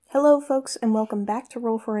Hello folks, and welcome back to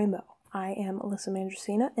Roll for Rainbow. I am Alyssa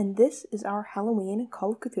Mandrasina, and this is our Halloween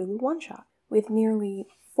Call of Cthulhu one-shot. With nearly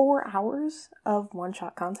 4 hours of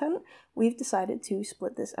one-shot content, we've decided to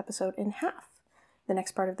split this episode in half. The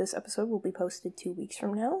next part of this episode will be posted 2 weeks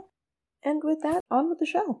from now. And with that, on with the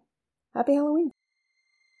show. Happy Halloween!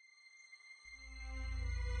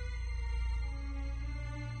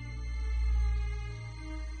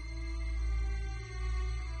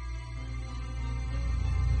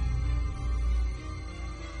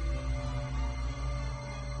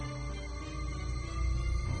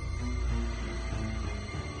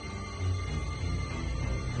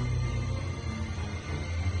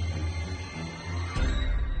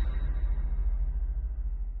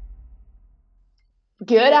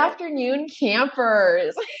 Good afternoon,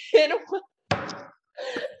 campers, and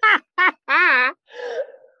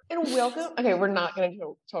welcome. Okay, we're not going to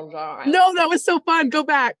do total drama. No, that was so fun. Go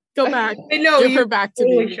back. I know. Give her back to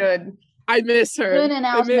me. Should. I miss her. Good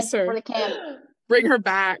I miss her. for the camp. Bring her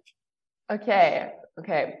back. Okay.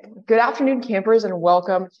 Good afternoon, campers, and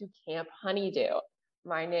welcome to Camp Honeydew.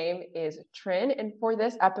 My name is Trin, and for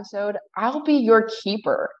this episode, I'll be your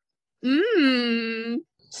keeper.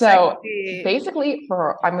 So basically,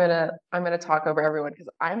 I'm gonna talk over everyone because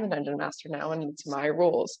I'm the dungeon master now, and it's my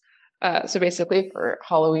rules. So basically, for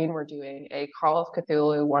Halloween, we're doing a Call of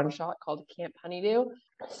Cthulhu one-shot called Camp Honeydew,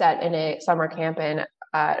 set in a summer camp in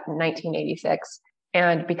 1986.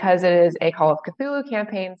 And because it is a Call of Cthulhu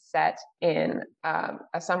campaign set in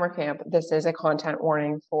a summer camp, this is a content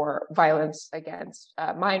warning for violence against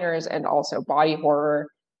minors and also body horror.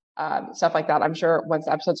 Stuff like that. I'm sure once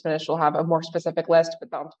the episode's finished, we'll have a more specific list,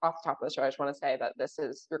 but off the top of the show, I just want to say that this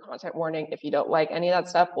is your content warning. If you don't like any of that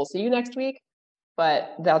stuff, we'll see you next week,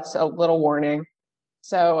 but that's a little warning.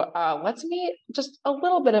 So let's meet just a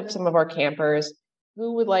little bit of some of our campers.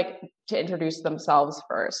 Who would like to introduce themselves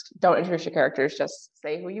first? Don't introduce your characters, just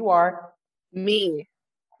say who you are. Me.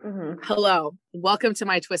 Mm-hmm. Hello. Welcome to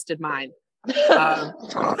my twisted mind.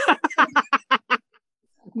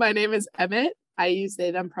 My name is Emmett. I use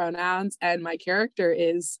they, them pronouns, and my character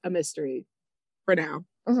is a mystery for now.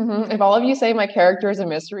 Mm-hmm. If all of you say my character is a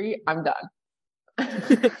mystery, I'm done.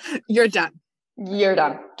 You're done. You're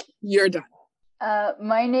done. You're done.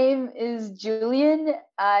 My name is Julian.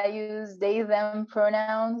 I use they, them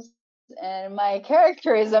pronouns, and my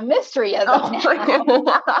character is a mystery as of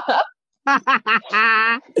now.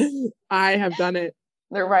 I have done it.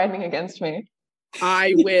 They're riding against me.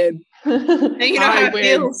 I win. And you know how it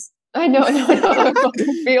feels. I know how I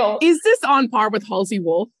fucking feel. Is this on par with Halsey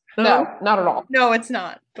Wolf? No, not at all. No, it's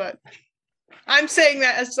not, but I'm saying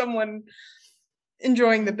that as someone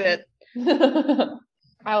enjoying the bit. I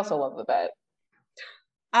also love the bit.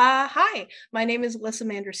 Hi, my name is Alyssa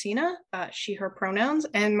Mandrasina, she, her pronouns,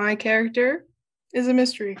 and my character is a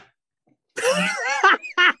mystery.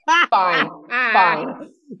 Fine.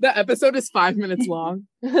 The episode is 5 minutes long.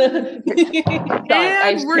 And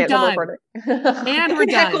we're done. And we're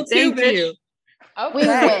done. Thank you.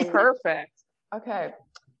 Okay, perfect. Okay,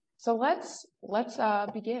 so let's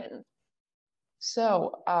begin.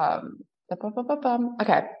 So,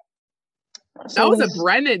 okay. So that was a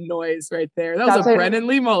Brennan noise right there. That was a Brennan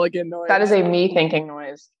Lee Mulligan noise. That is a me thinking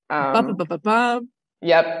noise.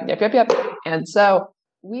 Yep. And so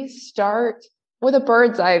we start with a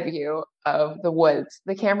bird's eye view of the woods.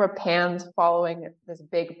 The camera pans following this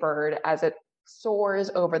big bird as it soars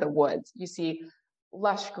over the woods. You see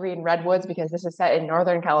lush green redwoods because this is set in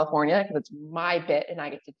Northern California because it's my bit and I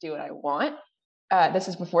get to do what I want. This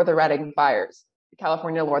is before the Redding fires, the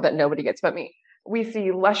California lore that nobody gets but me. We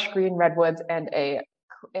see lush green redwoods and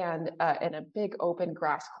in a big open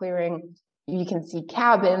grass clearing. You can see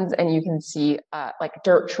cabins and you can see like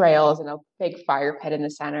dirt trails and a big fire pit in the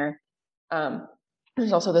center.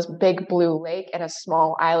 There's also this big blue lake and a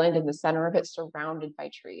small island in the center of it surrounded by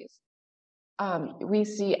trees. We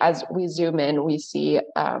see, as we zoom in, we see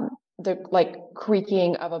the like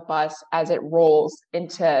creaking of a bus as it rolls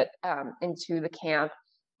into the camp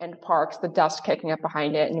and parks, the dust kicking up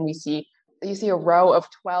behind it. And you see a row of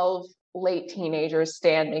 12 late teenagers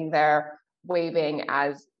standing there waving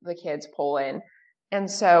as the kids pull in. And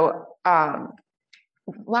so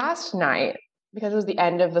last night, because it was the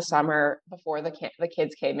end of the summer before the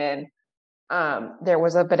kids came in, there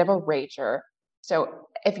was a bit of a rager. So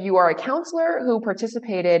if you are a counselor who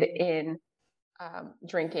participated in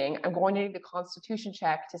drinking, I'm going to need a constitution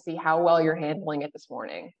check to see how well you're handling it this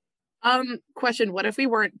morning. Question, what if we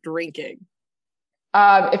weren't drinking?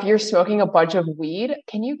 If you're smoking a bunch of weed,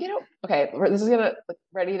 can you get this is gonna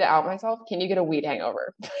ready to out myself. Can you get a weed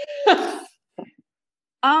hangover?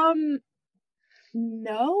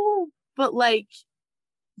 No, but like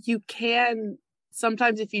you can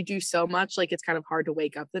sometimes, if you do so much, like it's kind of hard to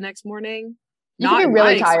wake up the next morning. You can be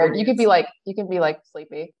really tired. Experience. You can be like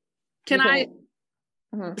sleepy.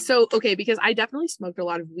 So, okay, because I definitely smoked a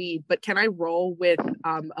lot of weed, but can I roll with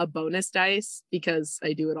a bonus dice because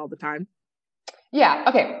I do it all the time? Yeah.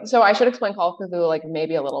 Okay. So I should explain Call of Cthulhu like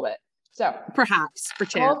maybe a little bit. So perhaps for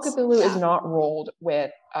chance. Call of Cthulhu is not rolled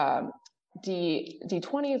with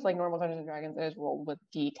D20s like normal Dungeons and Dragons. It is rolled with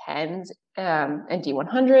D10s and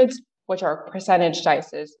D100s, which are percentage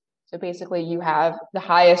dices. So basically, you have the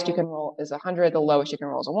highest you can roll is 100, the lowest you can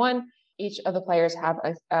roll is a 1. Each of the players have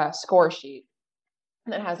a score sheet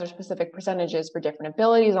that has their specific percentages for different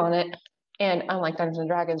abilities on it. And unlike Dungeons and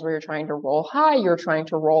Dragons, where you're trying to roll high, you're trying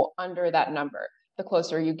to roll under that number. The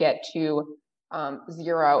closer you get to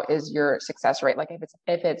 0 is your success rate. Like if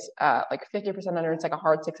it's like 50% under, it's like a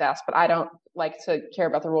hard success. But I don't like to care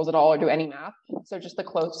about the rules at all or do any math. So just the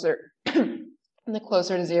closer, the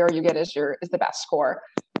closer to 0 you get is the best score.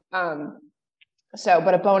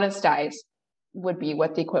 But a bonus dice would be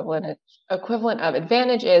what the equivalent of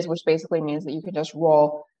advantage is, which basically means that you can just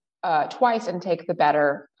roll twice and take the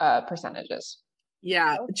better percentages.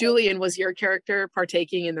 Yeah. Okay. Julian, was your character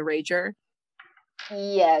partaking in the Rager?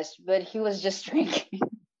 Yes, but he was just drinking.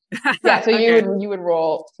 Yeah, so okay. you would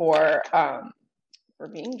roll for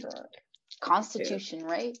being drunk. Constitution,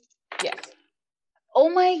 right? Yes. Oh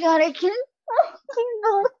my god, I can't.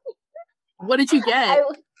 What did you get?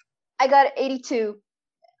 I got 82.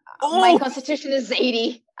 Oh! My constitution is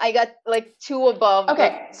 80. I got like 2 above.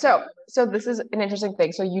 Okay, so this is an interesting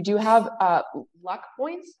thing. So you do have luck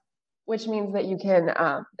points, which means that you can,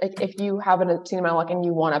 if you have an obscene amount of luck and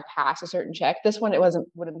you want to pass a certain check, this one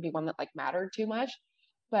wouldn't be one that like mattered too much,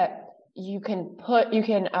 but you can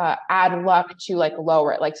add luck to like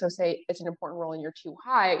lower it. Like, so say it's an important roll and you're too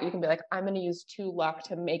high, you can be like, I'm going to use 2 luck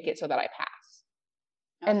to make it so that I pass.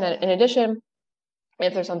 Okay. And then in addition,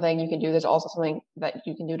 if there's something you can do, there's also something that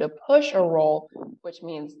you can do to push a roll, which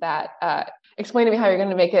means that explain to me how you're going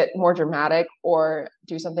to make it more dramatic or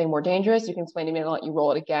do something more dangerous. You can explain to me and I'll let you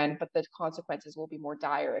roll it again, but the consequences will be more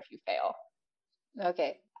dire if you fail.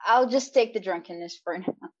 Okay, I'll just take the drunkenness for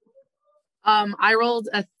now. I rolled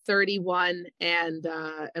a 31 and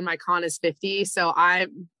my con is 50, so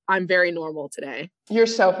I'm very normal today. You're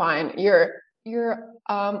so fine. You're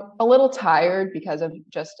a little tired because of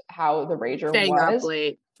just how the Rager staying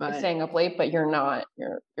up late, but you're not.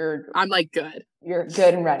 I'm like good. You're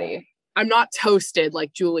good and ready. I'm not toasted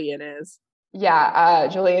like Julian is. Yeah,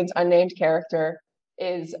 Julian's unnamed character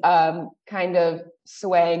is kind of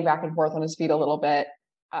swaying back and forth on his feet a little bit,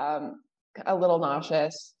 a little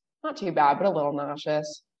nauseous. Not too bad, but a little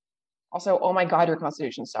nauseous. Also, oh my god, your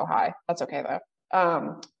constitution's so high. That's okay though.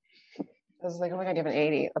 I was like, oh my god, you have an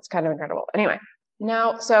 80. That's kind of incredible. Anyway,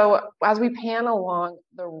 now, so as we pan along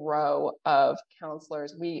the row of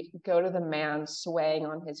counselors, we go to the man swaying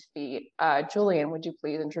on his feet. Julian, would you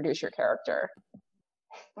please introduce your character?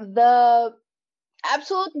 The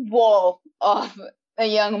absolute wall of a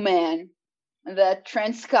young man that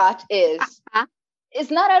Trent Scott is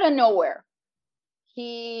not out of nowhere.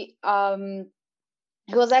 He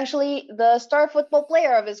was actually the star football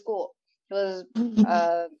player of his school. He was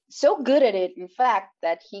so good at it, in fact,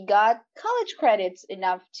 that he got college credits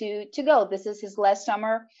enough to go. This is his last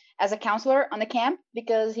summer as a counselor on the camp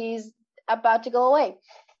because he's about to go away.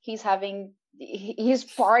 He's partying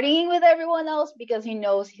with everyone else because he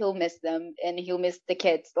knows he'll miss them and he'll miss the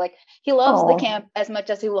kids. Like, he loves the camp as much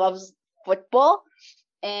as he loves football,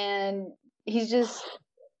 and he's just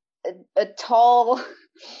a tall,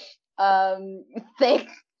 thick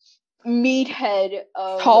meathead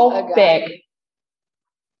of tall, a guy. thick.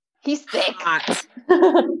 He's thick.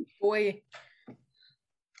 Boy.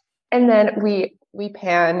 And then we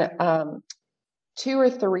pan 2 or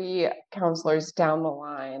 3 counselors down the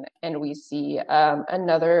line, and we see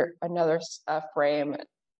another frame.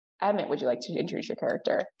 Emmett, would you like to introduce your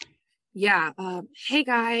character? Yeah. Hey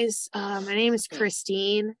guys, my name is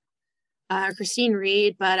Christine. Christine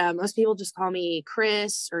Reed, but most people just call me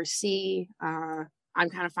Chris or C. I'm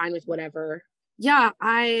kind of fine with whatever. Yeah,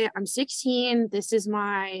 I'm 16. This is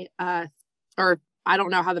my, or I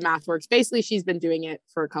don't know how the math works. Basically, she's been doing it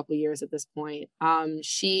for a couple years at this point.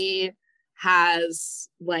 She has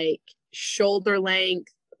like shoulder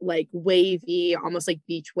length, like wavy, almost like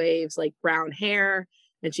beach waves, like brown hair.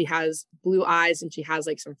 And she has blue eyes and she has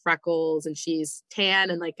like some freckles and she's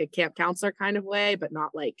tan in like a camp counselor kind of way, but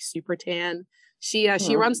not like super tan. She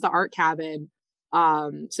runs the art cabin.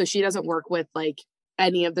 So she doesn't work with like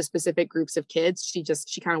any of the specific groups of kids. She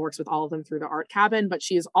kind of works with all of them through the art cabin, but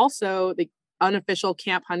she is also the unofficial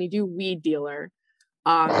Camp Honeydew weed dealer.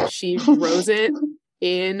 She grows it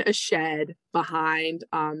in a shed behind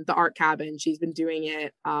the art cabin. She's been doing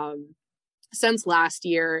it since last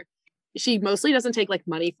year. She mostly doesn't take like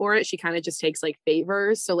money for it. She kind of just takes like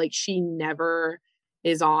favors. So like she never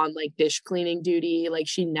is on like dish cleaning duty. Like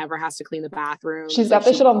she never has to clean the bathroom. She's got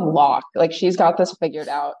this shit on lock. Like she's got this figured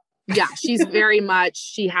out. Yeah, she's very much,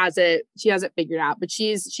 she has it figured out, but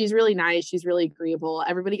she's really nice. She's really agreeable.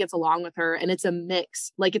 Everybody gets along with her, and it's a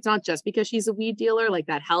mix. Like it's not just because she's a weed dealer, like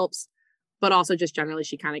that helps, but also just generally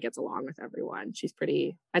she kind of gets along with everyone.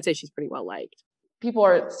 I'd say she's pretty well liked. People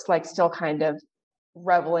are like still kind of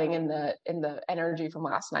reveling in the energy from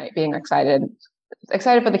last night, being excited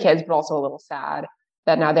for the kids, but also a little sad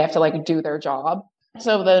that now they have to like do their job.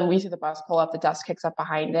 So then we see the bus pull up, the dust kicks up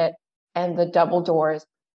behind it, and the double doors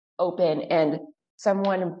open, and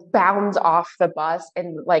someone bounds off the bus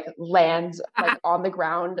and like lands like on the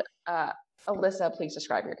ground. Alyssa, please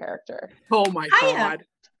describe your character. Oh my God.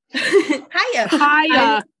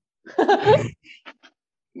 Hiya.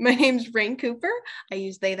 My name's Rain Cooper. I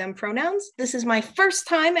use they, them pronouns. This is my first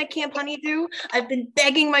time at Camp Honeydew. I've been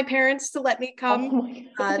begging my parents to let me come.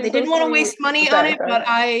 They didn't want to waste money on it, but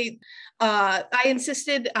I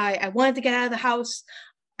insisted. I wanted to get out of the house.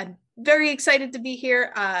 I'm very excited to be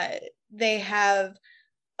here. They have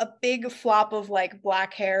a big flop of like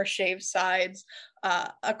black hair, shaved sides,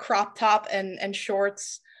 a crop top and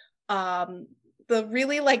shorts, the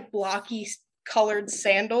really like blocky colored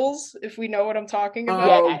sandals, if we know what I'm talking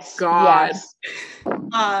about. Yes, God.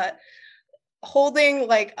 Yes. Holding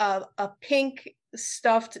like a pink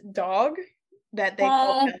stuffed dog that they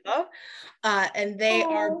call Bella, and they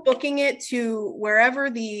are booking it to wherever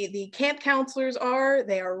the camp counselors are.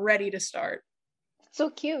 They are ready to start. So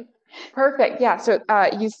cute. Perfect. Yeah. So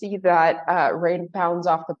you see that Rain bounds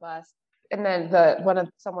off the bus, and then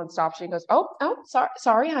someone stops you and goes, "Oh,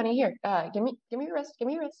 sorry, honey. Here, give me your wrist. Give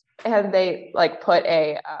me your wrist." And they like put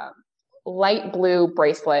a light blue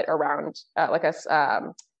bracelet around like a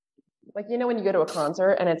like when you go to a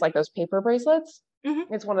concert and it's like those paper bracelets.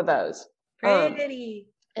 Mm-hmm. It's one of those. Pretty.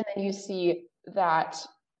 And then you see that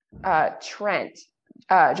Trent,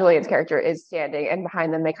 Julian's character, is standing, and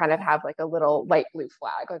behind them they kind of have like a little light blue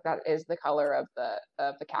flag, like that is the color of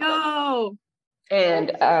the cabin. No.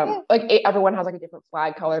 And everyone has like a different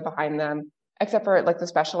flag color behind them, except for like the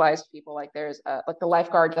specialized people. Like there's like the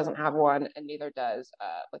lifeguard doesn't have one, and neither does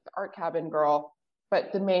like the art cabin girl.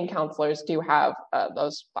 But the main counselors do have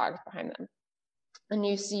those flags behind them. And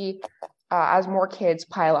you see as more kids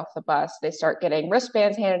pile off the bus, they start getting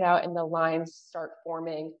wristbands handed out, and the lines start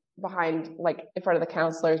forming behind, like in front of the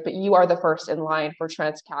counselors. But you are the first in line for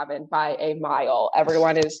Trent's cabin by a mile.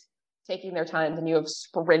 Everyone is taking their time, and you have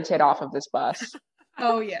sprinted off of this bus.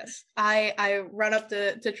 Oh yes. I run up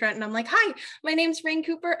to Trent and I'm like, "Hi, my name's Rain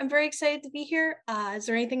Cooper. I'm very excited to be here. Is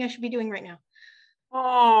there anything I should be doing right now?"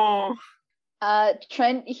 Oh.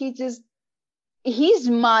 Trent, he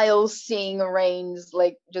smiles seeing Rain's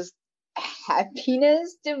like just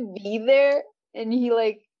happiness to be there, and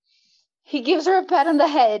he gives her a pat on the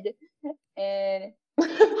head and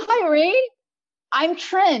 "Hi, Rain, I'm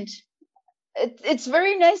Trent. It's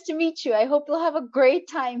very nice to meet you. I hope you'll have a great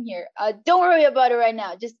time here. Don't worry about it right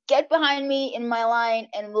now. Just get behind me in my line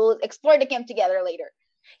and we'll explore the camp together later."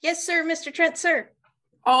 "Yes, sir, Mr. Trent, sir."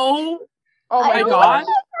 Oh my God.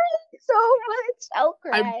 So much. I'll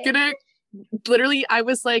cry. I'm gonna literally, I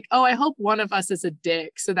was like, oh, I hope one of us is a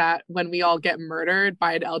dick so that when we all get murdered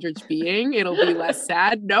by an eldritch being, it'll be less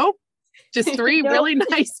sad. Nope. Just three really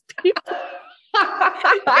nice people.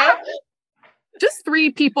 Just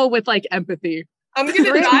three people with like empathy. I'm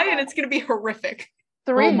gonna die and it's gonna be horrific.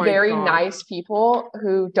 Three very nice people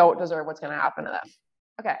who don't deserve what's gonna happen to them.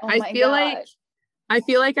 Okay. I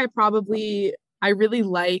feel like I really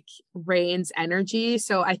like Rain's energy.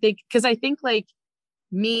 So I think like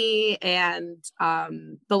me and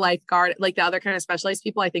the lifeguard, like the other kind of specialized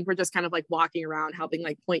people, I think we're just kind of like walking around helping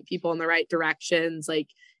like point people in the right directions, like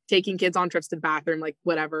taking kids on trips to the bathroom, like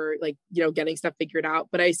whatever, like, getting stuff figured out.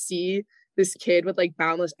 But I see this kid with like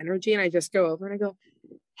boundless energy, and I just go over and I go,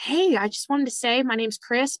 "Hey, I just wanted to say my name's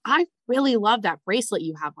Chris. I really love that bracelet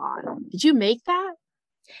you have on. Did you make that?"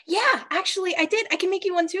 "Yeah, actually I did. I can make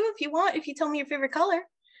you one too if you want, if you tell me your favorite color."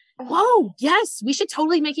 "Whoa, yes, we should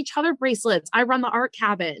totally make each other bracelets. I run the art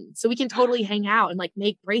cabin, so we can totally hang out and like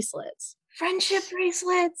make bracelets." Friendship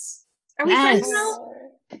bracelets. Are we friends now?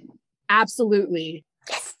 Absolutely.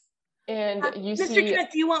 Yes. And you Mr. see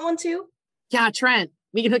Trent, do you want one too? Yeah, Trent,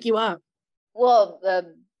 we can hook you up. Well,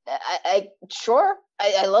 I sure.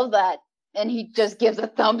 I love that. And he just gives a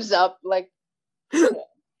thumbs up, like, yay!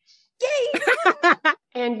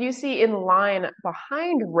 And you see in line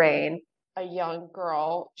behind Rain a young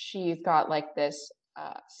girl. She's got like this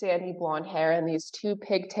sandy blonde hair and these 2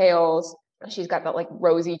 pigtails. She's got that like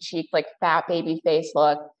rosy cheek, like fat baby face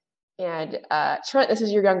look. And Trent, this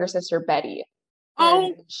is your younger sister, Betty.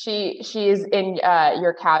 And she is in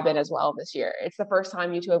your cabin as well this year. It's the first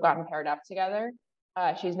time you two have gotten paired up together.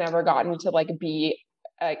 She's never gotten to like be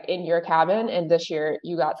in your cabin, and this year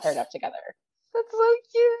you got paired up together. That's so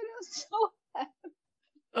cute. I'm so happy.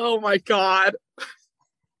 Oh my god.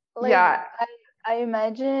 Like, yeah. I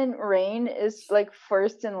imagine Rain is like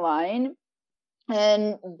first in line,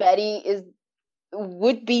 and Betty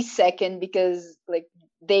would be second because like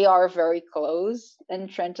they are very close, and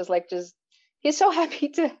Trent is like he's so happy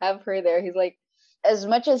to have her there. He's like, as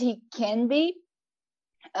much as he can be,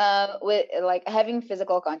 with like having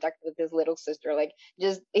physical contact with his little sister, like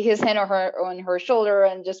just his hand on her shoulder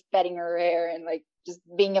and just petting her hair and like just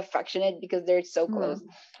being affectionate because they're so close.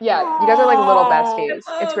 Yeah, you guys are like little besties.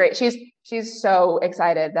 It's great. She's so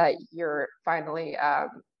excited that you're finally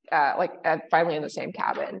finally in the same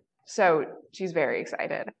cabin. So she's very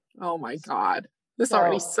excited. Oh my god. This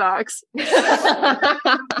already sucks.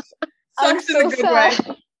 I'm so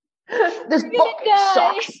sad. This book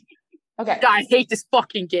sucks. Okay. I hate this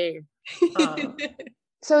fucking game.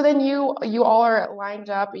 So then you all are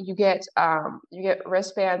lined up. You get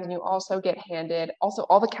wristbands, and you also get handed. Also,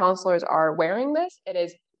 all the counselors are wearing this. It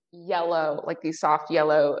is yellow, like these soft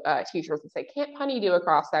yellow t-shirts that say "Camp Honeydew"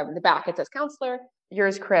 across them. In the back, it says "Counselor."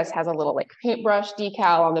 Yours, Chris, has a little like paintbrush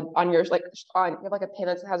decal on yours, like you have like a pin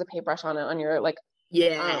that has a paintbrush on it on your like.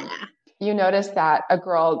 Yeah. You notice that a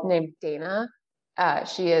girl named Dana,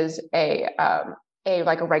 she is a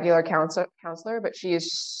like a regular counselor, but she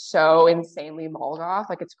is so insanely Molgoth,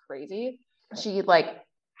 like it's crazy. She like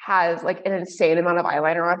has like an insane amount of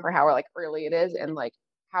eyeliner on for how like early it is, and like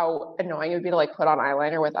how annoying it would be to like put on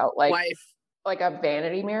eyeliner without like a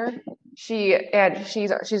vanity mirror. She's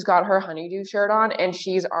got her honeydew shirt on, and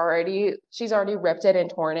she's already ripped it and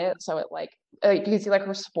torn it, so it like you can see like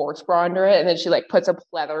her sports bra under it, and then she like puts a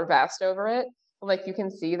pleather vest over it. Like you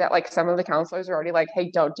can see that like some of the counselors are already like,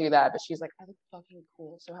 hey, don't do that. But she's like, I look fucking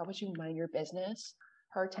cool, so how about you mind your business?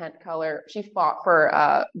 Her tent color, she fought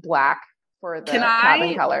for black for the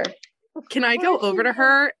cabin color. Can I go over to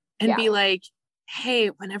her and be like, hey,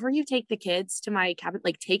 whenever you take the kids to my cabin,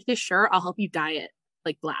 like take this shirt, I'll help you dye it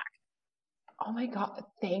like black. Oh my god,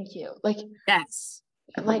 thank you. Like, yes.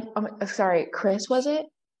 Like, sorry, Chris, was it?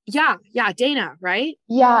 Yeah, Dana, right?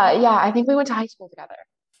 Yeah, I think we went to high school together.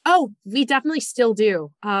 Oh, we definitely still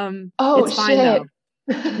do. It's fine though.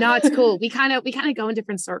 No, it's cool. We kind of go in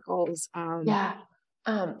different circles. So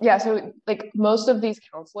like most of these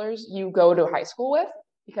counselors you go to high school with,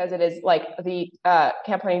 because it is like the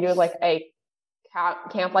Camp Honeydew is like a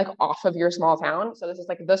camp like off of your small town. So this is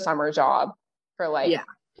like the summer job for like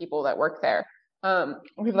people that work there.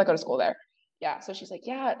 People that go to school there. Yeah. So she's like,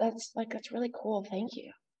 yeah, that's really cool. Thank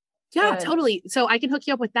you. Yeah, totally. So I can hook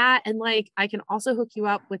you up with that. And like, I can also hook you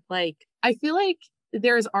up with like, I feel like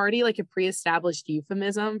there's already like a pre-established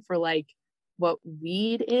euphemism for like what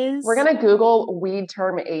weed is. We're going to Google weed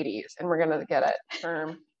term 80s and we're going to get it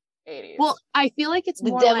term 80s. Well, I feel like it's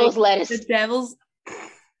the more devil's like lettuce. The devil's.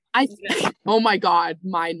 Oh my God,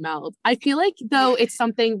 mind meld. I feel like though it's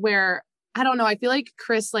something where, I don't know. I feel like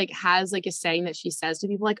Chris like has like a saying that she says to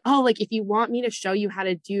people like, oh, like if you want me to show you how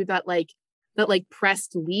to do that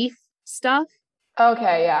pressed leaf stuff.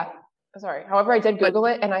 Okay, yeah. Sorry. However, I did Google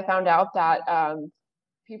it and I found out that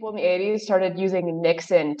people in the 80s started using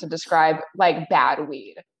Nixon to describe like bad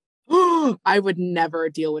weed. I would never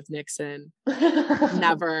deal with Nixon.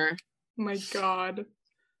 Never. Oh my God.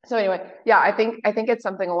 So anyway, yeah, I think it's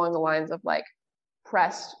something along the lines of like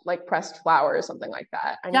pressed flowers, something like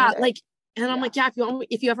that. I'm like,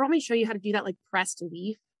 if you ever want me to show you how to do that like pressed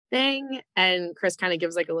leaf thing, and Chris kind of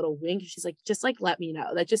gives like a little wink. She's like, just like let me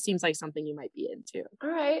know. That just seems like something you might be into. All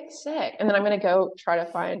right, sick. And then I'm gonna go try to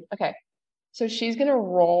find. Okay, so she's gonna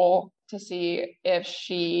roll to see if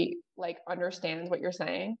she like understands what you're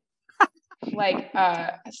saying, like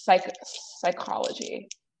psychology.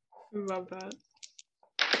 Love that.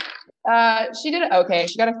 She did it okay.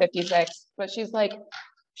 She got a 56, but she's like,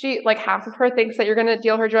 half of her thinks that you're gonna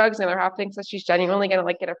deal her drugs, and the other half thinks that she's genuinely gonna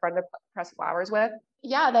like get a friend to press flowers with.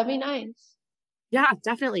 Yeah, that'd be nice. Yeah,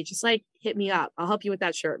 definitely. Just like hit me up. I'll help you with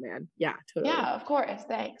that shirt, man. Yeah, totally. Yeah, of course.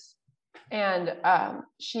 Thanks. And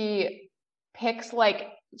she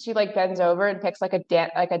bends over and picks like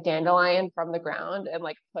a dandelion from the ground and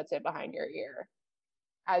like puts it behind your ear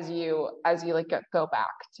as you like go back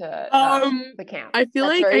to the camp. I feel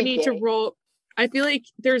like I need to roll. I feel like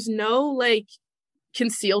there's no like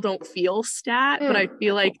conceal don't feel stat, but I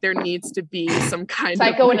feel like there needs to be some kind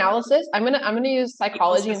psychoanalysis. I'm gonna use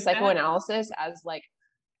psychology and psychoanalysis as like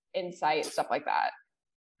insight, stuff like that.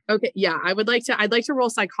 Okay, yeah, I'd like to roll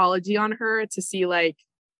psychology on her to see like,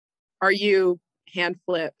 are you hand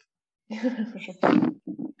flip?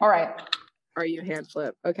 All right. Are you hand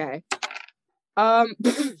flip? Okay.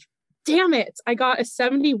 Damn it. I got a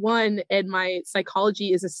 71 and my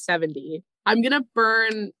psychology is a 70. I'm gonna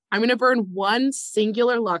burn one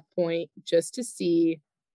singular luck point just to see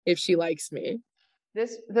if she likes me.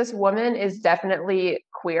 This woman is definitely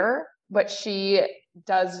queer, but you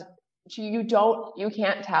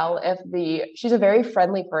can't tell if she's a very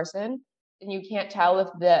friendly person, and you can't tell if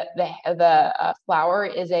the flower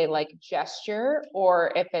is a like gesture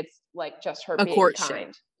or if it's like just her being courtship.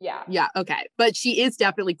 kind. Yeah. Yeah, okay. But she is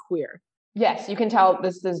definitely queer. Yes, you can tell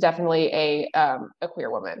this is definitely a queer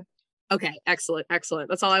woman. Okay, excellent.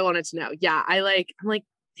 That's all I wanted to know. Yeah, I'm like,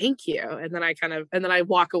 thank you. And then I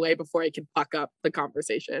walk away before I can fuck up the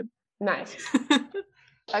conversation. Nice.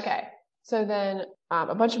 Okay. So then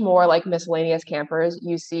a bunch more like miscellaneous campers.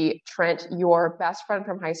 You see Trent, your best friend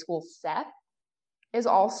from high school, Seth, is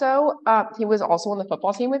also he was also on the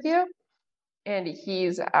football team with you. And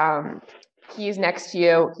he's next to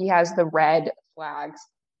you. He has the red flags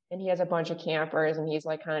and he has a bunch of campers and he's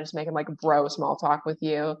like kind of just making like bro small talk with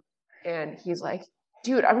you. And he's like,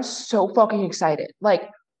 dude, I'm so fucking excited. Like,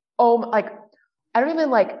 like I don't even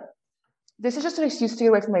like, this is just an excuse to get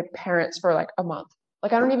away from my parents for like a month.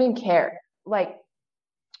 Like, I don't even care. Like,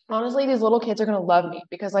 honestly, these little kids are going to love me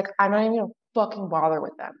because like, I'm not even going to fucking bother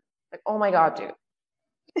with them. Like, oh my God, dude.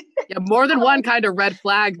 Yeah, more than one kind of red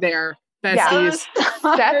flag there, besties.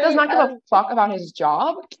 Yeah. Seth does not give a fuck about his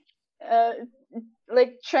job.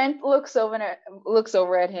 Like Trent looks over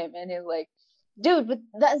at him and he's like, dude, but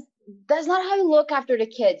that's not how you look after the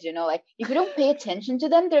kids, you know? Like, if you don't pay attention to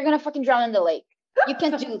them, they're gonna fucking drown in the lake. You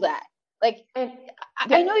can't do that. Like,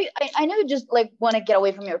 I know you just like want to get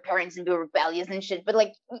away from your parents and be rebellious and shit, but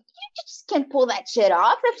like, you just can't pull that shit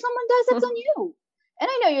off. If someone does, that's on you. And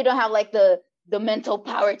I know you don't have like the mental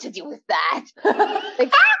power to deal with that.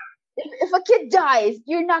 Like, if a kid dies,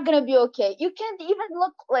 you're not gonna be okay. You can't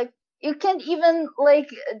even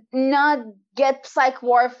not get psych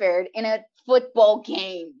warfare in a football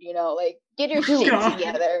game, you know, like get your shit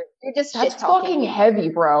together. You're just that's shit talking. Fucking heavy,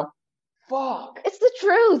 bro. Fuck. It's the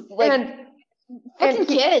truth. Like, fucking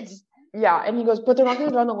kids. Yeah, and he goes, but they're not gonna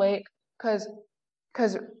drown the lake because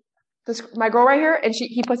my girl right here, and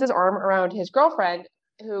he puts his arm around his girlfriend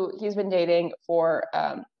who he's been dating for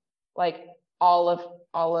like all of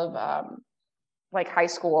like high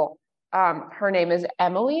school. Her name is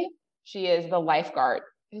Emily. She is the lifeguard.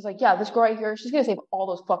 He's like, yeah, this girl right here, she's gonna save all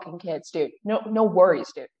those fucking kids, dude. No worries,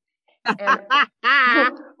 dude. And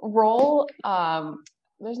roll.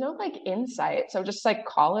 There's no like insight, so just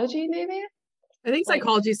psychology, maybe. I think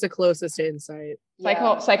psychology is the closest to insight.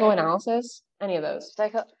 Psychoanalysis, any of those.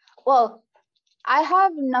 Well, I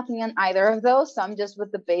have nothing on either of those, so I'm just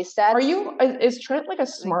with the base stats. Is Trent like a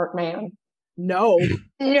smart man? No.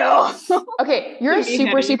 Okay, you're a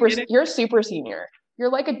super senior.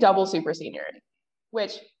 You're like a double super senior,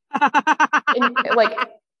 which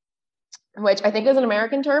which I think is an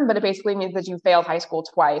American term, but it basically means that you failed high school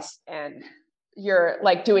twice and you're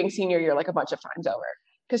like doing senior year like a bunch of times over.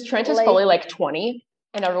 Because Trent is fully like 20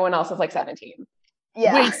 and everyone else is like 17.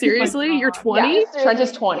 Yeah. Wait, seriously? You're 20? Yeah, Trent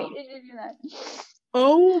is 20.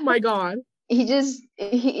 Oh my God.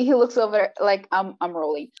 He looks over like I'm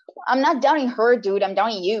rolling. I'm not downing her, dude. I'm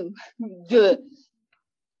downing you. Good.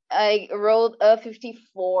 I rolled a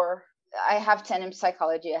 54. I have 10 in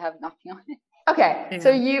psychology. I have nothing on it. Okay. Yeah. So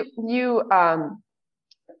you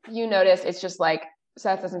notice it's just like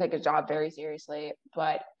Seth doesn't take his job very seriously,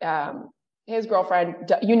 but his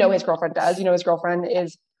girlfriend, his girlfriend does. His girlfriend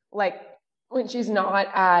is like, when she's not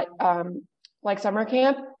at like summer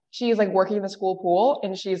camp, she's like working in the school pool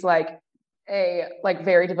and she's like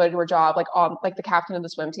very devoted to her job, like on like the captain of the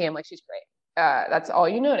swim team. Like, she's great. That's all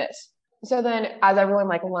you notice. So then as everyone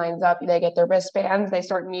like lines up, they get their wristbands, they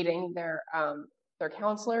start meeting their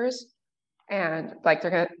counselors and like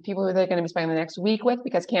people who they're going to be spending the next week with,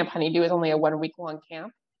 because Camp Honeydew is only a 1 week long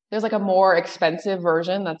camp. There's like a more expensive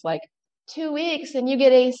version that's like 2 weeks and you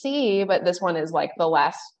get AC, but this one is like the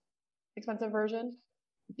less expensive version.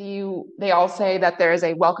 They all say that there is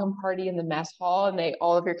a welcome party in the mess hall, and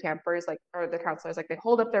all of your campers or the counselors they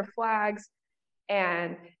hold up their flags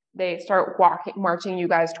and they start marching you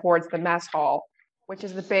guys towards the mess hall, which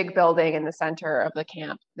is the big building in the center of the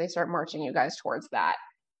camp. They start marching you guys towards that.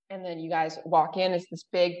 And then you guys walk in. It's this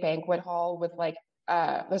big banquet hall with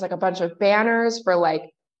there's like a bunch of banners for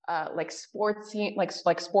sports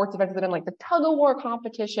sports events that in like the tug of war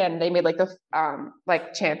competition. They made like the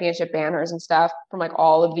championship banners and stuff from like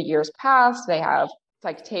all of the years past. They have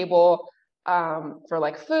like table for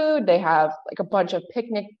like food. They have like a bunch of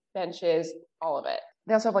picnic benches, all of it.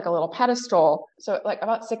 They also have like a little pedestal. So like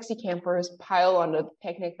about 60 campers pile onto the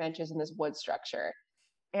picnic benches in this wood structure.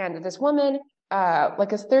 And this woman, like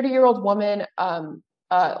this 30-year-old woman,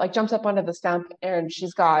 like jumps up onto the stump, and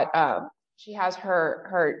she's got she has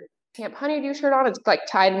her Camp Honeydew shirt on. It's like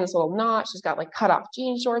tied in this little knot. She's got like cut off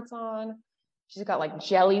jean shorts on. She's got like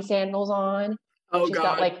jelly sandals on. Oh, She's God.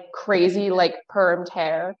 got like crazy like permed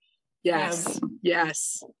hair. Yes.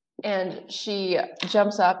 Yes. And she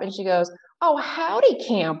jumps up and she goes, "Oh, howdy,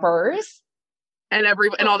 campers." And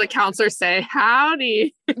all the counselors say,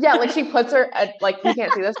 "Howdy." Yeah, like she puts her at, like, you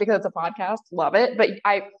can't see this because it's a podcast. Love it. But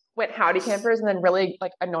I went howdy campers and then really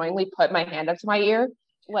like annoyingly put my hand up to my ear.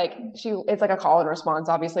 Like it's like a call and response,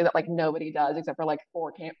 obviously, that like nobody does except for like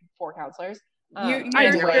four counselors.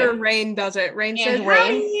 Your Rain does it. Rain says,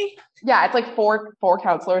 Rain. Howdy. Yeah, it's like four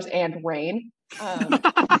counselors and Rain.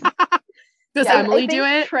 Does Emily do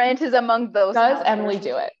it? Trent is among those. Does counselors. Emily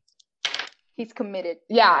do it? He's committed.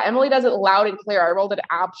 Yeah, Emily does it loud and clear. I rolled an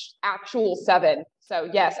actual 7. So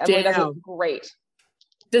yes, Emily does it great.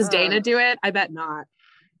 Does Dana do it? I bet not.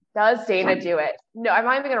 Does Dana do it? No, I'm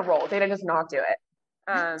not even gonna roll. Dana does not do it.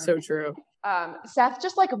 So true. Seth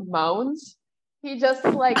just like moans. He just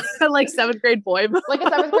like like 7th grade boy, like a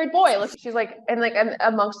 7th grade boy. Like she's like, and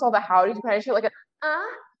amongst all the howdies, you kind of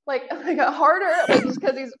like a harder, like just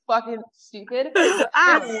because he's fucking stupid.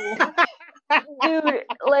 Dude,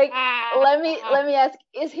 like let me ask,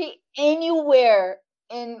 is he anywhere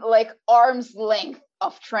in like arm's length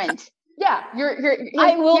of Trent? Yeah,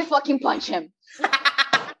 I will fucking punch him.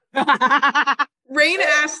 Rain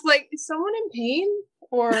asks, like, is someone in pain?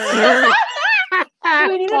 Or do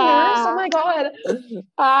we need a nurse? Oh my god. Do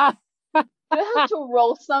I have to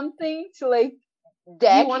roll something to like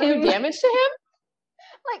deck you want to him? do damage to him?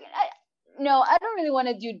 Like no, I don't really want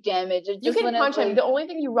to do damage. You can punch him. The only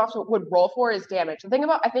thing you would roll for is damage. The thing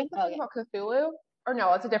about Cthulhu, or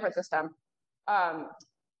no, it's a different system. I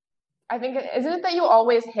think isn't it that you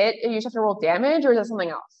always hit and you just have to roll damage, or is that something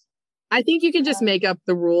else? I think you can just make up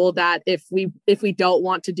the rule that if we don't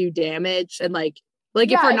want to do damage and like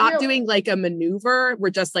if we're not doing like a maneuver,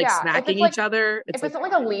 we're just like smacking each other. If it's not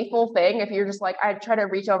like a lethal thing, if you're just like, I try to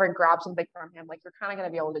reach over and grab something from him, like you're kind of gonna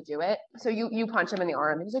be able to do it. So you punch him in the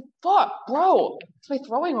arm, and he's like, "Fuck, bro, it's my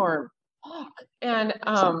throwing arm." Fuck. And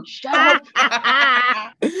shut up.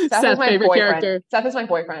 Seth is my favorite boyfriend. character. Seth is my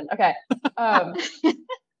boyfriend. Okay.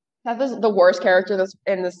 Seth is the worst character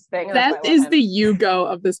in this thing. Seth is the Yugo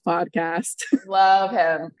of this podcast. Love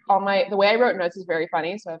him. The way I wrote notes is very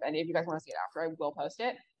funny. So if any of you guys want to see it after, I will post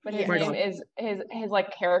it. But his name is his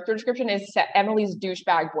like character description is Emily's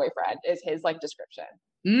douchebag boyfriend is his like description.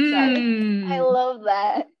 I love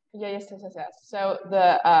that. Yeah, yes. So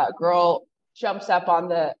the girl jumps up on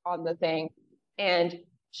the thing, and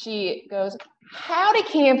she goes, "Howdy,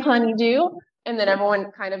 Camp Honeydew," and then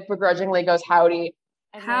everyone kind of begrudgingly goes, "Howdy."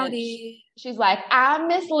 And howdy. She's like, "I'm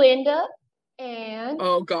Miss Linda, and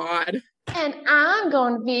oh god, and I'm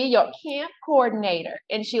going to be your camp coordinator."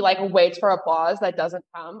 And she like waits for applause that doesn't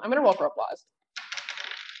come. I'm gonna roll for applause.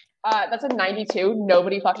 That's a 92.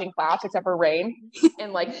 Nobody fucking claps except for Rain,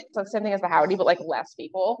 and like it's the same thing as the howdy, but like less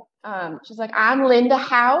people. She's like, "I'm Linda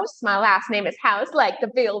House. My last name is House, like the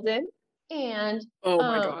building." And oh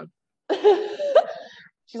my god.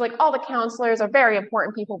 She's like, "All the counselors are very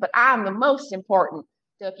important people, but I'm the most important.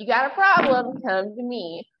 So if you got a problem, come to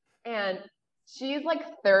me." And she's like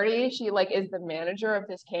 30. She like is the manager of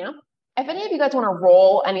this camp. If any of you guys want to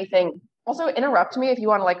roll anything, also interrupt me if you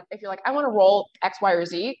want to, like, if you're like, I want to roll X, Y, or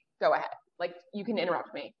Z, go ahead. Like you can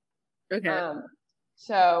interrupt me. Okay.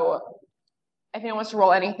 So if anyone wants to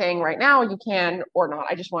roll anything right now, you can or not.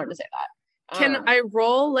 I just wanted to say that. Can I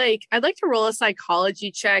roll I'd like to roll a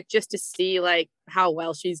psychology check just to see like how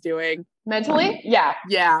well she's doing. Mentally? Yeah.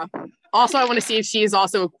 Yeah. Also, I want to see if she is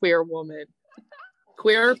also a queer woman.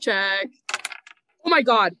 Queer check. Oh my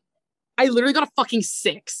god. I literally got a fucking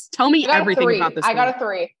 6. Tell me everything about this. I got a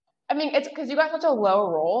 3. I mean, it's because you got such a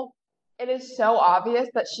low roll. It is so obvious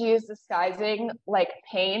that she is disguising like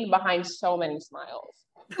pain behind so many smiles.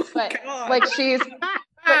 But like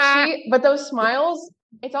but those smiles,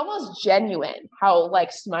 it's almost genuine how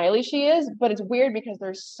like smiley she is, but it's weird because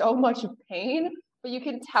there's so much pain, but you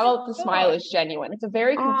can tell the smile is genuine. It's a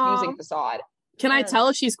very confusing facade. Can I tell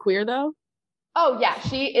if she's queer though? Oh yeah,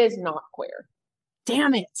 she is not queer.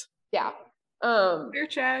 Damn it. Yeah. Queer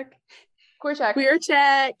check. Queer check. Queer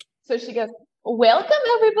check. So she goes, "Welcome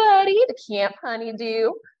everybody to Camp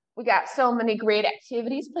Honeydew. We got so many great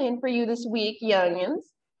activities planned for you this week, youngins.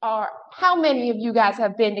 How many of you guys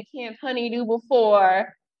have been to Camp Honeydew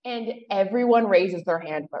before?" and everyone raises their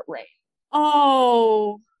hand but Rain.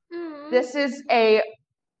 Oh. This is a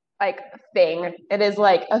thing. It is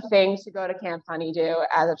like a thing to go to Camp Honeydew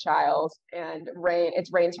as a child, and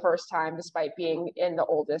it's Rain's first time despite being in the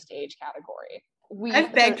oldest age category.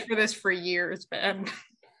 I've begged for this for years, man.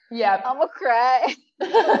 Yeah. I'm gonna cry.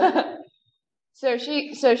 So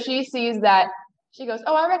she sees that, she goes,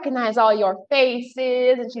 oh, I recognize all your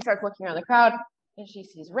faces, and she starts looking around the crowd, and she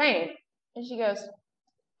sees Rain, and she goes,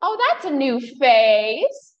 oh, that's a new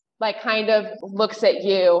face, like kind of looks at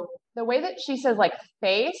you. The way that she says like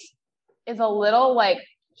face is a little like,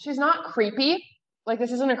 she's not creepy. Like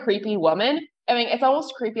this isn't a creepy woman. I mean, it's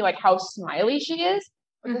almost creepy like how smiley she is.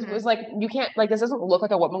 But this was like, you can't, like, this doesn't look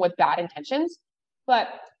like a woman with bad intentions. But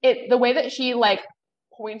the way that she like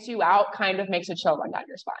points you out kind of makes a chill run down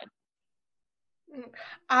your spine.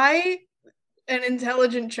 I, an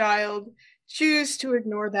intelligent child, choose to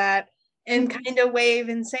ignore that and kind of wave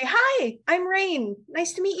and say, hi, I'm Rain.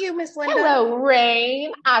 Nice to meet you, Miss Linda. Hello,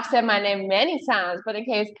 Rain. I've said my name many times, but in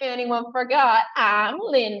case anyone forgot, I'm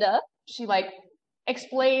Linda. She like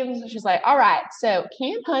explains, she's like, all right, so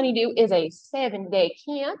Camp Honeydew is a 7-day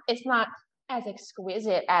camp. It's not as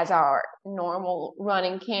exquisite as our normal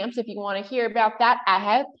running camps. If you want to hear about that, I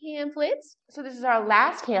have pamphlets. So this is our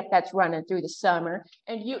last camp that's running through the summer.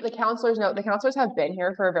 And the counselors have been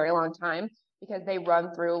here for a very long time because they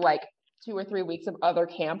run through like 2 or 3 weeks of other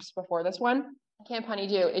camps before this one. Camp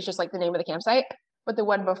Honeydew is just like the name of the campsite. But the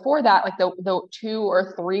one before that, like the 2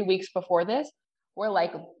 or 3 weeks before this, were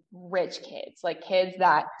like rich kids, like kids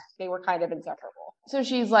that they were kind of inseparable. So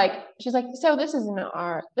she's like, so this isn't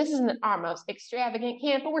our most extravagant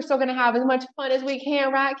camp, but we're still gonna have as much fun as we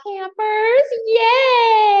can, right, campers?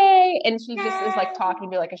 Yay! And she just is like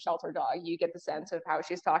talking to like a shelter dog. You get the sense of how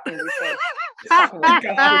she's talking to these kids. She's talking like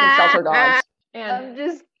shelter dogs.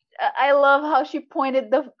 And I love how she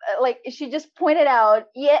pointed she just pointed out,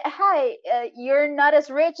 yeah, hi, you're not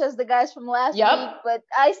as rich as the guys from last week, but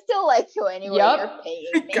I still like you anyway. You're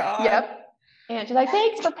paying me. Yep. And she's like,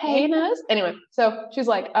 thanks for paying us. Anyway, so she's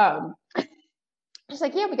like, yeah,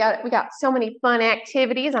 we got so many fun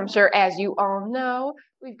activities. I'm sure, as you all know,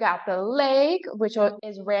 we've got the lake, which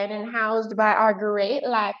is ran and housed by our great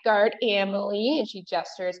lifeguard, Emily. And she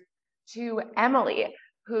gestures to Emily,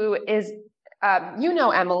 who is,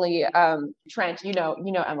 Emily, Trent, you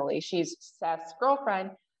know Emily. She's Seth's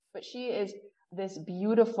girlfriend, but she is this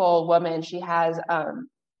beautiful woman. She has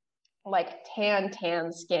like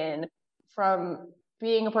tan skin from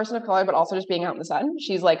being a person of color, but also just being out in the sun.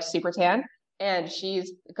 She's like super tan, and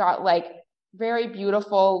she's got like very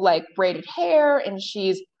beautiful like braided hair, and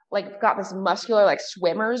she's like got this muscular like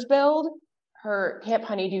swimmer's build. Her Camp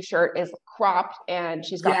Honeydew shirt is cropped, and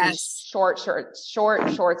she's got these short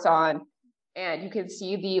shorts on, and you can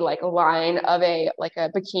see the like line of a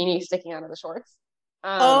bikini sticking out of the shorts.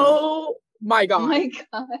 Oh my god! Oh my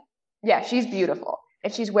god! Yeah, she's beautiful,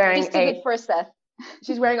 and she's wearing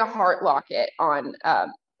she's wearing a heart locket on,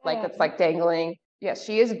 that's like dangling. Yes,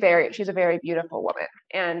 she's a very beautiful woman,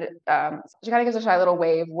 and she kind of gives a shy little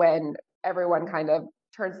wave when everyone kind of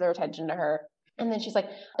turns their attention to her. And then she's like,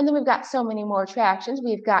 and then we've got so many more attractions.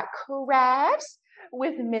 We've got crafts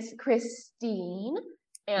with Miss Christine.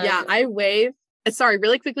 And yeah, I wave. Sorry,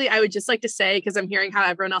 really quickly, I would just like to say, because I'm hearing how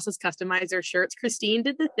everyone else has customized their shirts. Christine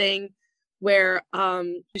did the thing where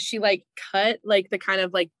she like cut like the kind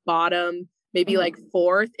of like bottom, maybe like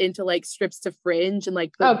fourth into like strips to fringe and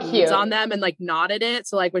like put beads on them and like knotted it.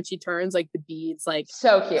 So like when she turns, like the beads like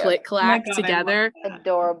so cute click clack together.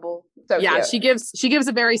 Adorable. So yeah, cute. She gives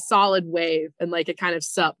a very solid wave and like a kind of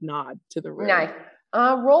sup nod to the room. Nice.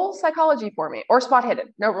 Roll psychology for me, or spot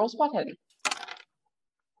hidden. No, roll spot hidden.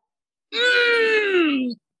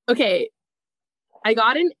 Okay, I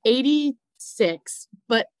got an 86,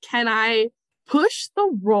 but can I push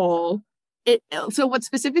the roll? So what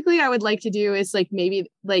specifically I would like to do is like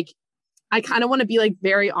maybe like I kind of want to be like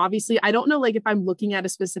very obviously, I don't know like if I'm looking at a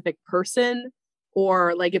specific person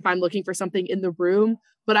or like if I'm looking for something in the room,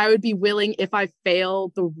 but I would be willing, if I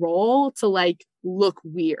fail the roll, to like look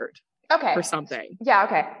weird. Okay. For something. Yeah,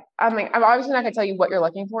 okay. I mean, I'm obviously not gonna tell you what you're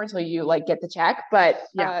looking for until you like get the check, but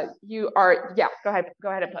you are, go ahead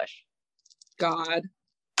and push. God.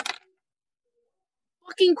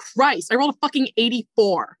 Fucking Christ. I rolled a fucking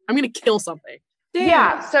 84. I'm gonna kill something. Damn.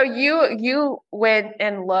 Yeah, so you went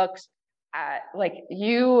and looked at, like,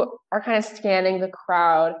 you are kind of scanning the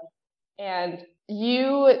crowd, and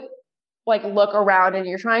you like look around and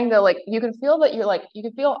you're trying to like, you can feel that you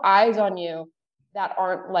can feel eyes on you that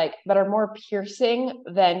are more piercing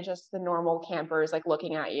than just the normal campers like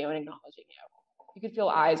looking at you and acknowledging you. You could feel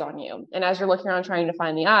eyes on you. And as you're looking around trying to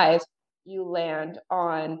find the eyes, you land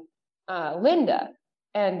on Linda.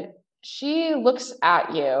 And she looks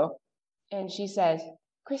at you and she says,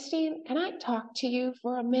 Christine, can I talk to you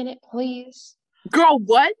for a minute, please? Girl,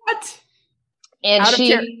 what? What? And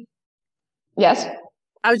yes.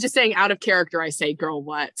 I was just saying, out of character, I say, girl,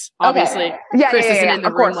 what? Obviously, okay. Yeah, Chris isn't in the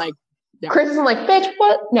of room course. like, yeah. Chris isn't like, bitch,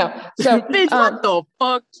 what? No. So, bitch, what the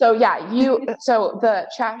fuck? So so the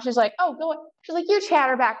chat, she's like, oh, go on. She's like, you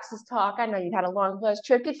chatterboxes talk. I know you've had a long bus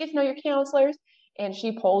trip. Did you get to know your counselors? And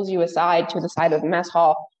she pulls you aside to the side of the mess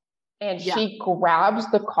hall, and she grabs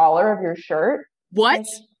the collar of your shirt. What?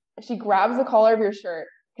 She grabs the collar of your shirt,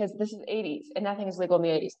 because this is 80s, and nothing is legal in the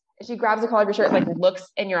 80s. And she grabs the collar of your shirt, like looks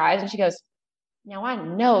in your eyes, and she goes, now I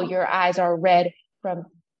know your eyes are red from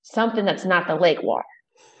something that's not the lake water.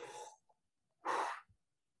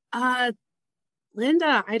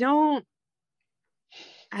 Linda, I don't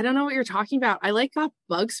know what you're talking about. I got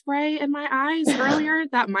bug spray in my eyes earlier.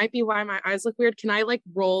 That might be why my eyes look weird. Can I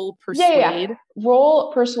roll persuade? Yeah.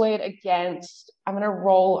 Roll persuade against, I'm gonna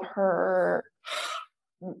roll her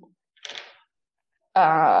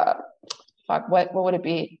what would it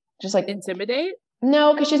be? Just intimidate?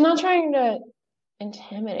 No, because she's not trying to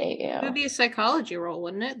intimidate you. It would be a psychology roll,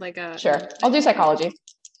 wouldn't it? Sure. I'll do psychology.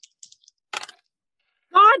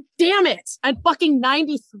 God damn it! I'm fucking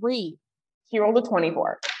 93. She rolled a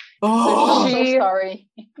 24. Oh, I'm so sorry.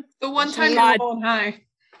 The one time you're rolling high.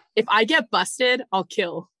 If I get busted, I'll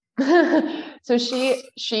kill. So she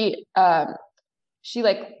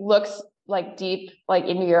looks deep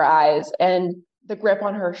into your eyes, and the grip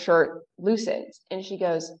on her shirt loosens, and she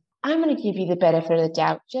goes, I'm going to give you the benefit of the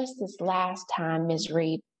doubt just this last time, Ms.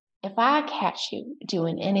 Reed. If I catch you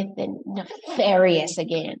doing anything nefarious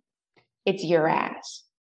again, it's your ass.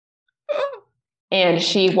 And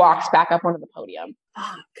she walks back up onto the podium.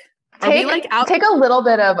 Fuck. Take a little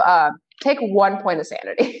bit of take 1 point of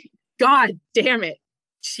sanity. God damn it.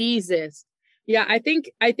 Jesus. Yeah, I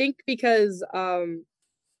think because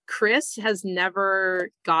Chris has never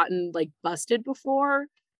gotten busted before.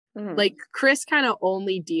 Mm-hmm. Chris kind of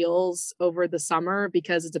only deals over the summer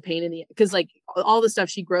because it's a pain in the, because all the stuff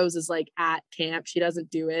she grows is at camp. She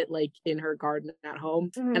doesn't do it in her garden at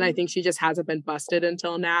home. Mm-hmm. And I think she just hasn't been busted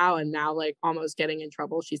until now. And now almost getting in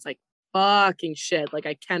trouble. She's fucking shit.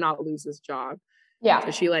 I cannot lose this job. Yeah.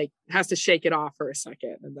 So she has to shake it off for a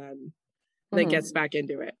second and then gets back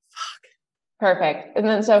into it. Fuck. Perfect. And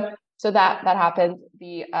then so that happens.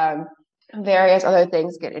 The various other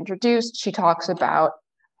things get introduced. She talks about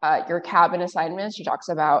your cabin assignments. She talks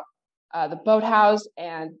about the boathouse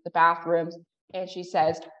and the bathrooms. And she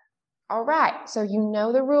says, all right, so you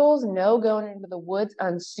know the rules, no going into the woods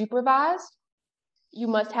unsupervised. You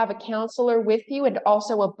must have a counselor with you and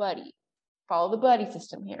also a buddy. Follow the buddy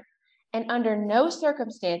system here. And under no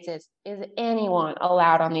circumstances is anyone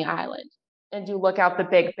allowed on the island. And you look out the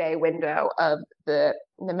big bay window of the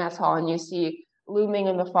mess hall, and you see looming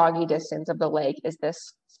in the foggy distance of the lake is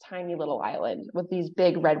this tiny little island with these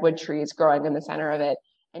big redwood trees growing in the center of it.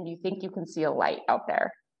 And you think you can see a light out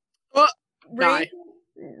there.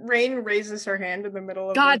 Rain raises her hand in the middle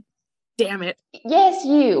of God damn it. Yes,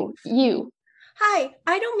 you. Hi,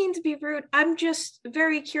 I don't mean to be rude. I'm just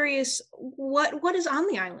very curious. What is on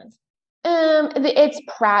the island? It's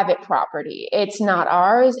private property. It's not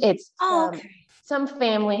ours. It's okay. Some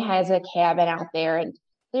family has a cabin out there, and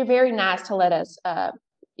they're very nice to let us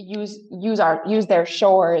use their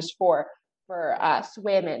shores for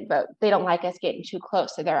swimming, but they don't like us getting too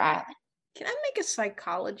close to their island. Can I make a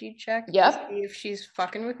psychology check? Yep. To see if she's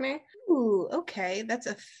fucking with me? Ooh, okay. That's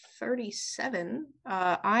a 37.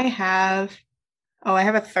 I have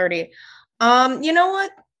a 30. You know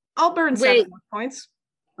what? I'll burn 7 points.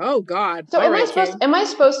 Oh God. So am I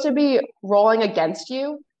supposed to be rolling against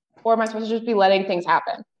you, or am I supposed to just be letting things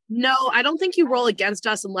happen? No, I don't think you roll against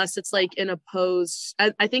us unless it's an opposed.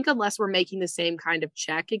 I think unless we're making the same kind of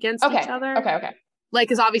check against each other. Okay.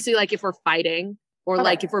 Because obviously, if we're fighting, or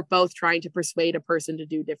if we're both trying to persuade a person to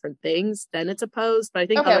do different things, then it's opposed. But I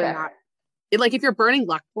think other than that, if you're burning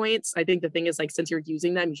luck points, I think the thing is since you're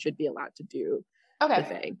using them, you should be allowed to do the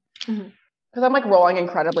thing. Mm-hmm. Because I'm rolling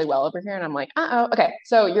incredibly well over here, and I'm okay,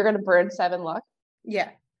 so you're going to burn 7 luck? Yeah.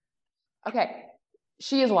 Okay.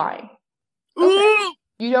 She is lying. Okay.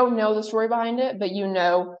 You don't know the story behind it, but you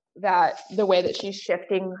know that the way that she's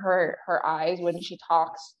shifting her eyes when she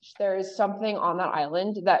talks, there is something on that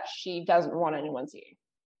island that she doesn't want anyone seeing.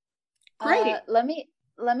 Great. Let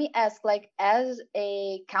me ask, as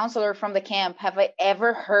a counselor from the camp, have I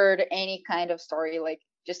ever heard any kind of story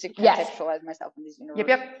just to contextualize myself in this universe?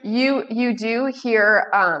 Yep. You do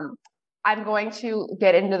hear I'm going to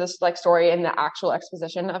get into this like story and the actual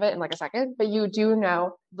exposition of it in like a second, but you do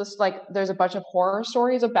know this, like there's a bunch of horror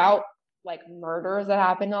stories about like murders that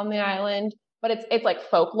happened on the island, but it's like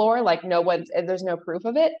folklore, like there's no proof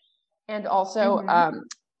of it. And also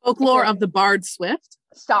folklore of the Bard Swift.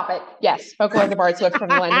 Stop it. Yes, folklore of the Bard Swift from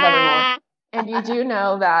the land of Evermore. And you do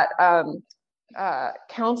know that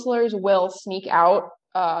counselors will sneak out,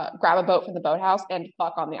 grab a boat from the boathouse and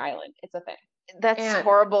fuck on the island. It's a thing. That's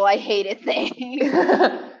horrible. I hate it thing.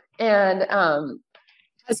 And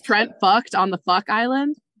has Trent fucked on the fuck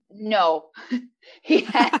island? No. He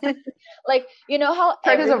has, like, you know how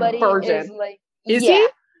Trent everybody is a virgin. is like, Is he?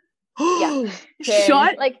 Yeah.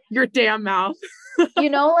 Shut like your damn mouth. You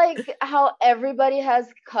know, like how everybody has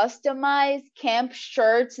customized camp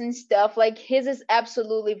shirts and stuff. Like his is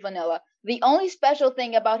absolutely vanilla. The only special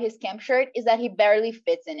thing about his camp shirt is that he barely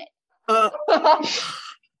fits in it.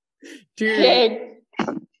 Dude,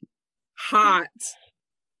 hot.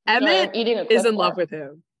 Emmett is in love with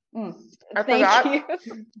him. I forgot.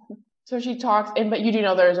 So she talks, but you do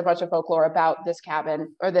know there's a bunch of folklore about this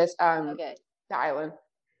cabin or this the island.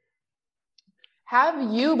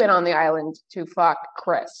 Have you been on the island to fuck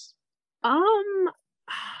Chris? Can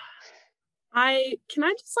I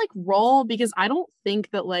just like roll, because I don't think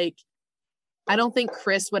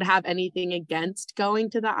Chris would have anything against going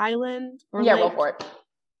to the island. Roll for it.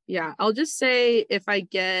 Yeah, I'll just say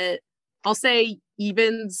I'll say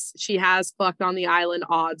evens, she has fucked on the island,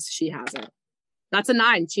 odds she hasn't. That's a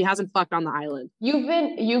 9. She hasn't fucked on the island. You've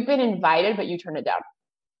been invited, but you turned it down.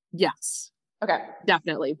 Yes. Okay.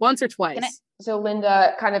 Definitely. Once or twice. So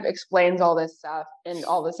Linda kind of explains all this stuff and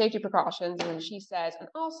all the safety precautions. And then she says, and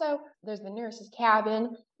also there's the nurse's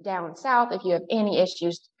cabin down south. If you have any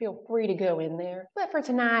issues, feel free to go in there. But for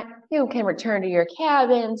tonight, you can return to your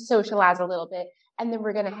cabin, socialize a little bit. And then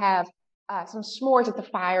we're going to have some s'mores at the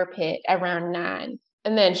fire pit around 9.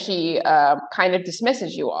 And then she kind of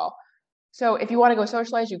dismisses you all. So if you want to go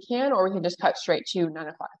socialize, you can, or we can just cut straight to 9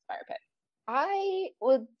 o'clock at the fire pit. I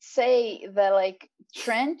would say that like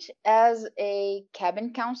Trent as a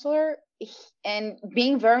cabin counselor and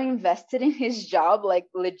being very invested in his job, like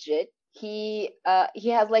legit, he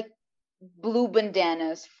has like blue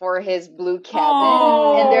bandanas for his blue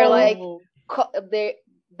cabin, and they're like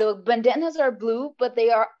the bandanas are blue, but they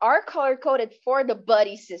are color coded for the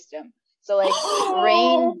buddy system. So like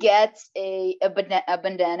Rain gets a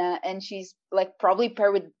bandana, and she's like probably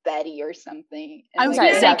paired with Betty or something. And, I was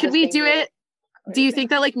gonna say, could we do it? Do you think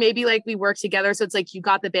that like maybe like we work together? So it's like you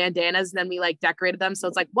got the bandanas and then we like decorated them. So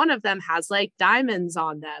it's like one of them has like diamonds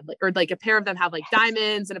on them, like, or like a pair of them have like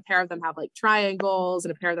diamonds and a pair of them have like triangles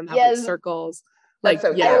and a pair of them have like circles. Like,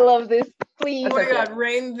 so I love this. Please. Oh my God,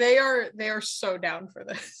 Rain, they are so down for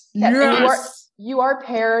this. Yes. You are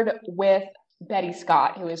paired with Betty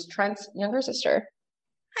Scott, who is Trent's younger sister.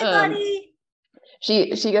 Hi, buddy.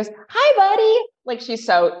 She goes, "Hi, buddy!" Like she's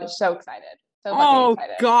so excited. So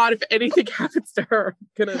excited. God! If anything happens to her,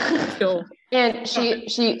 I'm gonna kill. And she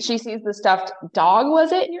sees the stuffed dog.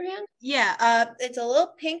 Was it in your hand? Yeah. It's a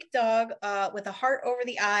little pink dog with a heart over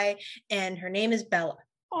the eye, and her name is Bella.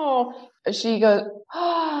 Oh, she goes,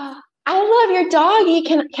 "Oh, I love your doggy.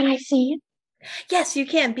 Can I see it?" Yes, you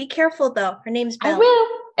can. Be careful though. Her name's Bella. I will.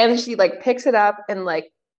 And she like picks it up and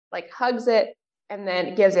like hugs it and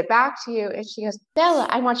then gives it back to you. And she goes, "Bella,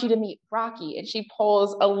 I want you to meet Rocky." And she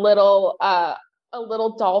pulls a little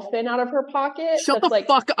dolphin out of her pocket. Shut the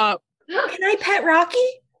fuck up. Can I pet Rocky?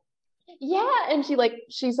 Yeah. And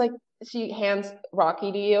she hands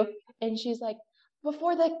Rocky to you. And she's like,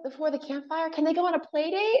 before the campfire, can they go on a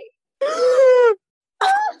play date? Oh,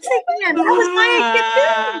 that was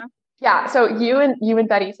my idea. Yeah, so you and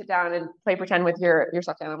Betty sit down and play pretend with your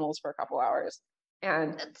stuffed animals for a couple hours.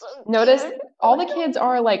 And notice all the kids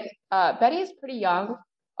are like, Betty is pretty young.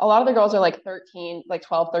 A lot of the girls are like 13, like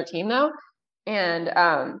 12, 13 now.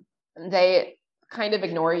 And they kind of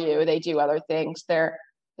ignore you. They do other things.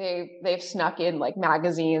 They've snuck in like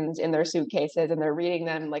magazines in their suitcases and they're reading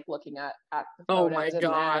them, like looking at the photos. Oh my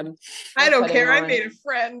God. I don't care. I made a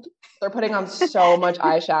friend. They're putting on so much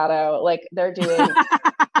eyeshadow. Like they're doing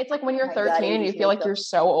it's like when you're 13 and you feel like you're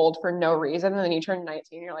so old for no reason, and then you turn 19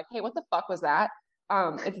 and you're like, hey, what the fuck was that?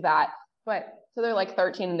 It's that. But so they're like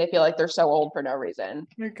 13 and they feel like they're so old for no reason.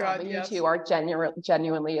 Oh my God, you two are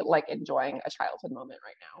genuinely like enjoying a childhood moment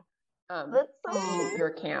right now. Your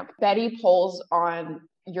camp. Betty pulls on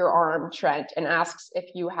your arm, Trent, and asks if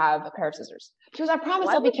you have a pair of scissors. She goes, "I promise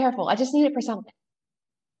I'll be careful. I just need it for something."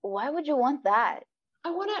 Why would you want that?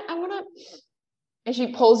 I wanna. And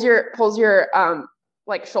she pulls your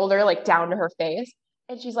like shoulder like down to her face,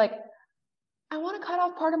 and she's like, I want to cut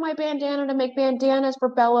off part of my bandana to make bandanas for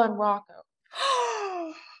Bella and Rocco.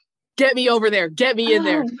 Get me over there. Get me in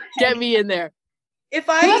there. Get me in there. You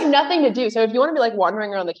have nothing to do. So if you want to be like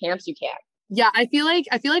wandering around the camps, you can. Yeah, I feel like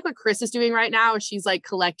what Chris is doing right now is she's like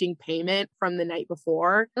collecting payment from the night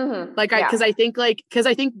before. Mm-hmm. Like, because I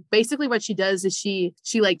think basically what she does is she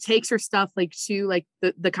like takes her stuff like to like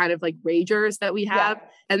the kind of like ragers that we have. Yeah.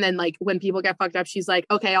 And then like when people get fucked up, she's like,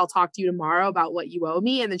 okay, I'll talk to you tomorrow about what you owe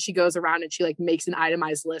me. And then she goes around and she like makes an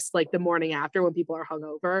itemized list like the morning after when people are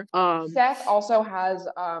hungover. Seth also has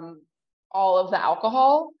all of the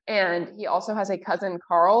alcohol, and he also has a cousin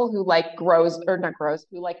Carl who like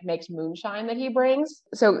who like makes moonshine that he brings.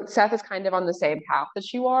 So Seth is kind of on the same path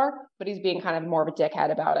that you are, but he's being kind of more of a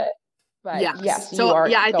dickhead about it. But yes, so,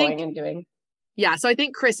 you are going and doing. Yeah, so I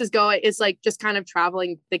think Chris is like just kind of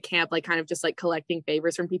traveling the camp, like kind of just like collecting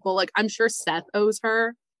favors from people. Like I'm sure Seth owes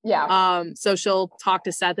her. Yeah. So she'll talk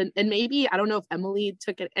to Seth and maybe, I don't know if Emily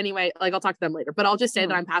took it anyway, like I'll talk to them later, but I'll just say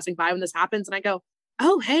that I'm passing by when this happens and I go,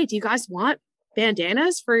 oh, hey, do you guys want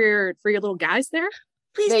bandanas for your little guys there?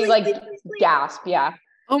 Please, please. Gasp. Yeah.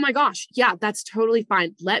 Oh my gosh. Yeah, that's totally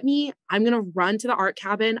fine. I'm going to run to the art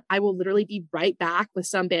cabin. I will literally be right back with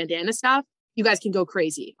some bandana stuff. You guys can go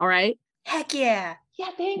crazy. All right. Heck yeah. Yeah.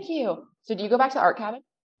 Thank you. So do you go back to the art cabin?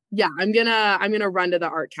 Yeah, I'm going to run to the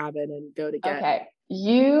art cabin and go to get. Okay.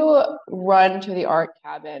 You run to the art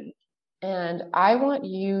cabin and I want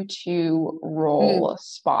you to roll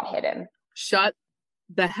spot hidden. Shut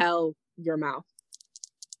the hell your mouth.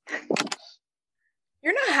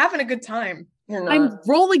 You're not having a good time. I'm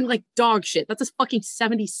rolling like dog shit. That's a fucking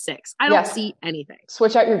 76. I don't see anything.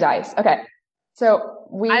 Switch out your dice. Okay. So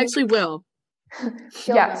I actually will.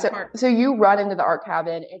 Yeah. So you run into the art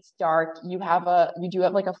cabin. It's dark. You do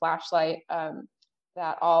have like a flashlight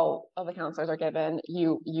that all of the counselors are given.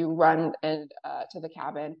 You run and to the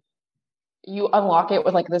cabin. You unlock it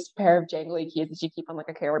with like this pair of jangly keys that you keep on like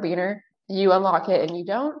a carabiner. You unlock it and you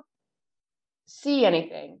don't see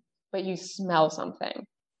anything, but you smell something.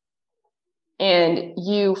 And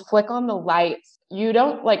you flick on the lights. You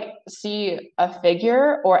don't like see a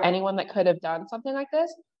figure or anyone that could have done something like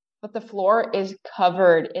this, but the floor is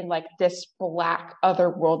covered in like this black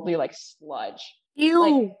otherworldly like sludge. Ew.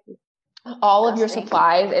 Like, all of your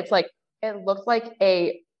supplies, it's like it looks like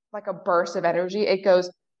a burst of energy. It goes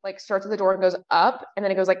like starts at the door and goes up and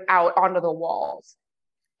then it goes like out onto the walls.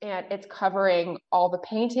 And it's covering all the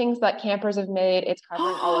paintings that campers have made. It's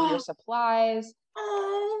covering all of your supplies.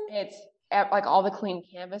 It's like all the clean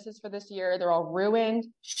canvases for this year. They're all ruined.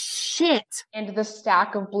 Shit. And the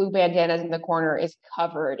stack of blue bandanas in the corner is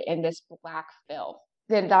covered in this black filth.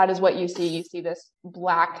 Then that is what you see. You see this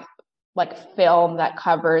black like film that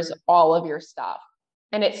covers all of your stuff.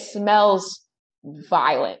 And it smells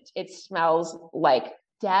violent. It smells like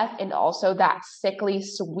death and also that sickly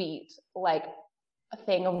sweet, like a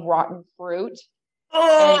thing of rotten fruit.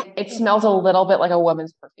 And it smells a little bit like a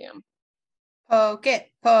woman's perfume. Poke it.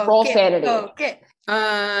 Roll sanity. Poke it.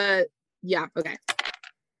 Yeah, okay.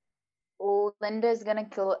 Oh, Linda's gonna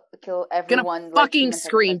kill everyone. Gonna fucking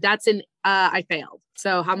scream. That's I failed.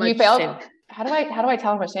 So how much? You failed? Sanity? How do I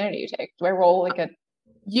tell how much sanity you take? Do I roll like a?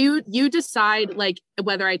 You decide like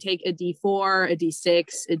whether I take a D4, a D6,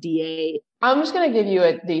 a D8. I'm just gonna give you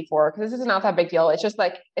a D4 because this is not that big deal. It's just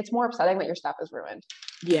like it's more upsetting that your stuff is ruined.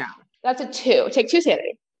 Yeah, that's a 2. Take 2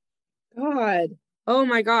 sanity. God, oh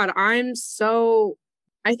my God,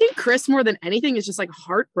 I think Chris more than anything is just like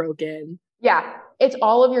heartbroken. Yeah, it's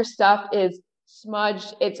all of your stuff is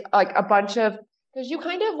smudged. It's like a bunch of because you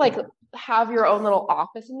kind of like have your own little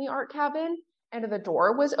office in the art cabin, and the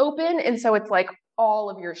door was open, and so it's like all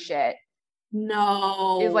of your shit.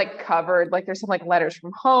 No, is like covered. Like there's some like letters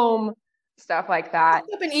from home. Stuff like that.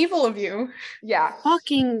 That's been evil of you. Yeah.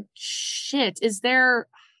 Fucking shit.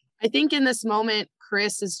 I think in this moment,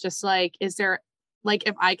 Chris is just like, is there, like,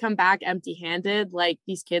 if I come back empty handed, like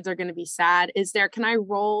these kids are going to be sad. Can I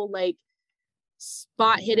roll like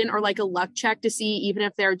spot hidden or like a luck check to see even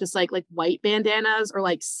if they're just like white bandanas or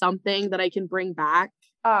like something that I can bring back?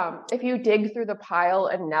 If you dig through the pile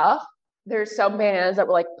enough, there's some bandanas that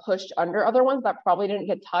were like pushed under other ones that probably didn't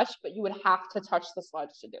get touched, but you would have to touch the sludge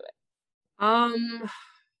to do it.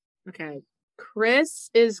 Okay. Chris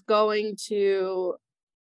is going to,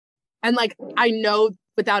 and like, I know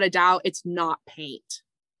without a doubt, it's not paint.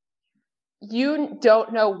 You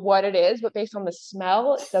don't know what it is, but based on the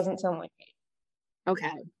smell, it doesn't sound like paint.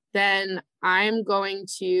 Okay. Then I'm going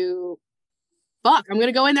to go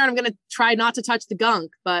in there and I'm going to try not to touch the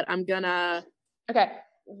gunk, but I'm going to. Okay.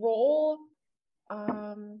 Roll.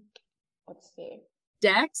 Let's see.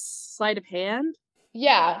 Dex, sleight of hand.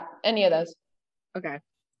 Yeah, any of those. Okay.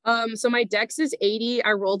 So my dex is 80.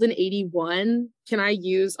 I rolled an 81. Can I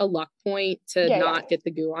use a luck point to not get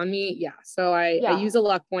the goo on me? Yeah. So I use a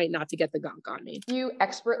luck point not to get the gunk on me. You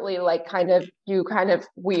expertly like kind of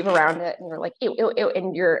weave around it and you're like ew, ew,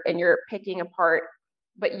 ew, and you're picking apart,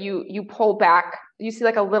 but you pull back. You see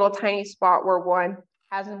like a little tiny spot where one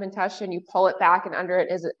hasn't been touched and you pull it back, and under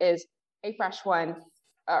it is a fresh one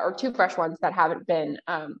or two fresh ones that haven't been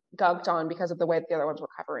gunked on because of the way that the other ones were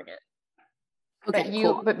covering it. Okay,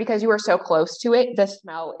 but because you are so close to it, the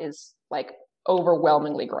smell is like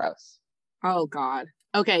overwhelmingly gross. Oh God.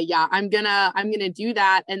 Okay, yeah, I'm gonna do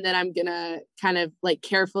that, and then I'm gonna kind of like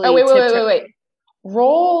carefully. Oh wait.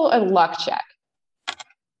 Roll a luck check.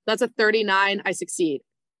 That's a 39. I succeed.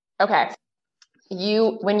 Okay.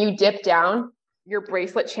 When you dip down, your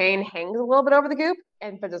bracelet chain hangs a little bit over the goop,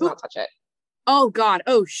 but does not touch it. Oh God.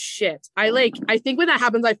 Oh shit. I think when that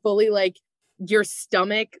happens, I fully like your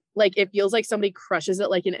stomach, like it feels like somebody crushes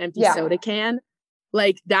it like an empty soda can.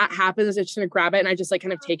 Like that happens. I'm just gonna grab it and I just like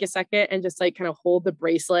kind of take a second and just like kind of hold the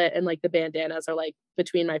bracelet, and like the bandanas are like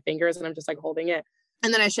between my fingers and I'm just like holding it.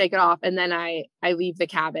 And then I shake it off, and then I leave the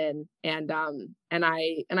cabin, and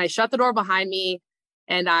I shut the door behind me,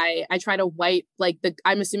 and I try to wipe like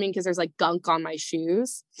I'm assuming because there's like gunk on my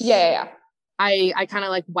shoes. Yeah. I kind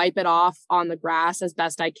of like wipe it off on the grass as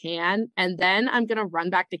best I can. And then I'm going to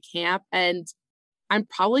run back to camp, and I'm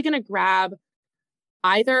probably going to grab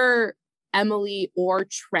either Emily or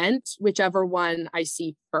Trent, whichever one I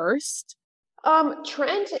see first.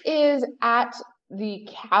 Trent is at the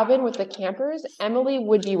cabin with the campers. Emily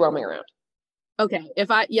would be roaming around. Okay.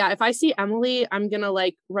 If I see Emily, I'm going to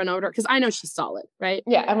like run over because I know she's solid, right?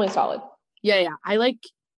 Yeah. Emily's solid. Yeah.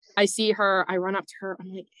 I see her. I run up to her.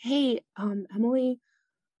 I'm like, hey, Emily.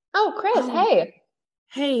 Oh, Chris. Hey.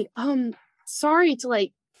 Hey, sorry to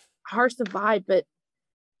like harsh the vibe, but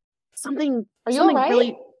something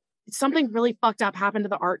really fucked up happened to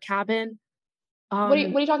the art cabin. What are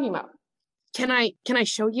you talking about? Can I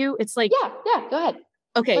show you? It's like yeah, go ahead.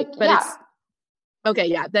 Okay, like, but it's okay,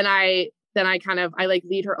 yeah. Then I like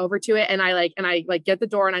lead her over to it, and I get the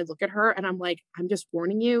door and I look at her and I'm like, I'm just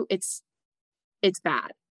warning you, it's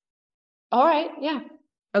bad. All right, yeah.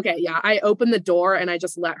 Okay, yeah. I open the door and I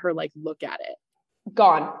just let her like look at it.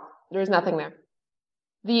 Gone. There's nothing there.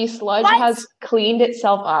 The sludge has cleaned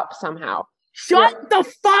itself up somehow. Shut the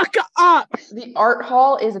fuck up! The art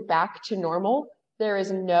hall is back to normal. There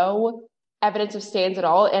is no evidence of stains at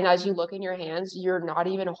all. And as you look in your hands, you're not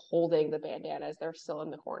even holding the bandanas. They're still in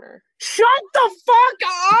the corner. Shut the fuck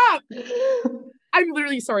up! I'm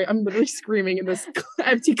literally screaming in this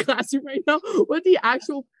empty classroom right now. What the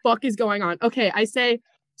actual fuck is going on? Okay, I say,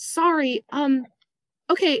 sorry.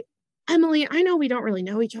 Okay, Emily, I know we don't really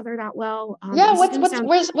know each other that well.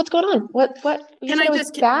 What's going on? What? Can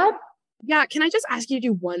I just ask you to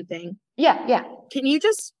do one thing? Yeah. Can you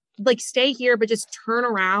just like stay here, but just turn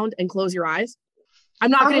around and close your eyes?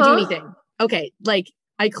 I'm not gonna do anything. Okay, like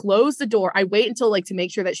I close the door. I wait until like to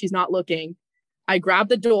make sure that she's not looking. I grab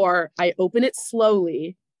the door. I open it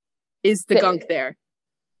slowly. Is the gunk there?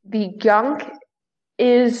 The gunk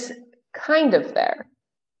is kind of there.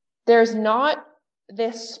 There's not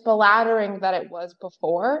this splattering that it was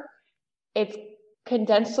before. It's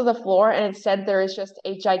condensed to the floor, and instead there is just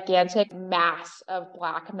a gigantic mass of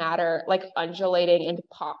black matter like undulating and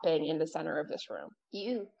popping in the center of this room.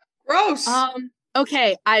 Ew. Gross.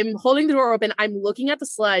 Okay, I'm holding the door open. I'm looking at the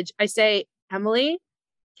sludge. I say, Emily,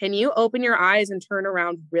 can you open your eyes and turn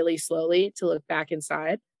around really slowly to look back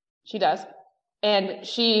inside? She does. And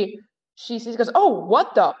she sees, goes, oh,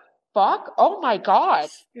 what the fuck? Oh my God.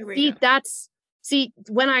 It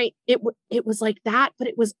was like that, but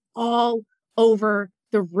it was all over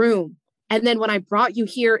the room. And then when I brought you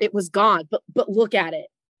here, it was gone. But look at it.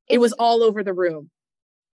 It was all over the room.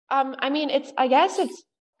 It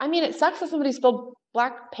sucks that somebody spilled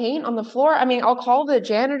black paint on the floor. I mean, I'll call the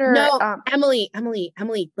janitor. No, Emily,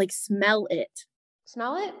 like smell it.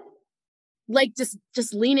 Smell it? Like just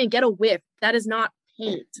lean and get a whiff. That is not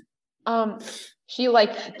paint. She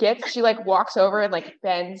walks over and like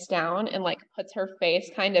bends down and like puts her face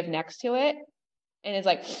kind of next to it and is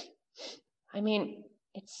like, I mean,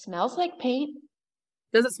 it smells like paint.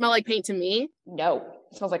 Does it smell like paint to me? No,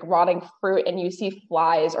 it smells like rotting fruit, and you see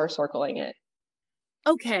flies are circling it.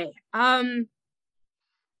 Okay.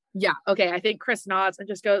 Yeah. Okay. I think Chris nods and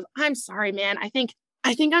just goes, I'm sorry, man. I think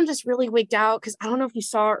I'm just really wigged out because I don't know if you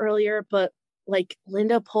saw earlier, but like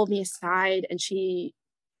Linda pulled me aside and she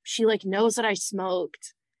like knows that I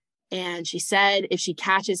smoked, and she said if she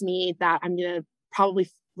catches me that I'm gonna probably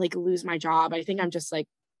like lose my job. I think I'm just like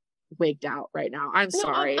wigged out right now. I'm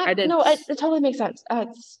sorry. I didn't. No, it totally makes sense.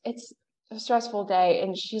 It's a stressful day,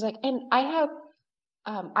 and she's like, and I have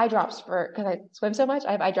eye drops because I swim so much.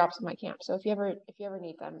 I have eye drops in my camp. So if you ever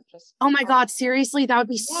need them, just Oh my God, seriously, that would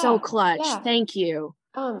be so clutch. Yeah. Thank you.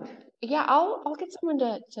 Yeah, I'll get someone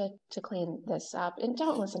to clean this up, and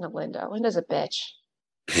don't listen to Linda. Linda's a bitch.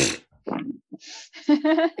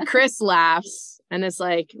 Chris laughs and is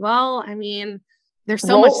like, well, I mean, there's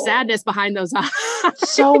so much sadness behind those eyes.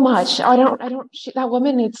 So much. That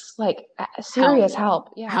woman needs like serious help.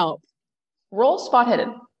 Yeah. Help. Roll spot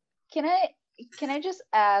hidden. Can I just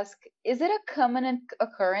ask, is it a common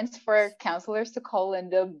occurrence for counselors to call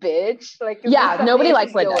Linda bitch? Like, yeah, nobody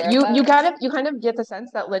likes Linda. You kind of get the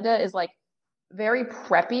sense that Linda is like very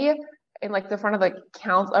preppy in like the front of the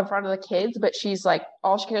in front of the kids, but she's like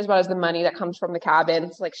all she cares about is the money that comes from the cabin.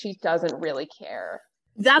 It's like she doesn't really care.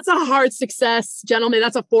 That's a hard success, gentlemen.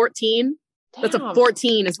 That's a 14. Damn. That's a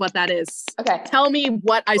 14 is what that is. Okay. Tell me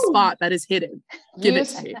what I spot that is hidden. Give it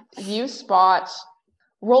to me. You spot.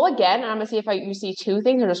 Roll again, and I'm gonna see if you see two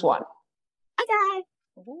things or just one. Okay.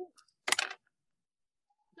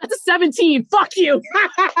 That's a 17. Fuck you.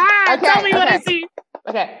 Okay, tell me what I see.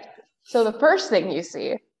 Okay. So the first thing you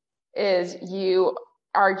see is you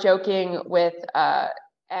are joking with M,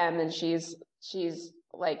 and she's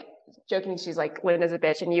like joking. She's like, Linda's a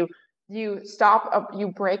bitch, and you stop. You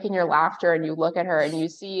break in your laughter, and you look at her, and you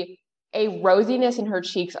see a rosiness in her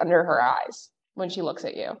cheeks under her eyes when she looks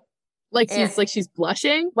at you. Like she's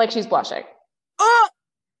blushing? Like she's blushing. Oh!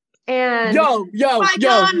 And yo.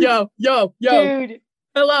 Dude.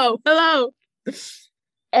 Hello.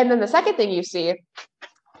 And then the second thing you see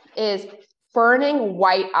is burning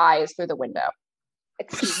white eyes through the window.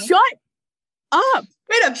 Shut up.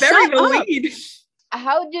 Wait a very the lead.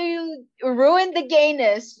 How do you ruin the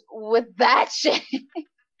gayness with that shit?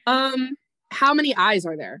 How many eyes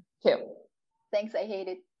are there? 2. Thanks, I hate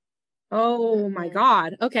it. Oh my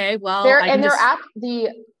God. Okay, well, they're at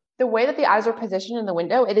the way that the eyes are positioned in the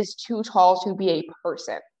window. It is too tall to be a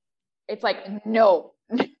person. It's like no.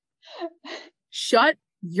 Shut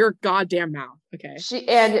your goddamn mouth. Okay.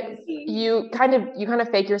 You kind of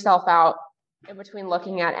fake yourself out in between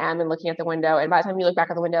looking at M and looking at the window, and by the time you look back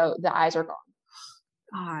at the window, the eyes are gone.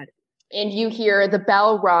 God. And you hear the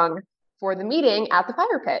bell rung for the meeting at the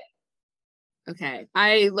fire pit. Okay.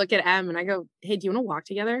 I look at M and I go, "Hey, do you want to walk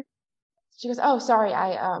together?" She goes, "Oh, sorry.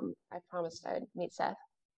 I promised I'd meet Seth."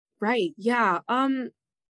 Right. Yeah.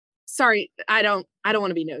 Sorry. I don't want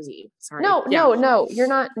to be nosy. Sorry. No, you're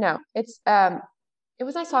not. No, it's, it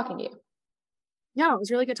was nice talking to you. Yeah. It was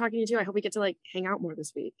really good talking to you too. I hope we get to like hang out more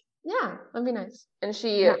this week. Yeah. That'd be nice. And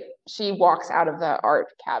she walks out of the art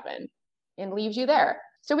cabin and leaves you there.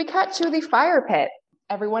 So we cut to the fire pit.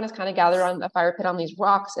 Everyone is kind of gathered on the fire pit on these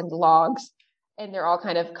rocks and logs, and they're all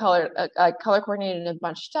kind of color coordinated and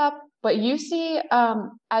bunched up. But you see,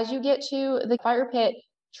 as you get to the fire pit,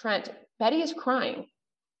 Trent, Betty is crying.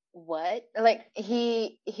 What? Like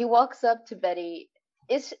he walks up to Betty.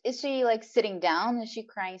 Is she like sitting down? Is she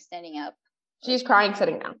crying standing up? She's crying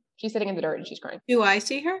sitting down. She's sitting in the dirt and she's crying. Do I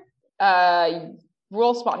see her?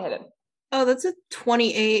 Roll spot hidden. Oh, that's a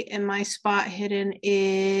 28, and my spot hidden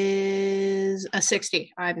is a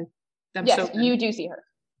 60. I'm yes, so you do see her.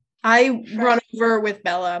 I run over with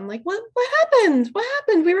Bella. I'm like, what happened? What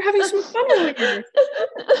happened? We were having some fun earlier.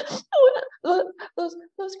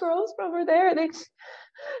 those girls from over there, they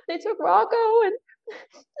took Rocco and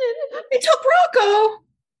they took Rocco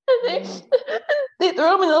and they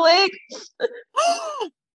threw him in the lake.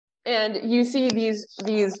 And you see these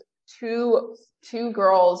two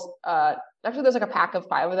girls, actually there's like a pack of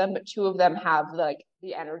 5 of them, but 2 of them have like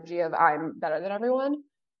the energy of I'm better than everyone.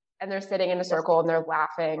 And they're sitting in a circle and they're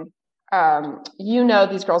laughing.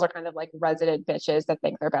 These girls are kind of like resident bitches that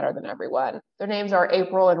think they're better than everyone. Their names are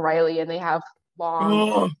April and Riley, and they have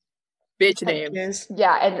long bitch names.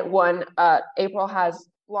 Yeah, and one, April has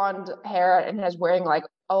blonde hair and has wearing like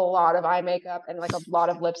a lot of eye makeup and like a lot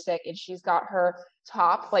of lipstick, and she's got her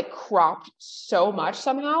top like cropped so much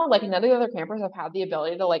somehow. Like none of the other campers have had the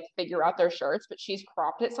ability to like figure out their shirts, but she's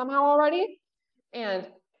cropped it somehow already. And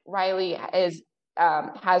Riley has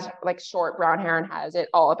like short brown hair and has it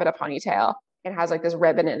all up in a ponytail and has like this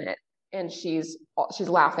ribbon in it, and she's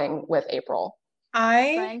laughing with April.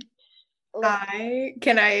 I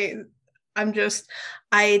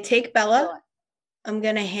take Bella. I'm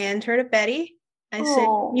gonna hand her to Betty. I said,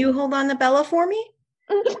 "You hold on to Bella for me.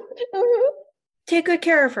 Take good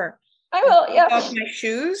care of her." I will. Yeah. Off my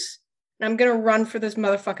shoes, and I'm gonna run for this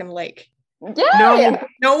motherfucking lake. Yeah.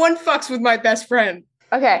 No one fucks with my best friend.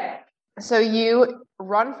 Okay. So you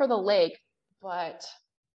run for the lake, but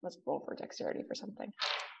let's roll for dexterity for something.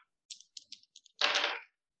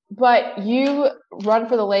 But you run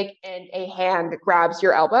for the lake and a hand grabs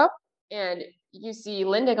your elbow and you see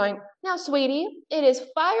Linda going, now, sweetie, it is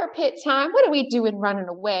fire pit time. What are we doing running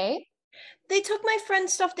away? They took my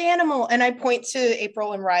friend's stuffed animal, and I point to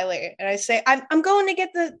April and Riley, and I say, I'm going to get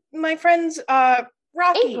my friend's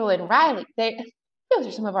Rocky. April and Riley, those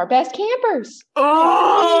are some of our best campers.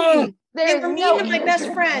 Oh, They were me and my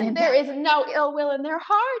best friend. There is no ill will in their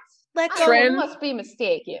hearts. Let go. You must be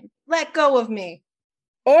mistaken. Let go of me.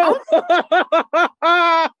 oh.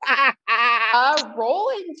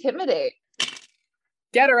 Roll intimidate.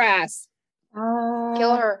 Get her ass.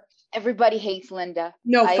 Kill her. Everybody hates Linda.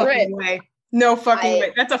 No fucking way. No fucking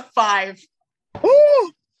way. That's a 5.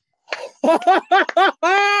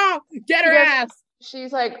 Get her ass.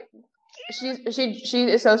 She's like, she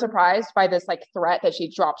is so surprised by this like threat that she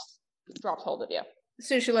drops hold of you. As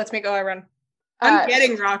soon as she lets me go, I run. I'm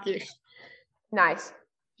getting Rocky. Nice.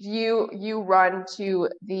 You run to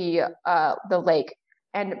the lake,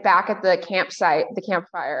 and back at the campsite, the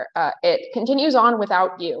campfire, it continues on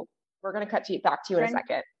without you. We're gonna cut back to you in a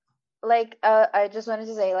second. Like, I just wanted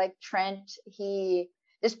to say, like, Trent,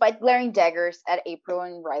 despite glaring daggers at April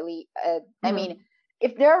and Riley, I mean,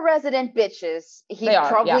 if they're resident bitches, he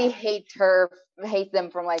probably hates them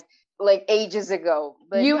from like ages ago.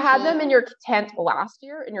 But you had them in your tent last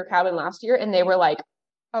year, in your cabin last year, and they were like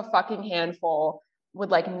a fucking handful, would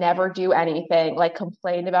like never do anything, like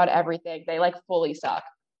complained about everything. They like fully suck.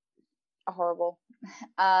 Horrible.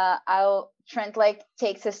 Trent like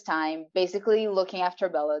takes his time, basically looking after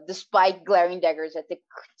Bella, despite glaring daggers at the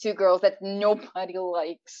 2 girls that nobody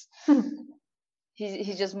likes.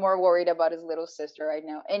 He's just more worried about his little sister right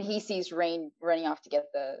now, and he sees Rain running off to get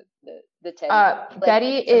the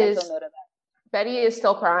teddy. Betty is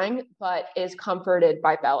still crying, but is comforted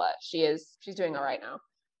by Bella. She's doing all right now.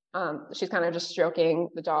 She's kind of just stroking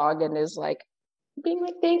the dog and is like being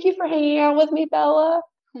like, "Thank you for hanging out with me, Bella."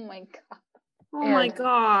 Oh my god. Oh my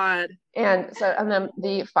god. And then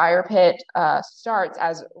the fire pit starts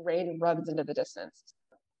as Rain runs into the distance.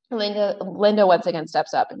 Linda once again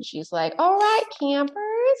steps up and she's like, all right, campers,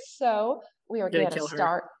 so we are going to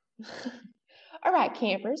start. All right,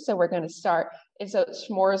 campers, so we're going to start. And so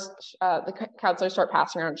s'mores, the counselors start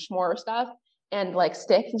passing around s'more stuff and like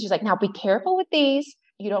sticks. And she's like, now be careful with these.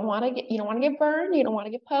 You don't want to get burned. You don't want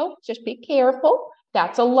to get poked. Just be careful.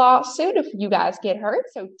 That's a lawsuit if you guys get hurt.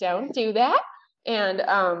 So don't do that. And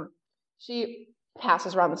she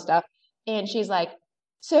passes around the stuff and she's like,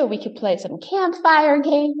 so we could play some campfire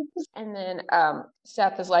games. And then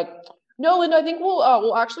Seth is like, no, Linda, I think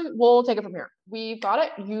we'll take it from here. We've got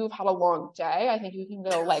it. You've had a long day. I think you can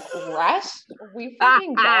go like rest. We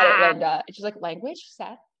fucking got it, Linda. And she's like, language,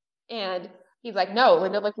 Seth. And he's like, no,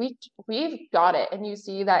 Linda, like we've got it. And you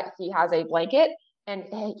see that he has a blanket and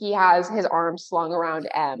he has his arm slung around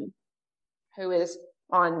M, who is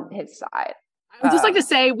on his side. I would just like to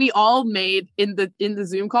say we all made in the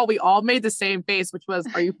Zoom call, we all made the same face, which was,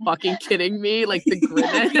 are you fucking kidding me? Like the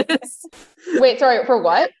grimace. Wait, sorry, for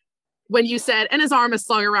what? When you said, and his arm is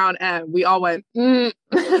slung around M, we all went, Yep.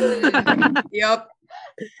 Yeah,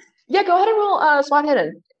 go ahead and roll SWAT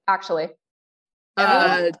hidden, actually.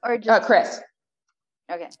 Or just Chris.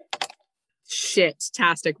 Okay.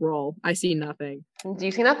 Shit-tastic roll. I see nothing. Do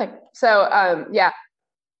you see nothing? So, yeah.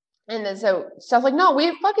 And then so Steph's like, no,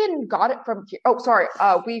 we fucking got it from here. Oh, sorry.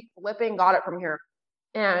 We flipping got it from here.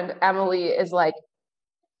 And Emily is like,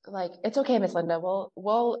 it's okay, Miss Linda.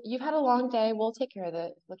 Well, you've had a long day. We'll take care of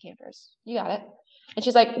the campers. You got it. And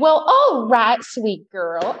she's like, well, all right, sweet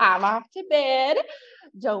girl. I'm off to bed.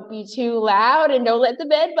 Don't be too loud and don't let the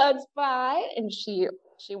bed bugs bite. And she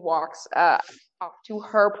walks off to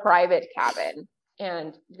her private cabin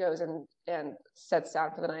and goes and sits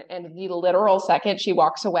down for the night. And the literal second she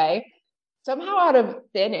walks away, somehow out of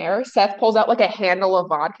thin air, Seth pulls out like a handle of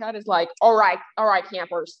vodka and is like, all right,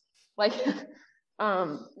 campers. Like,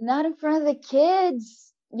 not in front of the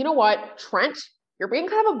kids. You know what, Trent, you're being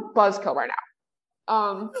kind of a buzzkill right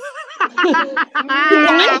now.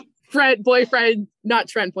 Trent boyfriend, not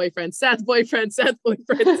Trent boyfriend, Seth boyfriend, Seth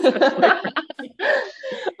boyfriend, Seth boyfriend.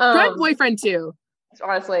 Trent boyfriend too.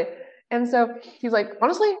 Honestly. And so he's like,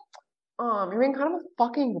 honestly, you're being kind of a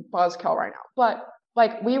fucking buzzkill right now. But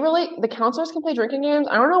like, the counselors can play drinking games.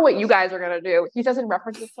 I don't know what you guys are gonna do. He says in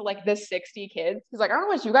references to like the 60 kids. He's like, I don't know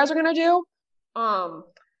what you guys are gonna do.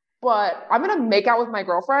 But I'm gonna make out with my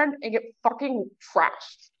girlfriend and get fucking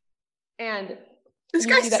trashed. And this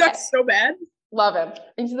guy sucks so bad. Love him.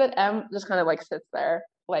 And you see that M just kind of like sits there.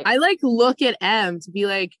 Like, I like look at M to be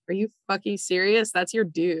like, are you fucking serious? That's your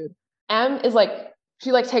dude. M is like,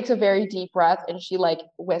 she like takes a very deep breath and she like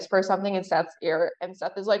whispers something in Seth's ear, and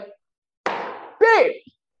Seth is like, babe,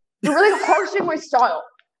 You're really harshing my style.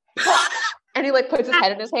 And he like puts his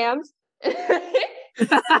head in his hands.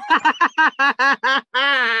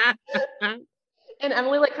 And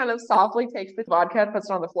Emily like kind of softly takes the vodka and puts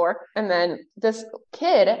it on the floor. And then this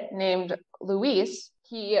kid named Luis,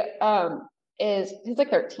 he's like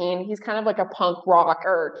 13. He's kind of like a punk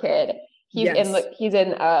rocker kid. He's in like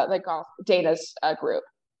Dana's group.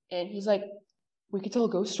 And he's like, we could tell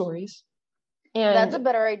ghost stories. And that's a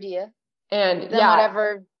better idea. And than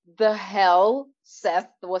whatever the hell Seth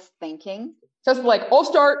was thinking. Seth's like, I'll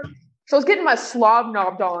start. So I was getting my slob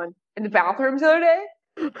knobbed on in the bathrooms the other day.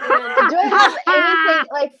 Do I have anything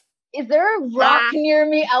like? Is there a rock near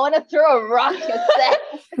me? I want to throw a rock at Seth.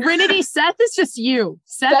 Trinity, Seth is just you.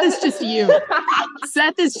 Seth is just you.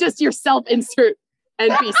 Seth is just your self-insert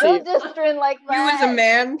NPC. Don't distrain like that. You as a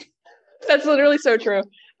man. That's literally so true.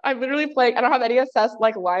 I'm literally playing. I don't have any of Seth's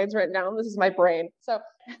like lines written down. This is my brain. So,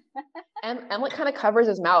 Emily kind of covers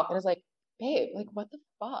his mouth and is like, "Babe, like what the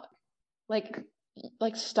fuck?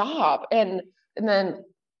 Like stop!" And then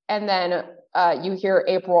you hear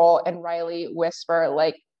April and Riley whisper,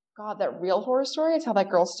 like, God, that real horror story is how that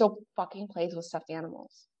girl still fucking plays with stuffed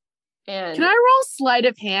animals. And can I roll sleight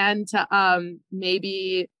of hand to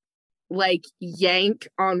maybe like yank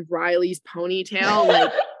on Riley's ponytail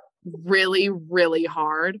like really, really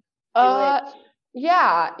hard?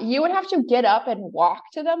 Yeah, you would have to get up and walk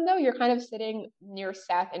to them though. You're kind of sitting near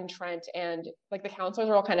Seth and Trent, and like the counselors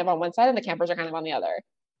are all kind of on one side and the campers are kind of on the other.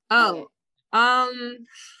 Oh,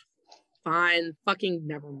 fine, fucking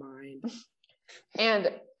never mind.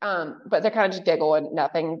 And but they kind of just giggle and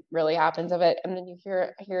nothing really happens of it. And then you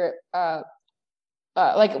hear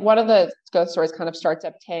like one of the ghost stories kind of starts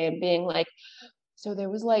up tame, being like, so there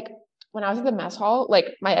was like when I was at the mess hall,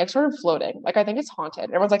 like my egg started floating. Like I think it's haunted.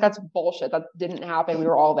 And everyone's like, that's bullshit. That didn't happen. We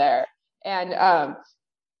were all there. And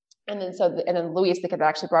then Luis, the kid that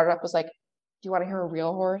actually brought it up, was like, do you want to hear a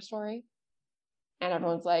real horror story? And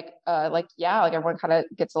everyone's like yeah. Like everyone kind of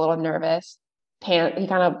gets a little nervous. He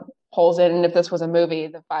kind of pulls in, and if this was a movie,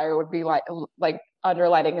 the fire would be like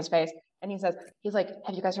underlighting his face. And he's like,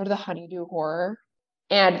 have you guys heard of the honeydew horror?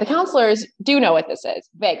 And the counselors do know what this is,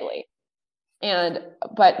 vaguely.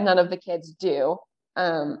 But none of the kids do.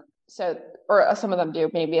 Or some of them do,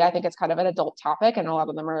 maybe. I think it's kind of an adult topic, and a lot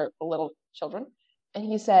of them are little children. And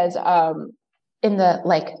he says, in the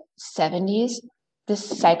like 70s, this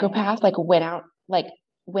psychopath went out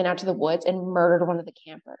to the woods and murdered one of the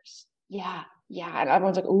campers. Yeah. And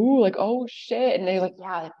everyone's like, ooh, like, oh shit. And they're like,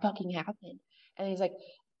 yeah, it fucking happened. And he's like,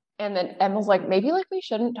 and then Emma's like, maybe like we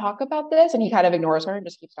shouldn't talk about this. And he kind of ignores her and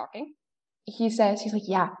just keeps talking. He's like,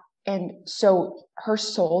 yeah. And so her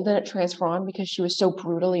soul didn't transfer on because she was so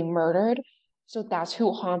brutally murdered. So that's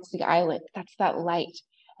who haunts the island. That's that light.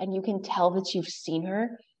 And you can tell that you've seen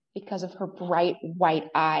her because of her bright white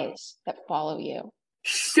eyes that follow you.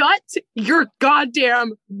 Shut your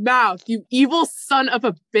goddamn mouth, you evil son of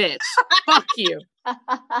a bitch. Fuck you.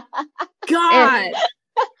 God.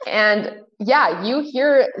 And yeah, you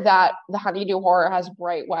hear that the honeydew horror has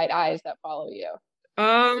bright white eyes that follow you.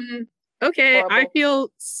 Okay, Horrible. I feel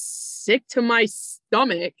sick to my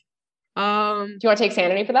stomach. Do you want to take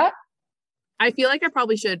sanity for that? I feel like I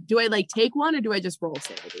probably should. Do I take one or do I just roll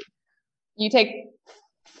sanity? You take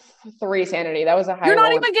 3 sanity. That was a high You're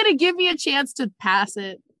not roll. even gonna give me a chance to pass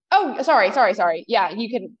it. Oh, sorry. Yeah, you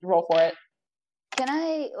can roll for it. Can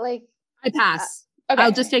I I pass. Okay.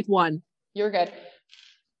 I'll just take 1. You're good.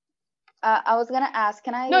 I was gonna ask,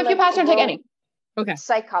 can I No, if you pass, don't take any. Okay.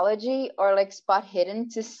 Psychology or spot hidden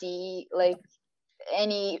to see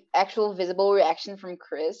any actual visible reaction from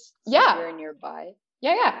Chris? Yeah. You're nearby.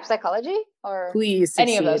 Yeah. Psychology or Please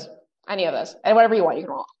Any of succeed. those. And whatever you want, you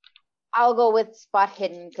can roll. I'll go with spot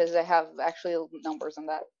hidden because I have actually numbers on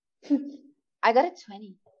that. I got a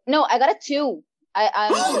 20. No, I got a 2.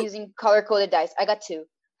 I'm using color coded dice. I got 2.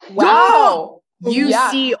 Wow. You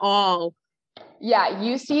see all. Yeah,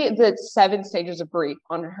 you see the 7 stages of grief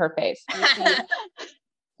on her face.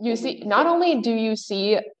 You see not only do you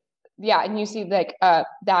see, and you see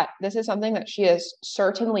that this is something that she has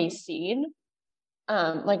certainly seen.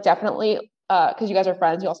 Definitely, because you guys are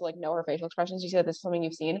friends, you also know her facial expressions. You see that this is something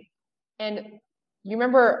you've seen. And you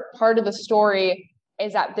remember part of the story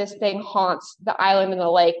is that this thing haunts the island and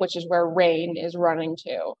the lake, which is where Rain is running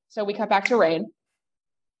to. So we cut back to Rain.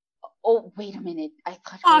 Oh, wait a minute. I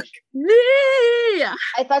Fuck me!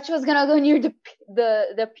 thought she was gonna go near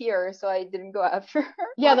the pier, so I didn't go after her.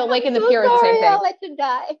 Yeah, the lake and the So pier is the same thing. I'll let you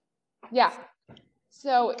die. Yeah.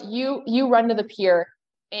 So you run to the pier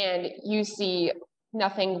and you see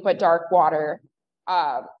nothing but dark water.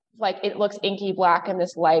 It looks inky black in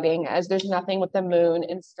this lighting, as there's nothing with the moon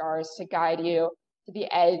and stars to guide you. to the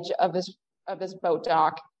edge of this boat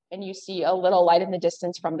dock, and you see a little light in the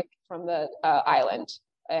distance from the island,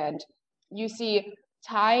 and you see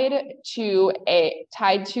tied to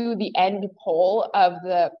the end pole of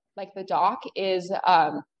the dock is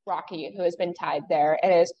Rocky, who has been tied there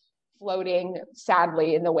and is floating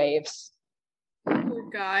sadly in the waves. Poor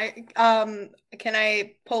guy. Can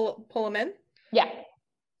I pull him in? Yeah.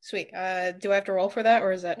 Sweet. Do I have to roll for that,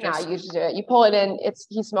 or is that just? No, you just do it. You pull it in.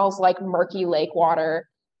 He smells like murky lake water.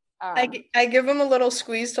 I give him a little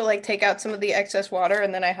squeeze to like take out some of the excess water,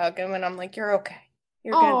 and then I hug him, and I'm like, "You're okay.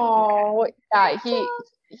 You're good." Oh, yeah.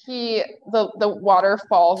 The water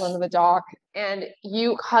falls onto the dock, and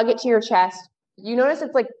you hug it to your chest. You notice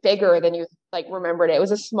it's like bigger than you like remembered it. It was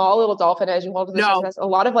a small little dolphin as you hold it to the chest. It has a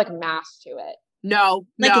lot of like mass to it. No.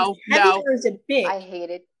 It's heavy or is it big? I hate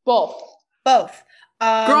it. Both.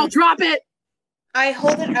 Girl, drop it. I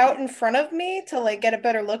hold it out in front of me to like get a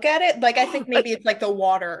better look at it. Like I think maybe it's like the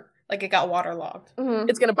water, like it got waterlogged. Mm-hmm.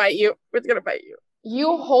 It's gonna bite you. It's gonna bite you.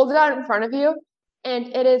 You hold it out in front of you, and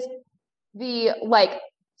it is the like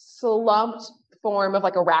slumped form of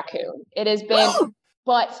like a raccoon. It has been,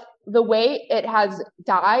 but the way it has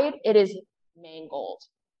died, it is mangled.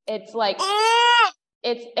 It's like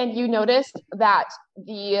and you noticed that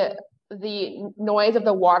the noise of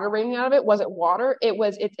the water raining out of it wasn't water, it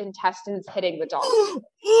was its intestines hitting the dog.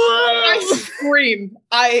 I scream.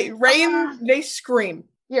 They scream.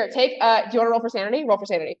 Here, take do you want to roll for sanity? Roll for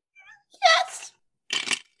sanity. Yes.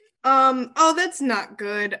 Oh, that's not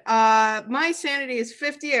good. My sanity is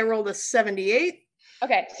 50. I rolled a 78.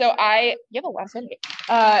 Okay, so you have a lot of sanity.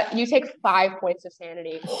 You take 5 points of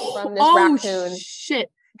sanity from this raccoon.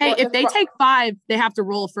 Shit. Hey, if they take 5, they have to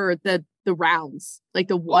roll for the rounds, like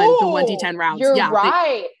the 1d10 rounds. You're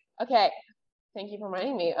right. Okay. Thank you for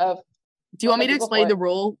reminding me of. Do you want me to explain the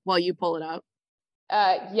rule while you pull it up?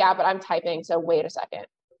 Yeah, but I'm typing, so wait a second.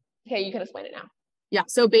 Okay, you can explain it now. Yeah,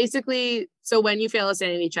 so basically, when you fail a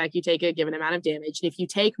sanity check, you take a given amount of damage. And if you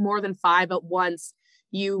take more than 5 at once,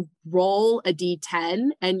 you roll a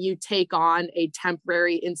d10 and you take on a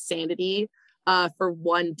temporary insanity for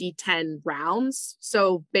 1d10 rounds.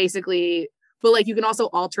 So basically, but like you can also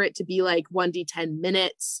alter it to be like 1d10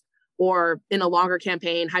 minutes, or in a longer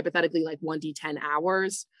campaign, hypothetically like 1d10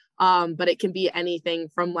 hours. But it can be anything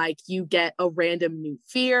from like you get a random new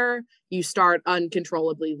fear, you start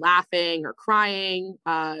uncontrollably laughing or crying,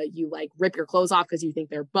 you like rip your clothes off because you think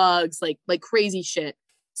they're bugs, like crazy shit.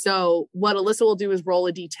 So what Alyssa will do is roll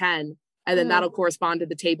a d10, and then that'll correspond to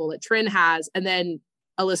the table that Trin has, and then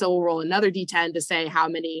Alyssa will roll another d10 to say how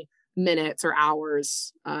many minutes or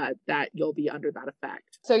hours that you'll be under that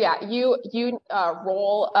effect. So yeah, you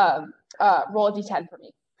roll a d10 for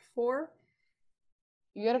me. 4.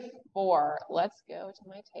 You get a 4. Let's go to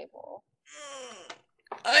my table.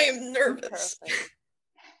 I am nervous.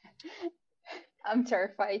 I'm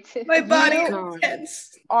terrified too. My body is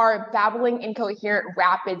tense. Are babbling incoherent,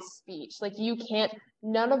 rapid speech. Like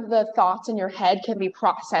none of the thoughts in your head can be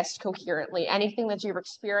processed coherently. Anything that you're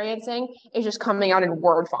experiencing is just coming out in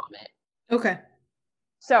word vomit. Okay.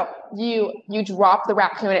 So you drop the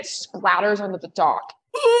raccoon, it splatters onto the dock.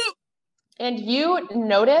 And you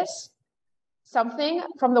notice something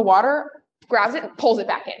from the water, grabs it and pulls it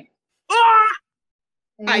back in.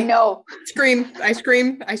 I scream,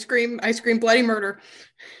 bloody murder.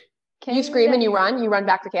 You scream and you run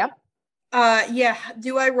back to camp? Yeah.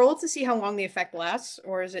 Do I roll to see how long the effect lasts,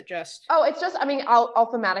 or is it just? Oh, it's just,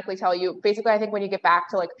 I'll thematically tell you. Basically, I think when you get back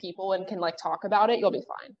to like people and can like talk about it, you'll be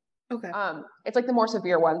fine. Okay. It's like the more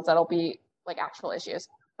severe ones that'll be like actual issues.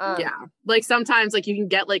 Yeah. Like sometimes like you can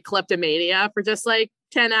get like kleptomania for just like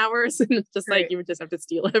 10 hours and it's just like you would just have to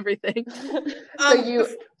steal everything.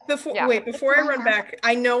 Before I run back,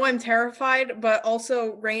 I know I'm terrified, but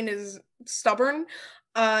also Rain is stubborn.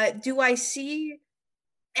 Do I see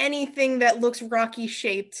anything that looks Rocky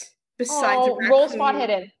shaped besides a raccoon? Roll spot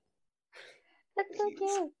hidden. That's so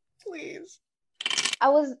cute. Please. I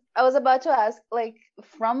was about to ask, like,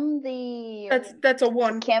 from the that's a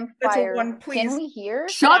 1 campfire. That's a 1, please. Can we hear?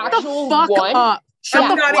 Shut the fuck up.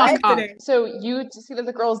 Shut the fuck up. So you see that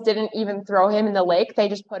the girls didn't even throw him in the lake. They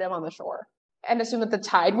just put him on the shore and assumed that the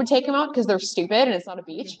tide would take him out because they're stupid and it's not a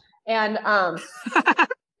beach. And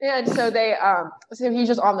and so he's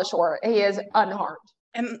just on the shore. He is unharmed.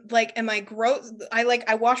 Am I gross?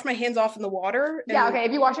 I wash my hands off in the water. Yeah, okay.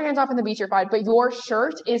 If you wash your hands off in the beach, you're fine. But your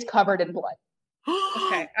shirt is covered in blood.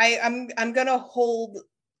 Okay. I'm gonna hold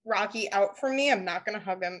Rocky out from me. I'm not gonna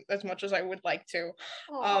hug him as much as I would like to.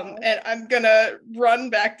 And I'm gonna run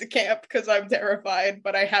back to camp because I'm terrified,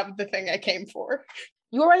 but I have the thing I came for.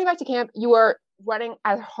 You are running back to camp. You are running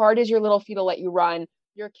as hard as your little feet will let you run.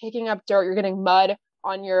 You're kicking up dirt. You're getting mud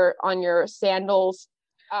on your sandals.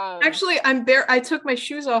 Actually, I took my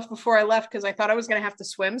shoes off before I left because I thought I was gonna have to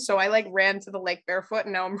swim. So I like ran to the lake barefoot,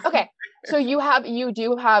 and now I'm okay. So you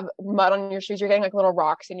do have mud on your shoes. You're getting like little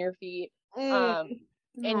rocks in your feet. And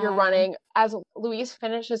you're running as Louise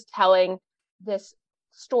finishes telling this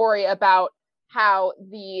story about how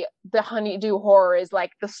the honeydew horror is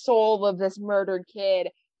like the soul of this murdered kid.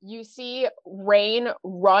 You see Rain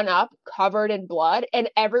run up covered in blood, and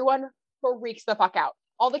everyone freaks the fuck out.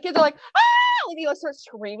 All the kids are like, ah! Like they start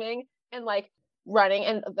screaming and like running,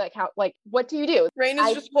 and like, what do you do? Rain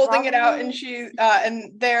is just holding it out, and she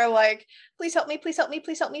and they're like, please help me, please help me,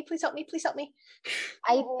 please help me, please help me, please help me.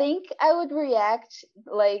 I think I would react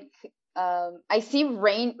like I see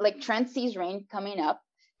Rain, like Trent sees Rain coming up,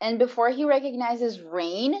 and before he recognizes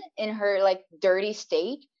Rain in her like dirty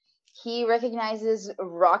state, he recognizes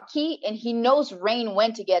Rocky, and he knows Rain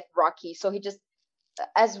went to get Rocky, so he just,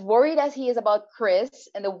 as worried as he is about Chris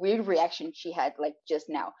and the weird reaction she had like just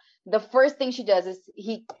now, the first thing she does is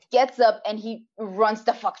he gets up and he runs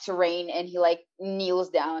the fuck to Rain, and he like kneels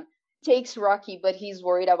down, takes Rocky, but he's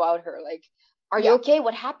worried about her. Like, are you okay?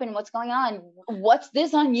 What happened? What's going on? What's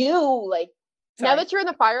this on you? Like, now that you're in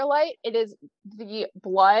the firelight, it is, the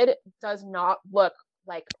blood does not look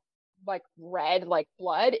like red like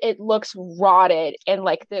blood. It looks rotted and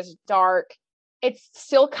like this dark, it's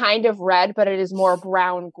still kind of red, but it is more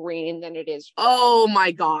brown green than it is red. Oh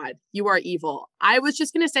my God, you are evil. I was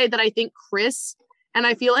just gonna say that I think Chris and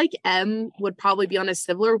I feel like M would probably be on a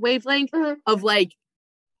similar wavelength of like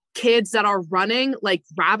kids that are running, like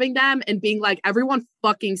grabbing them and being like, everyone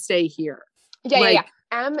fucking stay here. Yeah.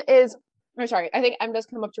 M is, I'm sorry, I think M does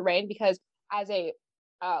come up to Rain because as a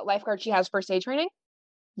lifeguard, she has first aid training.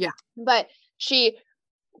 Yeah. But she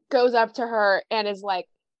goes up to her and is like,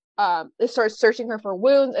 starts searching her for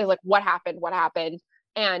wounds, and like, what happened?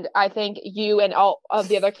 And I think you and all of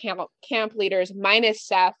the other camp leaders, minus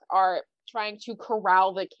Seth, are trying to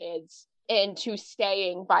corral the kids into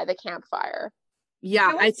staying by the campfire.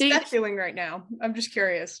 Yeah, I think Seth doing right now. I'm just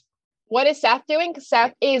curious. What is Seth doing?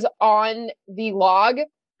 Seth is on the log,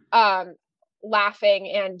 laughing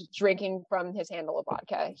and drinking from his handle of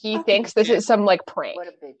vodka. He thinks this is some like prank. What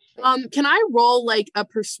a bitch. Can I roll like a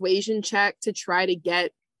persuasion check to try to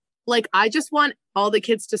get, like, I just want all the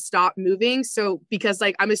kids to stop moving. So, because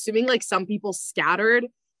like, I'm assuming like some people scattered,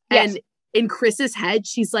 and in Chris's head,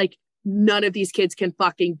 she's like, none of these kids can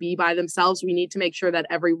fucking be by themselves. We need to make sure that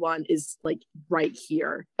everyone is like right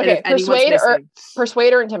here. Okay,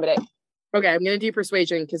 persuade or intimidate. Okay, I'm gonna do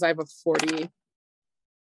persuasion because I have a 40.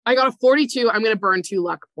 I got a 42. I'm gonna burn 2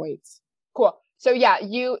 luck points. Cool. So yeah,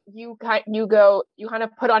 you kind of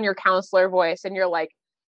put on your counselor voice, and you're like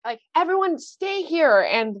everyone stay here,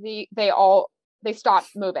 and they stop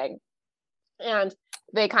moving, and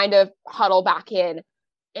they kind of huddle back in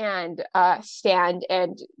and stand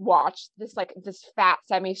and watch this fat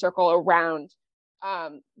semicircle around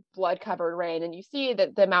blood covered Rain, and you see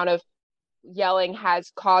that the amount of yelling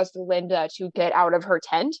has caused Linda to get out of her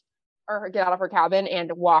tent or get out of her cabin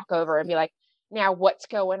and walk over and be like, now what's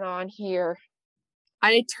going on here?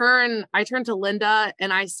 I turn to Linda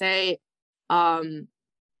and I say, actually,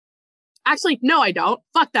 no, I don't.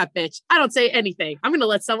 Fuck that bitch. I don't say anything. I'm going to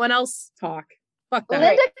let someone else talk. Fuck that.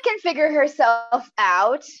 Linda can figure herself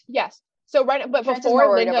out. Yes. So but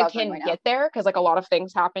before Linda can get there, because like a lot of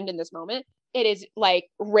things happened in this moment, it is like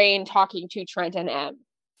Rain talking to Trent and M.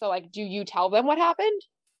 So like, do you tell them what happened?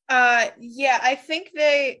 Yeah, I think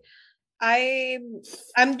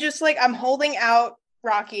I'm just like, I'm holding out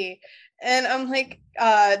Rocky, and I'm like,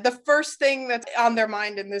 the first thing that's on their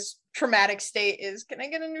mind in this traumatic state is, can I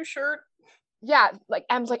get a new shirt? Yeah, like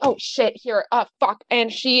M's like, oh shit, here, fuck.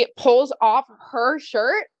 And she pulls off her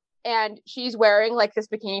shirt, and she's wearing like this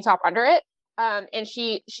bikini top under it. And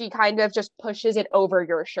she kind of just pushes it over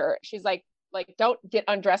your shirt. She's like don't get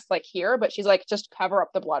undressed like here, but she's like, just cover up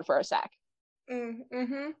the blood for a sec.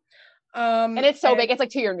 Mm-hmm. And it's so big, it's like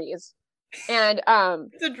to your knees. And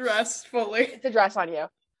it's a dress fully. It's a dress on you.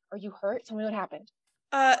 Are you hurt? Tell me what happened.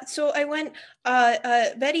 So I went,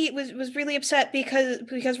 Betty was really upset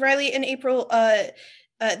because Riley and April,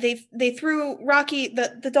 they threw Rocky,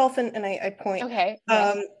 the dolphin, and I point, okay,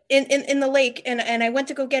 in the lake, and I went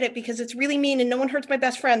to go get it because it's really mean and no one hurts my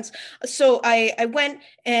best friends. So I went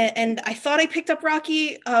and I thought I picked up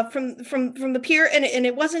Rocky from the pier, and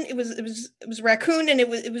it wasn't. It was a raccoon, and it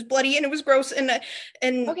was bloody and it was gross, and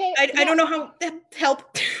okay, I don't know how that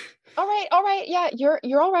helped. All right, yeah,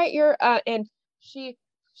 you're all right. You're and she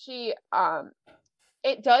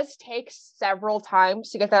it does take several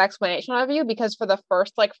times to get that explanation out of you, because for the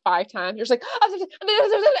first like 5 times you're just like,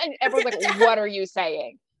 and everyone's like, what are you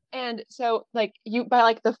saying? And so like you, by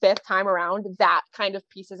like the 5th time around, that kind of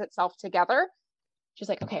pieces itself together. She's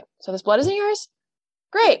like, okay, so this blood is in yours.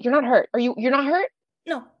 Great. You're not hurt. You're not hurt?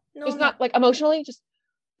 No, It's not like emotionally, just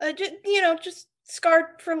just scarred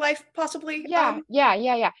for life, possibly. Yeah.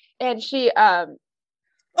 And she and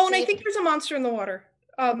I think there's a monster in the water.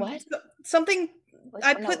 What? Something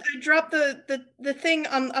I dropped the thing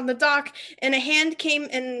on the dock, and a hand came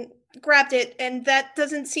and grabbed it, and that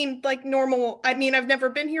doesn't seem like normal. I mean, I've never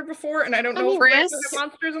been here before, and I don't know if there's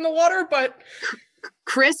monsters in the water, but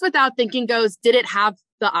Chris, without thinking, goes, did it have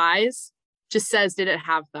the eyes? Just says, did it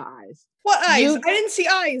have the eyes? What eyes? I didn't see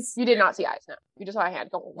eyes. You did not see eyes, no. You just saw a hand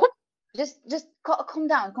go, whoop. Just calm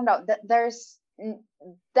down.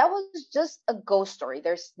 That was just a ghost story.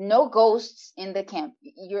 There's no ghosts in the camp.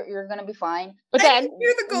 You're gonna be fine. But then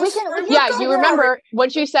you remember when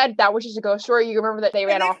she said that was just a ghost story, you remember that they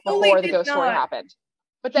ran off before the ghost story happened.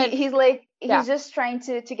 But then he's just trying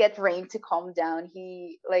to get Rain to calm down.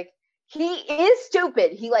 He is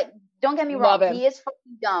stupid. He don't get me wrong, he is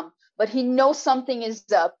fucking dumb, but he knows something is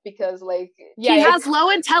up because he has low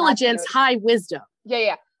intelligence, high wisdom.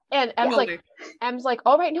 Yeah. And M's like,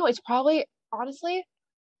 all right, no, it's probably, honestly,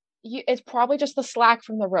 it's probably just the slack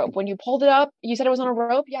from the rope. When you pulled it up, you said it was on a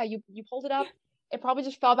rope. Yeah, you pulled it up. It probably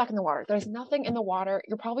just fell back in the water. There's nothing in the water.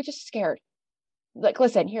 You're probably just scared.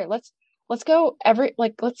 Listen, here, let's go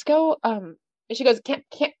let's go. And she goes, can't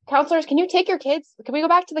counselors, can you take your kids? Can we go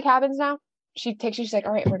back to the cabins now? She's like,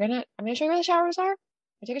 all right, I'm gonna show you where the showers are.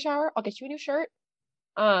 I take a shower. I'll get you a new shirt.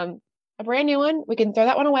 A brand new one. We can throw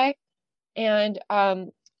that one away. And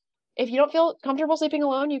if you don't feel comfortable sleeping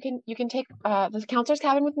alone, you can take the counselor's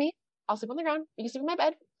cabin with me. I'll sleep on the ground. You can sleep in my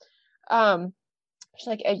bed. She's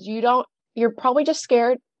like, you're probably just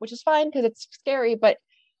scared, which is fine because it's scary, but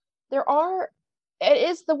it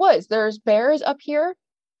is the woods. There's bears up here.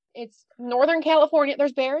 It's Northern California.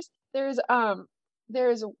 There's bears. There's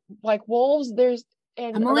like wolves. There's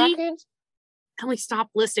raccoons. Emily, stop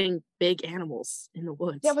listing big animals in the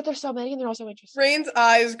woods. Yeah, but there's so many and they're also interesting. Rain's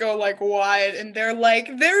eyes go wide and they're like,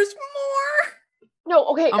 there's more. No,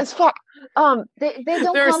 okay, as fuck. They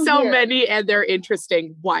don't there are come so here. many and they're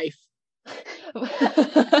interesting, wife.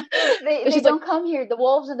 they don't come here. The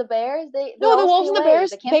wolves and the bears, the wolves and the bears,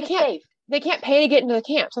 they can't pay to get into the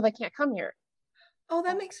camp, so they can't come here. Oh,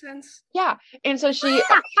 that makes sense. Yeah. And so she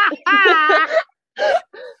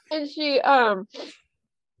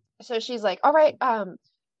so she's like, all right,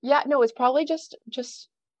 yeah, no, it's probably just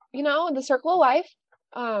the circle of life.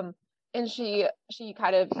 And she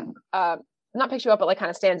kind of not picks you up, but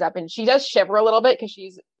kind of stands up, and she does shiver a little bit because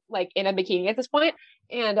she's in a bikini at this point.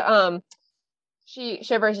 And she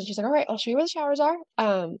shivers and she's like, all right, I'll show you where the showers are.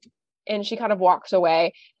 And she kind of walks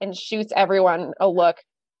away and shoots everyone a look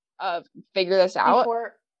of figure this out.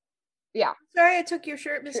 Yeah. Sorry, I took your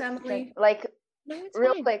shirt, Miss Emily.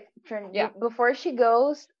 Real quick, Trent, before she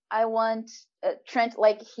goes, I want Trent,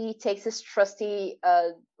 he takes his trusty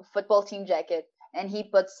football team jacket and he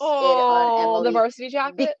puts it on Emily. The varsity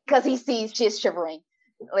jacket? Because he sees she's shivering.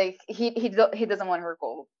 He doesn't want her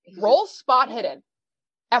cold. Roll spot hidden.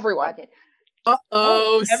 Everyone.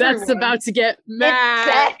 Uh-oh, Seth's about to get mad.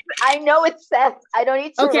 It's Seth. I know it's Seth. I don't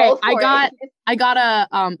need to roll for it. I got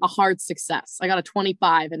a hard success. I got a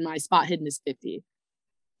 25 and my spot hidden is 50.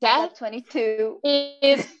 Seth 22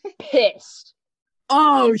 is pissed.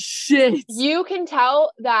 Oh shit. You can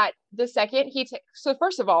tell that the second so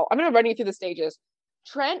first of all, I'm going to run you through the stages.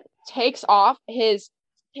 Trent takes off his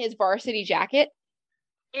varsity jacket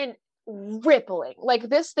and rippling.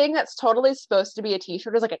 This thing that's totally supposed to be a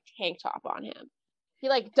t-shirt is a tank top on him. He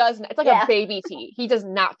doesn't, it's a baby tee. He does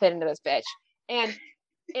not fit into this bitch. And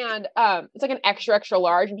it's an extra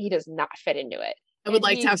large and he does not fit into it. I would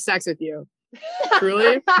like to have sex with you.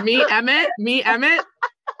 Truly? Me, Emmett?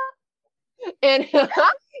 And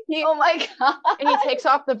oh my god! And he takes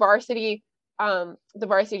off the varsity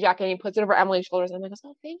jacket and he puts it over Emily's shoulders. And I'm like,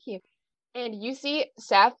 oh, thank you. And you see,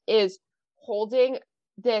 Seth is holding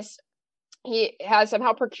this. He has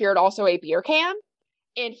somehow procured also a beer can,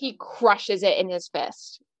 and he crushes it in his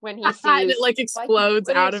fist when he sees it explodes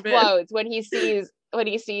out of it. When he sees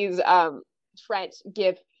Trent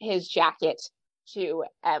give his jacket to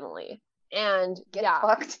Emily, and get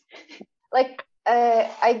fucked.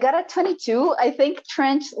 I got a 22. I think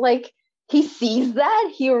Trent, he sees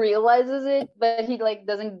that, he realizes it, but he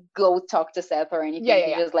doesn't go talk to Seth or anything.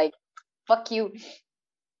 Yeah. He's just fuck you.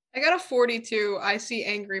 I got a 42. I see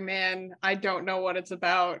Angry Man. I don't know what it's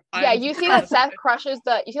about. Yeah, you see that Seth crushes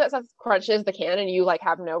the can, and you like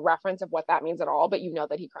have no reference of what that means at all, but you know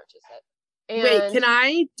that he crunches it. And wait, can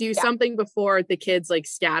I do something before the kids like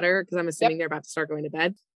scatter? Because I'm assuming they're about to start going to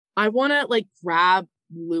bed. I want to like grab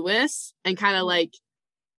Lewis and kind of like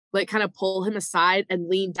kind of pull him aside and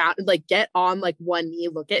lean down and like get on like one knee,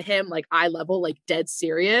 look at him like eye level, like dead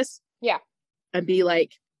serious. Yeah. And be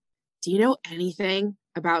like, do you know anything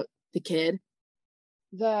about the kid?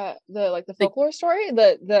 The folklore story?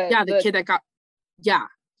 The kid that got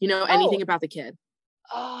you know anything about the kid?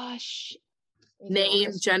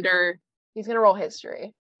 Name, gender. He's gonna roll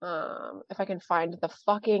history. If I can find the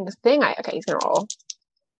fucking thing he's gonna roll.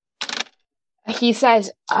 He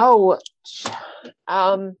says, I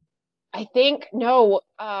think no.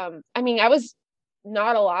 I mean, I was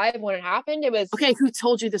not alive when it happened. It was okay. Who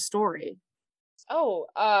told you the story?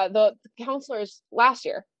 The counselors last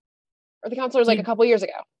year, or the counselors like a couple years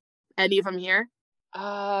ago. Any of them here?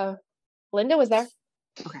 Linda was there.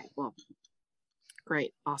 Okay, well,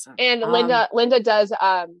 great, awesome. And Linda does.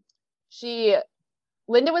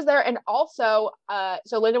 Linda was there, and also,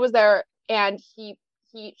 so Linda was there, and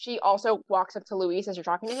she also walks up to Luis as you're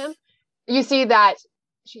talking to him. You see that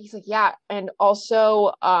she's like, yeah, and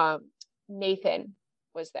also Nathan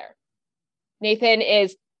was there. Nathan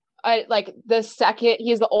is like the second.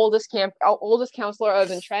 He's the oldest counselor other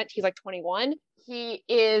than Trent. He's like 21. He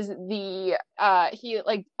is he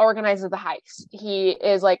like organizes the hikes. He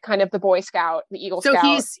is like kind of the Boy Scout, the Eagle Scout.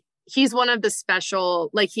 So he's one of the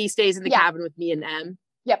special. Like he stays in the cabin with me and Em.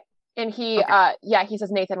 Yep, and he he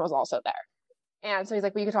says Nathan was also there. And so he's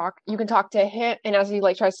like, well, you can talk to him. And as he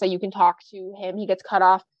like tries to say, you can talk to him, he gets cut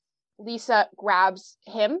off. Lisa grabs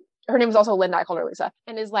him. Her name is also Linda. I called her Lisa.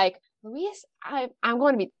 And is like, Luis, I'm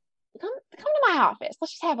going to be, come to my office.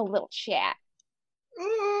 Let's just have a little chat.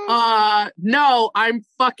 No, I'm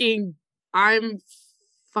fucking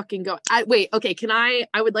going. Wait, okay. I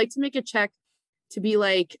would like to make a check to be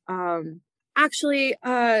like, actually,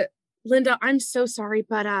 Linda, I'm so sorry,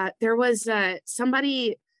 but there was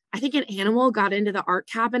somebody, I think an animal got into the art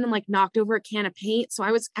cabin and like knocked over a can of paint. So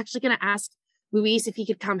I was actually going to ask Luis if he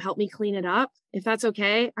could come help me clean it up. If that's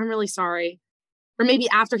okay. I'm really sorry. Or maybe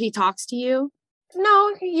after he talks to you.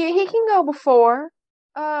 No, he can go before.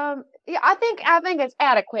 Yeah, I think it's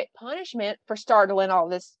adequate punishment for startling all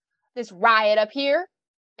this riot up here.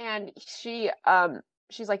 And she's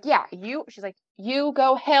like, yeah, you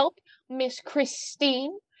go help Miss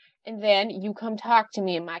Christine, and then you come talk to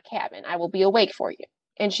me in my cabin. I will be awake for you.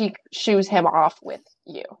 And she shoos him off with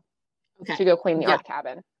you. Okay. To go clean the art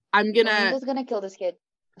cabin. I'm gonna kill this kid.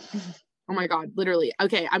 Oh my God, literally.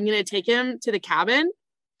 Okay, I'm gonna take him to the cabin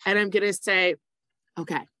and I'm gonna say,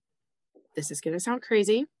 okay, this is gonna sound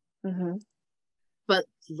crazy, but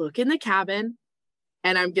look in the cabin,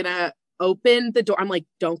 and I'm gonna open the door. I'm like,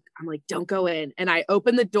 don't go in. And I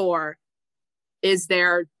open the door. Is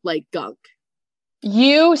there like gunk?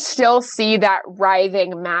 You still see that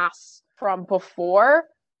writhing mass from before,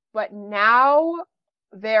 but now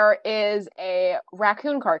there is a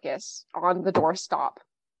raccoon carcass on the doorstop.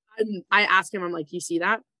 I ask him, I'm like, you see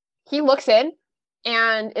that? He looks in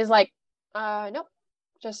and is like, nope,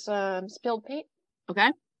 just spilled paint. Okay,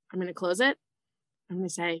 I'm going to close it. I'm going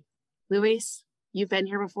to say, Luis, you've been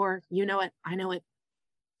here before. You know it. I know it.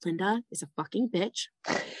 Linda is a fucking bitch.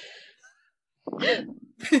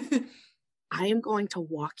 I am going to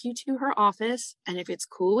walk you to her office. And if it's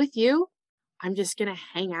cool with you, I'm just going to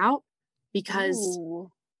hang out because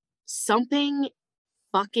something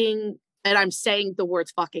fucking, and I'm saying the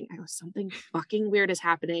words fucking, I know something fucking weird is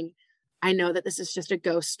happening. I know that this is just a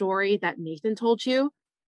ghost story that Nathan told you,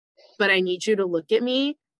 but I need you to look at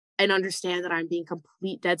me and understand that I'm being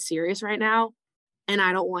complete dead serious right now. And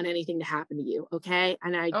I don't want anything to happen to you. Okay.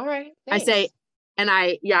 And all right, I say, and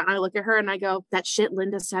I look at her and I go, that shit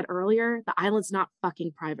Linda said earlier, the island's not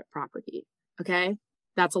fucking private property. Okay.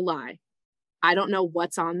 That's a lie. I don't know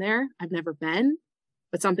what's on there. I've never been,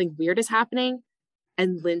 but something weird is happening.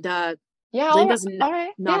 And Linda's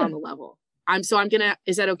not on the level. I'm gonna,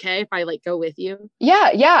 is that okay if I like go with you?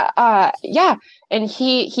 Yeah. And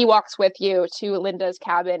he walks with you to Linda's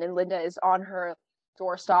cabin, and Linda is on her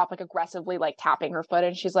doorstop, like aggressively like tapping her foot,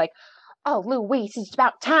 and she's like, oh, Luis, it's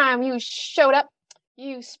about time you showed up.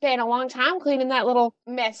 You spent a long time cleaning that little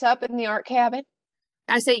mess up in the art cabin.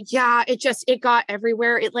 I say, yeah, it got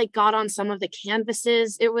everywhere. It like got on some of the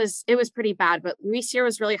canvases. It was pretty bad, but Luis here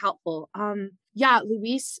was really helpful. Yeah,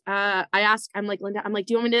 Luis, I asked, I'm like, Linda, I'm like,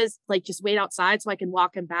 do you want me to like just wait outside so I can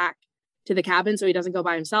walk him back to the cabin so he doesn't go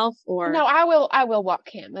by himself? Or no, I will walk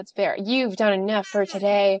him. That's fair. You've done enough for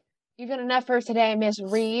today. you've done enough for today, Miss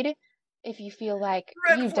Reed. If you feel like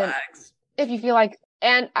Red flags.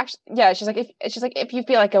 And actually, yeah, she's like, if you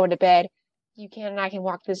feel like going to bed, you can, and I can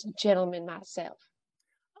walk this gentleman myself.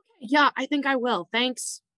 Okay, yeah, I think I will.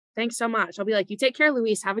 Thanks so much. I'll be like, you take care,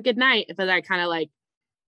 Luis. Have a good night. But I kind of like,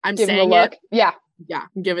 I'm Give him the saying look. it. Yeah. Yeah,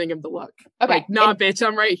 I'm giving him the look. Okay. Like, nah, bitch,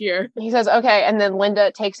 I'm right here. He says, okay. And then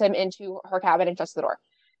Linda takes him into her cabin and shuts the door.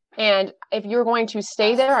 And if you're going to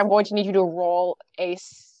stay there, I'm going to need you to roll a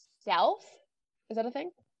stealth. Is that a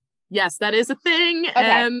thing? Yes, that is a thing. Okay.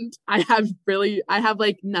 And I have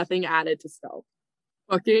like nothing added to stealth.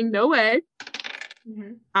 Fucking no way.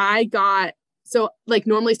 Mm-hmm. I got, so like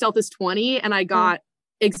normally stealth is 20 and I got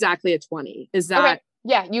exactly a 20. Is that? Okay.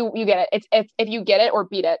 Yeah, you get it. It's if you get it or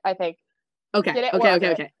beat it, I think. Okay.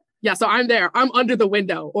 Okay. Yeah, so I'm there. I'm under the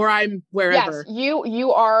window or I'm wherever. Yes,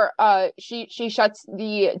 you are she shuts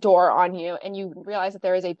the door on you and you realize that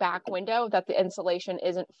there is a back window that the insulation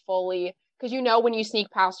isn't fully, because you know when you sneak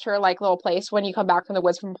past her like little place when you come back from the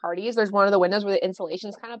woods from parties, there's one of the windows where the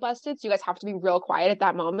insulation's kind of busted, so you guys have to be real quiet at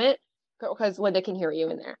that moment because Linda can hear you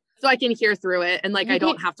in there. So I can hear through it and like I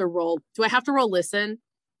don't have to roll. Do I have to roll listen?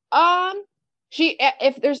 There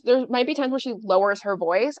might be times where she lowers her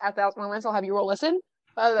voice at that moment, so I'll have you roll listen.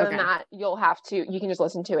 Other than that, you can just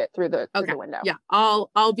listen to it through the window. Yeah,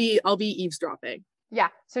 I'll be eavesdropping. Yeah.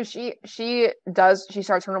 So she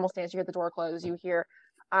starts her normal stance. You hear the door close. You hear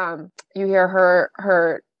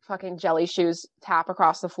her fucking jelly shoes tap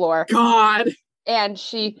across the floor. God. And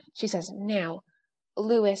she says, "Now,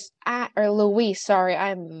 Luis, sorry,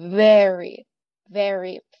 I'm very,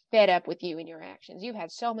 very fed up with you and your actions. You've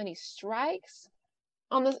had so many strikes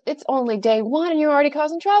on this. It's only day one and you're already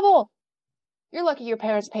causing trouble. You're lucky your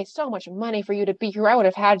parents paid so much money for you to be here. I would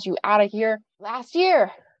have had you out of here last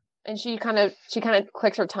year." And she kind of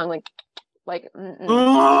clicks her tongue like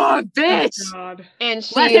oh, bitch. Oh, and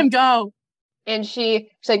she let him go. And she's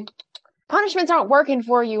like, punishments aren't working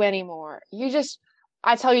for you anymore.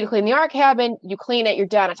 I tell you to clean the art cabin, you clean it, you're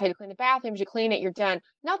done. I tell you to clean the bathrooms, you clean it, you're done.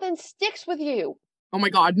 Nothing sticks with you. Oh my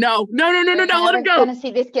God, no, let him go. I'm gonna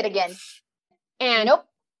see this kid again. And nope.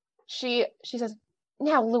 She says,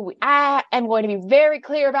 "Now, Louis, I am going to be very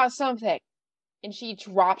clear about something." And she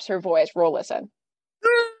drops her voice. Roll listen.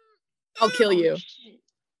 I'll kill you. Oh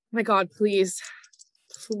my God, please.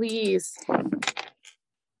 That's a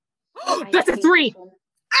 3. That's a 3.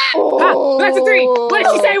 What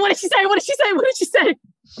did she say?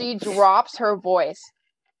 She drops her voice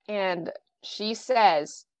and she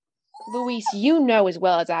says, "Luis, you know as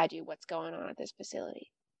well as I do what's going on at this facility.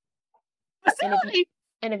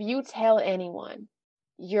 And if you tell anyone,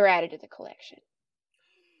 you're added to the collection."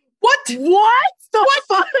 What the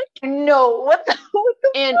fuck? No, what the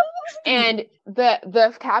and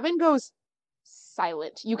the cabin goes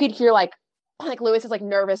silent. You could hear like Luis is like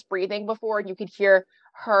nervous breathing before, and you could hear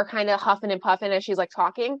her kind of huffing and puffing as she's like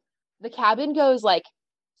talking. The cabin goes like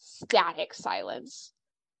static silence.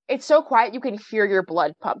 It's so quiet you can hear your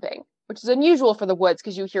blood pumping, which is unusual for the woods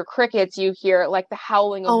because you hear crickets, you hear like the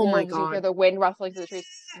howling of wolves, you hear the wind rustling through the trees,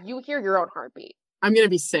 you hear your own heartbeat. I'm gonna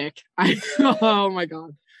be sick. Oh my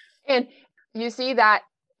God. And you see that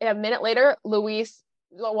a minute later, Luis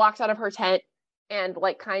walks out of her tent and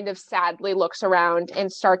like kind of sadly looks around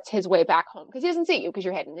and starts his way back home because he doesn't see you because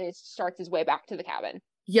you're hidden. And he starts his way back to the cabin.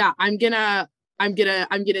 Yeah, I'm gonna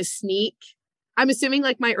sneak. I'm assuming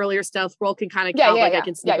like my earlier stealth roll can kind of count. I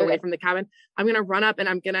can sneak away from the cabin. I'm gonna run up and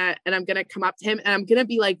I'm gonna come up to him and I'm gonna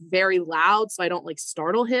be like very loud so I don't like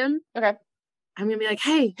startle him. Okay. I'm gonna be like,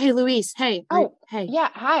 hey, Luis, hey. Oh, hey. Yeah,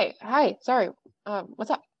 hi. Sorry.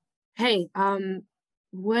 What's up? Hey,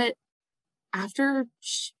 what? After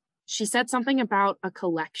she said something about a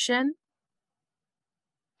collection.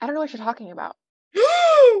 I don't know what you're talking about.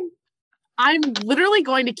 I'm literally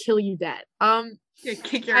going to kill you dead.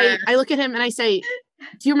 Kick your ass. I look at him and I say,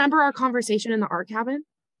 "Do you remember our conversation in the art cabin?"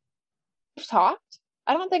 We've talked?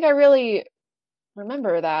 I don't think I really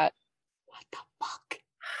remember that. What the fuck?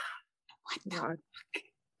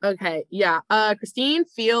 Okay, yeah. Christine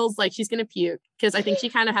feels like she's gonna puke because I think she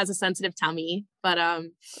kind of has a sensitive tummy, but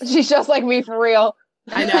she's just like me for real.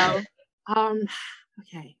 I know.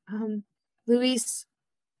 Okay. Luis,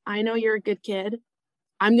 I know you're a good kid.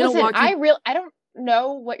 I'm gonna walk. I don't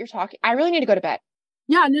know what you're talking. I really need to go to bed.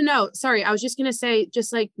 Yeah, no. Sorry, I was just gonna say,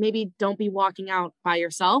 just like maybe don't be walking out by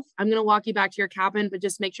yourself. I'm gonna walk you back to your cabin, but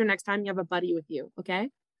just make sure next time you have a buddy with you. Okay.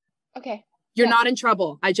 Okay. You're not in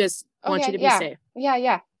trouble. I just want you to be safe.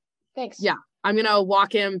 Yeah. Thanks. Yeah. I'm going to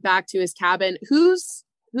walk him back to his cabin. Whose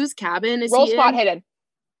cabin is Roll he spot in? hidden.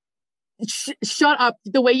 Shut up.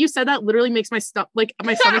 The way you said that literally makes my stomach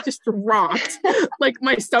just dropped. Like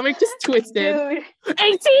my stomach just twisted. Dude.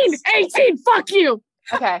 18, fuck you.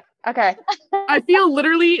 Okay. I feel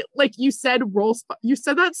literally like you said you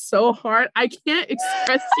said that so hard. I can't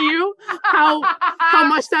express to you how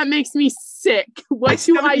much that makes me sick. What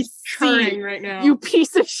do I see right now? You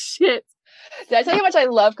piece of shit. Did I tell you how much I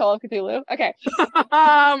love Call of Cthulhu? Okay.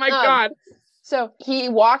 Oh my God. So he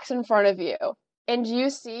walks in front of you, and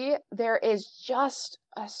you see there is just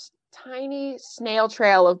a tiny snail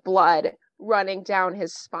trail of blood running down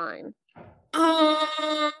his spine.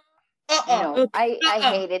 No, I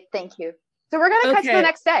hate it. Thank you. So we're gonna cut to the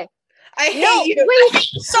next day. I hate you. Wait.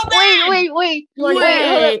 So bad. Wait.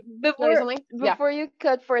 Before you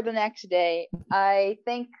cut for the next day, I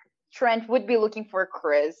think Trent would be looking for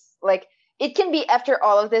Chris. Like, it can be after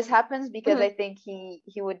all of this happens, because I think he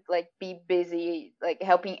would like be busy like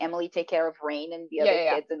helping Emily take care of Rain and the other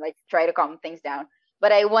kids and like try to calm things down.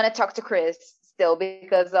 But I want to talk to Chris still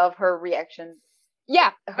because of her reaction.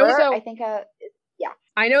 Yeah. I think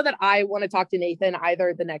I know that I want to talk to Nathan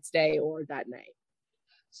either the next day or that night.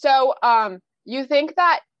 So you think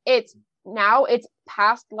that it's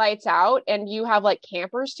past lights out and you have like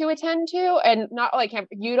campers to attend to, and not like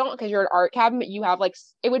you don't, because you're an art cabin, but you have like,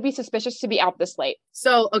 it would be suspicious to be out this late.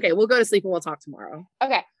 So okay, we'll go to sleep and we'll talk tomorrow.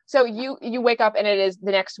 Okay. So you wake up and it is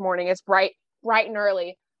the next morning. It's bright and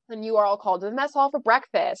early, and you are all called to the mess hall for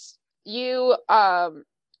breakfast. You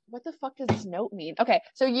what the fuck does this note mean? Okay,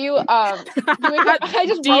 so you wake up, I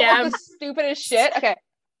just wrote like the stupidest shit. Okay.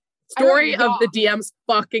 Story of the DM's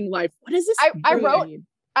fucking life. What is this?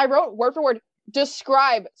 I wrote word for word,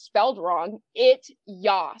 describe spelled wrong, it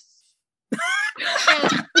yas.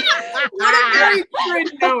 What a very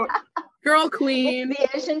good note. Girl queen. It's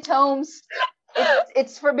the ancient tomes.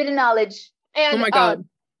 It's forbidden knowledge. And oh my God.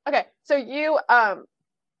 Okay, so you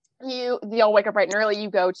all wake up bright and early. You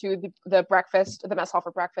go to the breakfast, the mess hall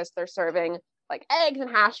for breakfast. They're serving like eggs and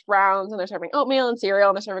hash browns, and they're serving oatmeal and cereal,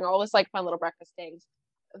 and they're serving all this like fun little breakfast things.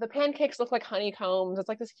 The pancakes look like honeycombs. It's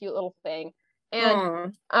like this cute little thing.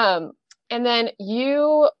 And and then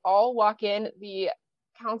you all walk in. The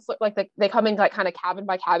counselor, like they come in like kind of cabin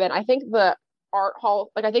by cabin. I think the art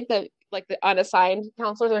hall, like I think the unassigned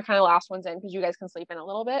counselors are kind of last ones in, because you guys can sleep in a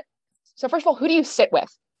little bit. So first of all, who do you sit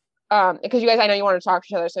with? Because you guys, I know you want to talk to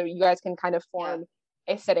each other, so you guys can kind of form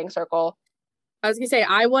a sitting circle. I was gonna say,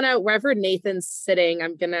 I want to, wherever Nathan's sitting,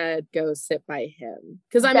 I'm gonna go sit by him,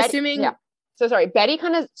 because I'm assuming. Yeah. So sorry, Betty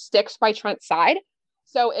kind of sticks by Trent's side.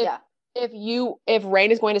 So if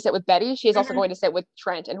Rain is going to sit with Betty, she is also going to sit with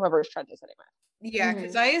Trent and whoever Trent is sitting with. Yeah,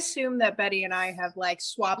 because I assume that Betty and I have like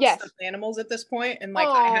swapped stuffed animals at this point, and like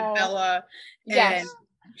I had Bella and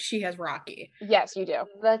she has Rocky. Yes, you do.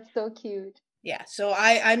 That's so cute. Yeah, so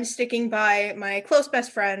I'm sticking by my close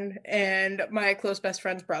best friend and my close best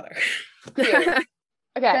friend's brother.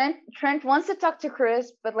 Okay. Trent wants to talk to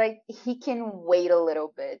Chris, but like he can wait a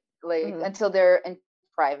little bit, like until they're in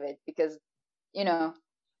private, because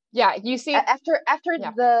yeah, you see after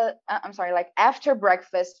the I'm sorry, like after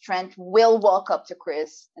breakfast, Trent will walk up to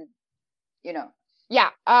Chris and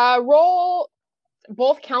roll,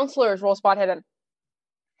 both counselors roll spot hidden.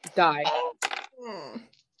 Die.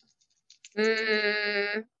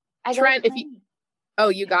 Trent, if you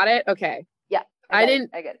you got it? Okay. Yeah. I get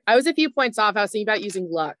it. I was a few points off. I was thinking about using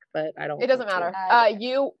luck, but I don't. It doesn't matter.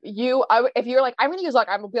 If you're like, I'm gonna use luck,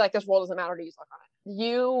 I'm gonna be like, this roll doesn't matter to use luck on it.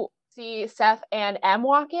 You see Seth and Em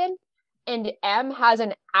walk in, and Em has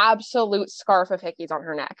an absolute scarf of hickeys on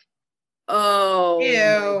her neck. Oh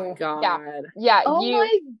my God. Yeah. Oh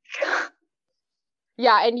my God.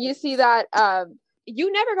 Yeah, and you see that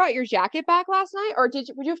you never got your jacket back last night, or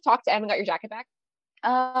would you have talked to Em and got your jacket back?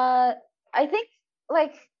 I think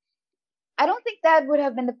I don't think that would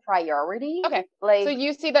have been the priority. Okay. So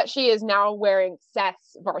you see that she is now wearing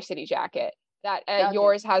Seth's varsity jacket. That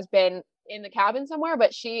yours has been in the cabin somewhere,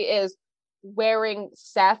 but she is wearing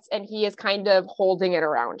Seth's, and he is kind of holding it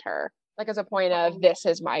around her, like as a point of, this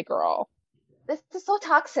is my girl. This is so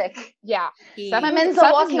toxic. Yeah. Seth is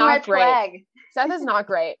not great. Seth is not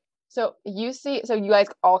great. So you guys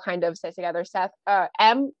all kind of sit together. Seth,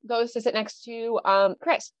 Em goes to sit next to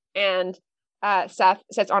Chris, and Seth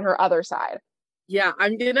sits on her other side. Yeah,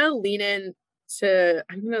 I'm gonna lean in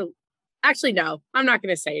actually, no, I'm not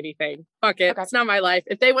gonna say anything. Fuck it. Okay. It's not my life.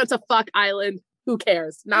 If they went to fuck island, who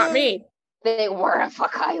cares? Not me. They were a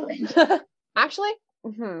fuck island. Actually,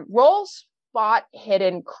 roll spot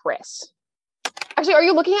hidden Chris. Actually, are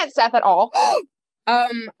you looking at Seth at all?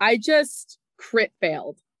 I just crit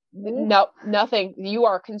failed. No, nothing. You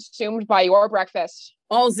are consumed by your breakfast.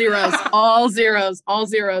 All zeros, all zeros, all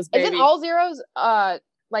zeros, baby. Isn't all zeros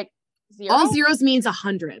like 0? All zeros means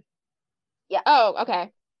 100. Yeah. Oh,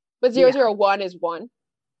 okay. But 001 is 1?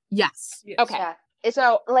 Yes. Okay. Yeah.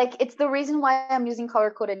 It's the reason why I'm using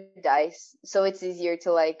color-coded dice, so it's easier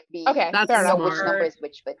to like be That's fair know enough. which number is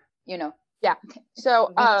which, but you know. Yeah.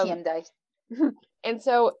 So VTM dice. and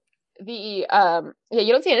so the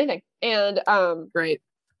you don't see anything. And Great.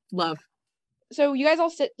 Love. So you guys all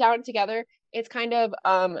sit down together. It's kind of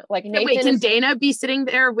like Nathan. Wait, can Dana be sitting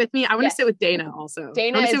there with me? I want to sit with Dana also.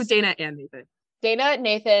 Dana I want to sit with Dana and Nathan. Dana,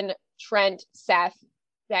 Nathan, Trent, Seth,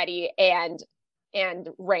 Betty, and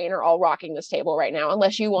Rain are all rocking this table right now.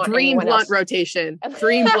 Unless you want Dream anyone blunt else. rotation.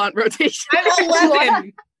 Dream blunt rotation. I'm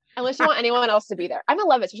 11. Unless you want anyone else to be there. I'm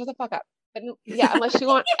 11, so shut the fuck up. But yeah, unless you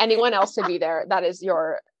want anyone else to be there, that is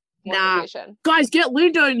your rotation. Guys, get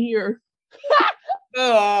Linda in here.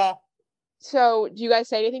 So do you guys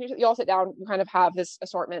say anything? You all sit down, you kind of have this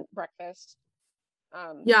assortment breakfast.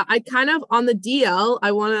 Yeah, I kind of on the DL,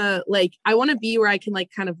 I want to be where I can like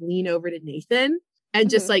kind of lean over to Nathan and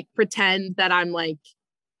just like pretend that I'm like,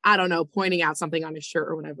 I don't know, pointing out something on his shirt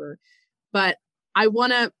or whatever. But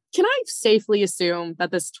can I safely assume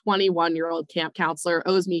that this 21-year-old camp counselor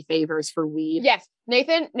owes me favors for weed? Yes.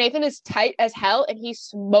 Nathan is tight as hell and he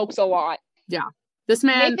smokes a lot. Yeah. This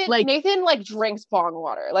man Nathan drinks bong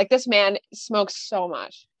water. Like this man smokes so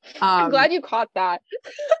much. I'm glad you caught that.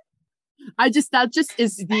 That just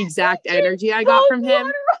is the exact energy I got from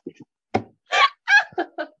him. So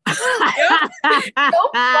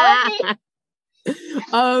funny.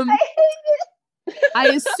 I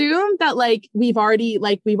assume that we've already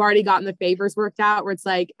gotten the favors worked out where it's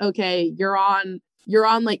like, okay, you're on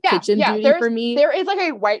kitchen duty for me. There is like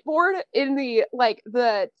a whiteboard in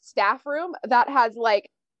the staff room that has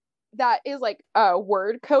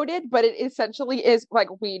word coded, but it essentially is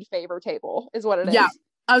like weed favor table is what it is. Yeah.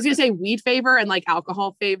 I was gonna say weed favor and like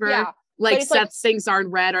alcohol favor. Yeah. Seth's things are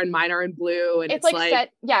in red and mine are in blue. And it's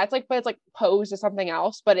it's posed as something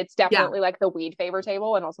else, but it's definitely like the weed favor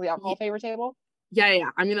table and also the alcohol favor table.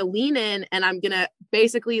 Yeah. I'm gonna lean in and I'm gonna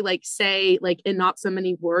basically say in not so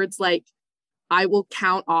many words, I will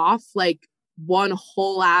count off one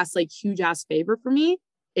whole ass huge ass favor for me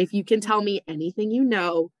if you can tell me anything you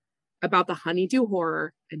know about the honeydew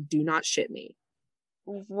horror and do not shit me.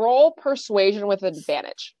 Roll persuasion with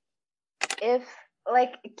advantage. Can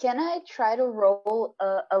I try to roll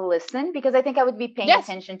a listen? Because I think I would be paying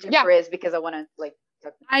attention to Chris because I want to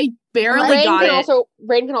I barely got it.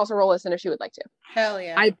 Rain can also roll listen if she would like to. Hell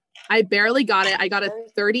yeah. I barely got it. I got a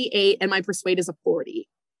 38 and my persuade is a 40.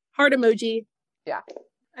 Heart emoji. Yeah.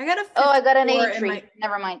 I got an 83.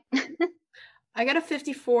 Never mind. I got a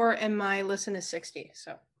 54 and my listen is 60.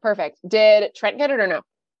 So perfect. Did Trent get it or no?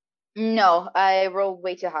 No, I rolled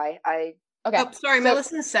way too high. Okay. Oh, sorry, my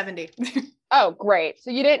listen is 70. Oh, great. So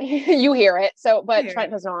you didn't you hear it. But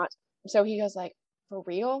Trent does not. So he goes for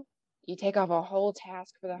real? You take off a whole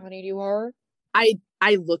task for the honeydew horror? I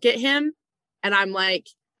look at him and I'm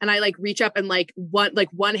and I reach up and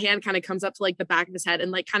one hand kind of comes up to the back of his head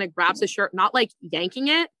and kind of grabs his shirt, not yanking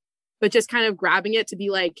it, but just kind of grabbing it to be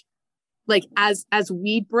as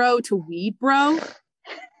weed bro to weed bro,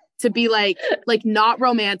 to be not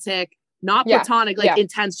romantic, not platonic,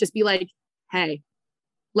 intense, just be hey,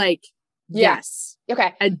 yes.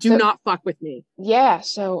 Okay. And do not fuck with me. Yeah.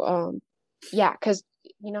 So, because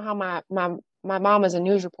you know how my mom is a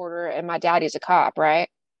news reporter and my daddy's a cop, right?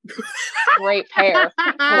 Great pair.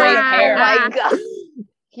 Great pair. Oh my God.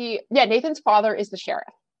 Nathan's father is the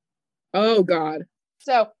sheriff. Oh God.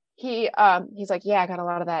 So he's like, I got a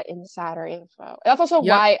lot of that insider info. That's also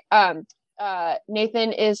why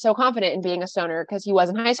Nathan is so confident in being a stoner, because he was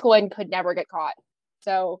in high school and could never get caught.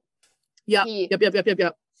 So yep.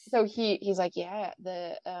 So he's like,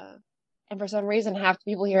 and for some reason half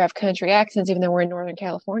the people here have country accents, even though we're in Northern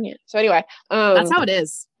California. So anyway, that's how it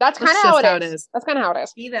is. That's kind of how it is. That's kind of how it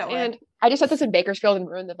is. Be that way. And I just said this in Bakersfield and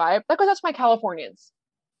ruined the vibe. That goes out to my Californians.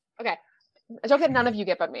 Okay, a joke that none of you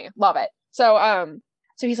get but me. Love it. So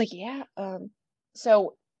he's like,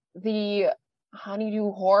 so the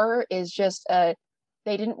honeydew horror is just they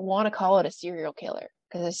didn't want to call it a serial killer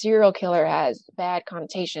because a serial killer has bad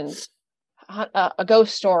connotations. A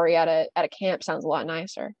ghost story at a camp sounds a lot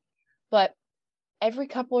nicer. But every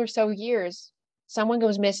couple or so years, someone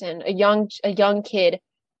goes missing. A young kid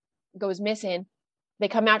goes missing. They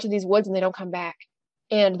come out to these woods and they don't come back.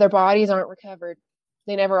 And their bodies aren't recovered.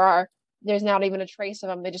 They never are. There's not even a trace of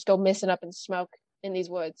them. They just go missing up in smoke in these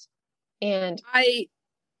woods. And I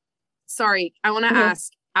want to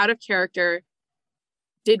ask, out of character,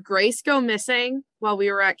 did Grace go missing while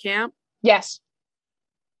we were at camp? Yes.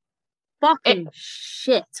 Fucking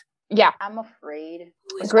shit. Yeah. I'm afraid.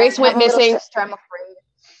 Grace went missing. Sister, I'm afraid.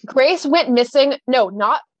 Grace went missing. No,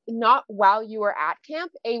 not while you were at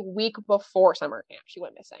camp. A week before summer camp, she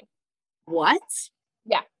went missing. What?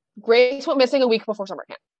 Yeah, Grace went missing a week before summer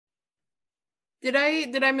camp. Did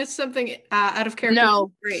I miss something out of character?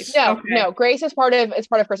 No, Grace. No, Okay. no. Grace is part of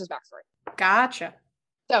Chris's backstory. Gotcha.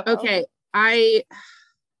 So okay,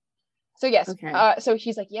 So yes. Okay. So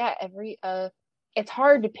she's like, yeah. It's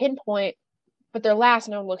hard to pinpoint, but their last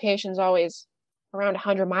known location is always around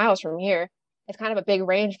 100 miles from here. It's kind of a big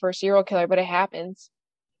range for a serial killer, but it happens.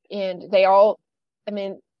 And they all, I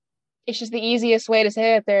mean, it's just the easiest way to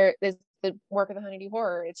say it. There's the work of the Honeydee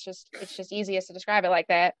Horror. It's just easiest to describe it like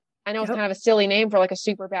that. I know it's kind of a silly name for like a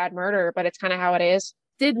super bad murder, but it's kind of how it is.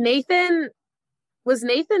 Was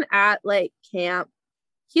Nathan at like camp?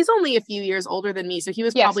 He's only a few years older than me, so he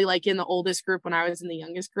was probably like in the oldest group when I was in the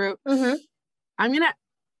youngest group. Mm-hmm.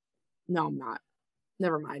 No, I'm not.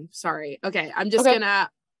 Never mind. Sorry. Okay, I'm gonna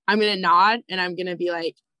nod and I'm gonna be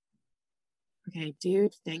like, okay,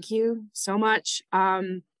 dude, thank you so much.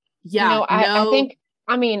 Yeah, I think,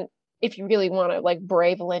 I mean, if you really want to like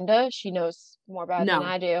brave Linda, she knows more about it than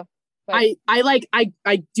I do. But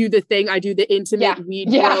I do the thing. I do the intimate weed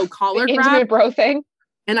bro collar grab. Intimate bro thing.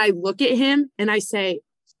 And I look at him and I say,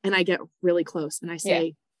 and I get really close and I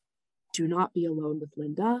say, do not be alone with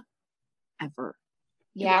Linda ever.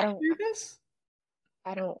 Yeah, I don't hear this.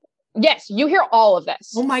 I don't. Yes, you hear all of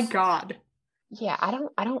this. Oh my God. Yeah, I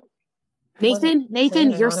don't.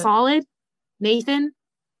 Nathan, you're solid. Nathan,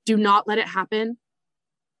 do not let it happen.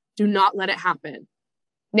 Do not let it happen.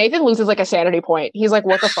 Nathan loses like a sanity point. He's like,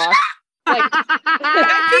 what the fuck? Like,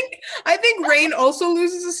 I think Rain also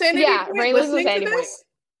loses a sanity point. Yeah, Rain loses a sanity point.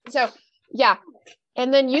 So, yeah.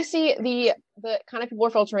 And then you see the kind of people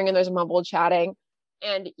are filtering and there's a mumbled chatting.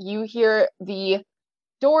 And you hear the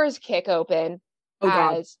doors kick open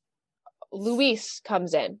as Luis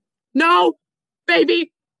comes in. No,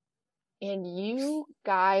 baby. And you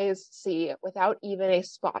guys see, without even a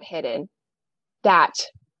spot hidden, that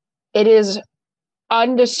it is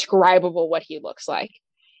undescribable what he looks like.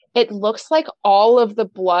 It looks like all of the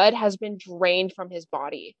blood has been drained from his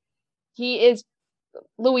body.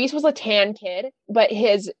 Luis was a tan kid, but he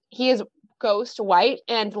is ghost white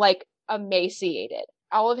and like emaciated.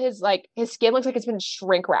 All of his skin looks like it's been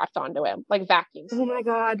shrink wrapped onto him, like vacuum. Oh my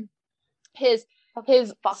God. His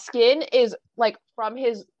skin is like from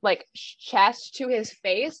his like chest to his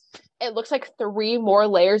face. It looks like 3 more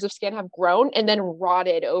layers of skin have grown and then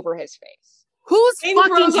rotted over his face. Who's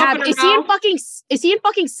fucking cabin? Is he in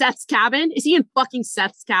fucking Seth's cabin? Is he in fucking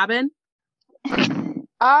Seth's cabin?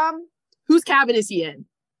 Whose cabin is he in?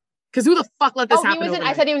 Because who the fuck let this happen?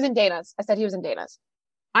 I said he was in Dana's.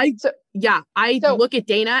 I look at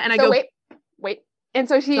Dana and I go, wait. And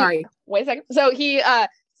so wait a second. So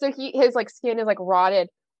his like skin is like rotted,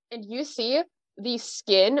 and you see the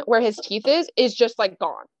skin where his teeth is just like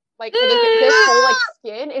gone. Like this whole like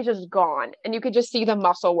skin is just gone, and you could just see the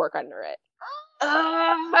muscle work under it.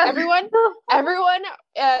 Everyone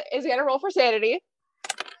is gonna roll for sanity.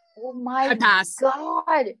 Oh my I pass.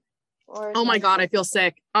 God. Oh my God, I feel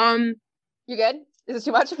sick. You good? Is this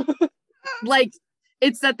too much? Like,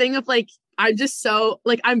 it's that thing of like, I'm just so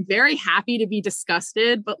like, I'm very happy to be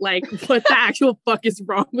disgusted, but like, what the actual fuck is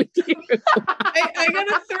wrong with you? I got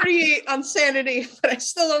a 38 on sanity, but I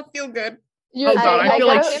still don't feel good. Oh God, I feel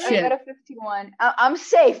like shit. I got a 51. I'm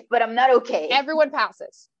safe, but I'm not okay. Everyone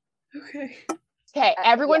passes. Okay. Okay,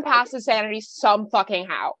 everyone passes sanity some fucking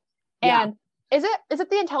how. And is it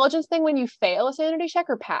the intelligence thing when you fail a sanity check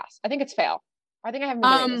or pass? I think it's fail. I think I haven't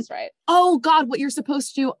been doing this right. Oh God, what you're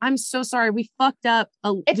supposed to do. I'm so sorry. We fucked up.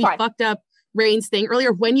 Fucked up Rain's thing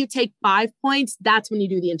earlier. When you take 5 points, that's when you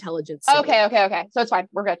do the intelligence. Okay. So it's fine.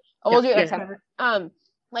 We're good. We'll do it next time.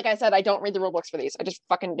 Like I said, I don't read the rule books for these. I just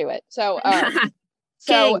fucking do it. So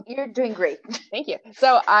so you're doing great. Thank you.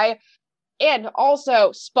 So and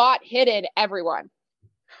also spot hidden everyone.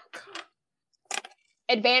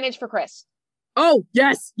 Advantage for Chris. Oh,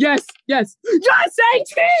 yes. 18!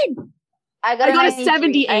 I got a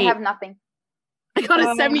 78. I have nothing. I got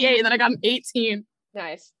a 78 and then I got an 18.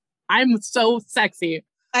 Nice. I'm so sexy.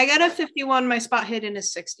 I got a 51. My spot hidden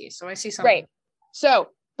is 60. So I see something. Great. So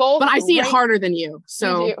both. But I see it harder than you.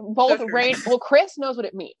 So both Rain. Well, Chris knows what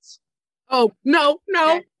it means. Oh, no.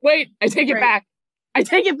 Okay. Wait, I take it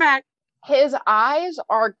back. His eyes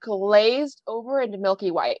are glazed over into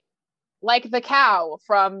milky white. Like the cow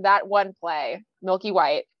from that one play, Milky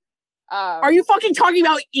White. Are you fucking talking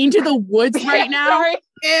about Into the Woods right now? Sorry.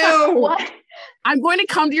 Ew. What? I'm going to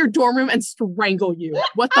come to your dorm room and strangle you.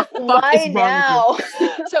 What the fuck Why is wrong now? with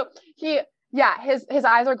you? So his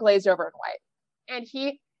eyes are glazed over in white. And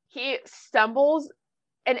he stumbles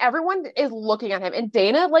and everyone is looking at him. And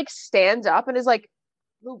Dana like stands up and is like,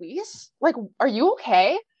 Luis, like, are you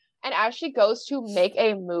okay? And as she goes to make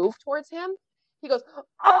a move towards him, he goes,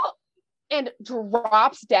 oh, and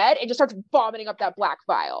drops dead and just starts vomiting up that black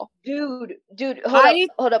vial. Dude,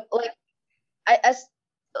 hold up. Like,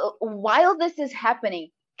 while this is happening,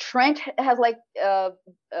 Trent has like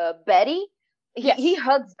Betty. He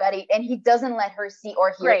hugs Betty and he doesn't let her see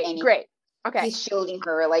or hear anything. Great. Okay. He's shielding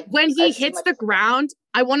her. Like when he hits the ground,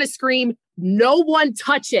 I want to scream, "No one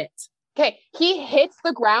touch it!" Okay, he hits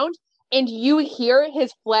the ground and you hear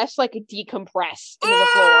his flesh like decompress into the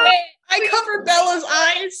floor. I covered Bella's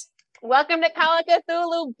eyes. Welcome to Call of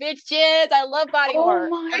Cthulhu, bitches. I love body horror.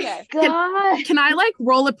 Oh my god! Can I like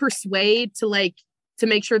roll a persuade to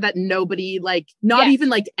make sure that nobody like not even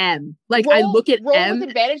like M like I look at roll M with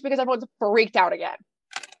advantage because everyone's freaked out again.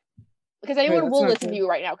 Because anyone will listen to you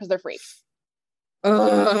right now because they're freaked.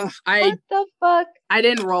 What the fuck? I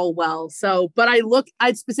didn't roll well, so but I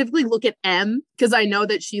specifically look at M because I know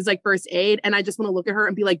that she's like first aid, and I just want to look at her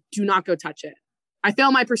and be like, "Do not go touch it." I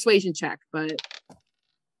fail my persuasion check, but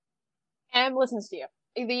M listens to you.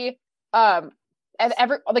 The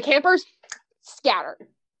campers scatter.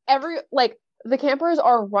 The campers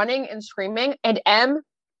are running and screaming, and M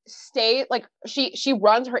stay like she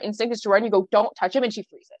runs. Her instinct is to run. You go, don't touch him, and she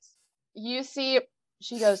freezes. You see,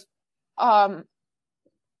 she goes,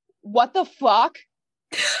 what the fuck?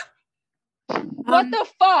 What the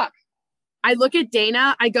fuck? I look at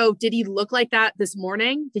Dana. I go, did he look like that this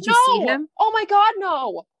morning? Did you see him? Oh my god,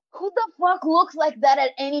 no. Who the fuck looks like that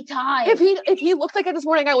at any time? If he looked like it this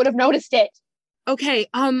morning, I would have noticed it. Okay,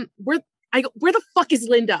 where the fuck is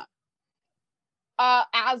Linda?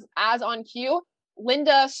 As on cue,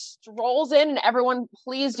 Linda strolls in, and everyone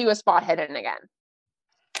please do a spot hidden again.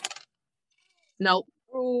 Nope.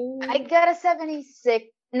 I got a 76.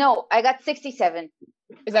 No, I got 67.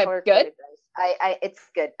 Is that good? It's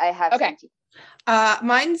good. I have 70.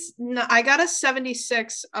 I got a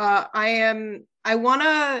 76. I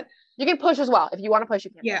wanna. You can push as well. If you want to push,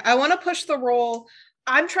 you can. Yeah, I want to push the roll.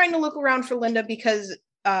 I'm trying to look around for Linda because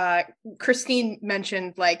Christine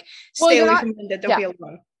mentioned like stay away from Linda. Don't be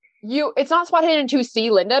alone. It's not spot hidden to see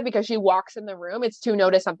Linda because she walks in the room. It's to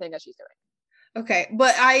notice something that she's doing. Okay,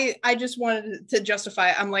 but I just wanted to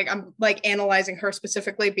justify. I'm like analyzing her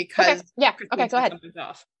specifically because okay, go ahead.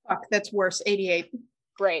 Off. Fuck, that's worse. 88.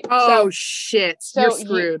 Great. Oh shit! You're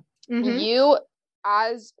screwed. You,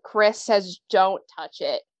 as Chris says, don't touch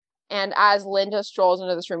it, and as Linda strolls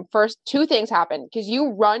into this room, first two things happen because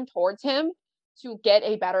you run towards him to get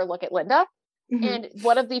a better look at Linda. Mm-hmm. And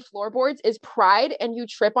one of the floorboards is pried, and you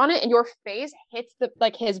trip on it, and your face hits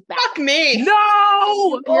his back. Fuck me!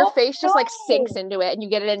 No! And your face just sinks into it, and you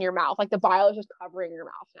get it in your mouth. Like the bile is just covering your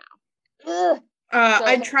mouth now.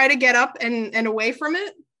 I try to get up and away from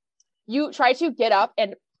it. You try to get up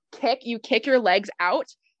and kick. You kick your legs out,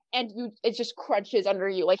 and it just crunches under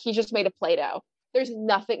you. Like he just made a Play-Doh. There's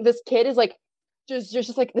nothing. This kid is like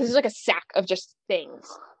just like this is like a sack of just things.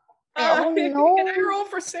 Oh no! Can I roll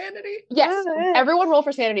for sanity? Yes, everyone roll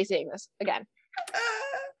for sanity seeing this again.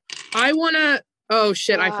 I wanna. Oh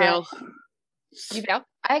shit! I fail. You fail?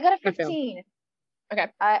 I got a 15. Okay,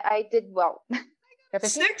 I did well.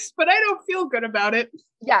 6, but I don't feel good about it.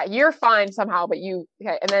 Yeah, you're fine somehow, but and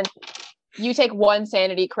then you take 1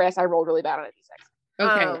 sanity, Chris. I rolled really bad on a d6.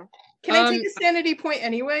 Okay. Can I take a sanity point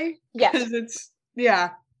anyway? Yes. Because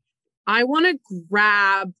I want to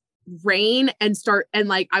grab Rain and start and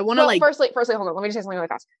I want to firstly hold on, let me just say something really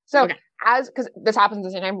fast. So because this happens at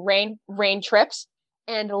the same time, Rain trips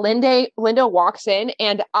and Linda walks in,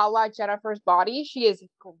 and a la Jennifer's body, she is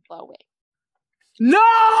glowing. No,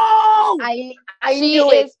 I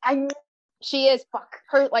knew it. She is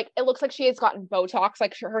her it looks like she has gotten Botox.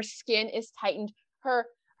 Like her skin is tightened. Her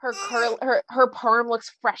perm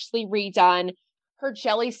looks freshly redone. Her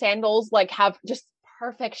jelly sandals have just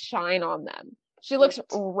perfect shine on them. She looks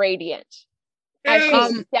radiant as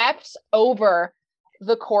she steps over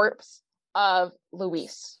the corpse of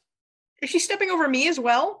Luis. Is she stepping over me as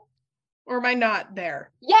well? Or am I not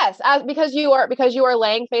there? Yes, because you are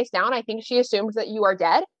laying face down, I think she assumes that you are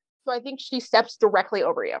dead. So I think she steps directly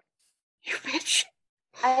over you. You bitch.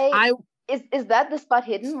 Is that the spot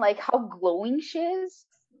hidden? Like how glowing she is?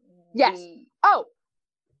 Yes. Oh,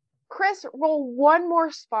 Chris, roll 1 more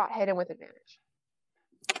spot hidden with advantage.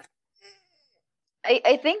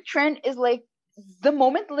 I think Trent is the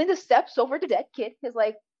moment Linda steps over the dead kid, he's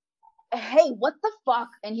like, hey, what the fuck?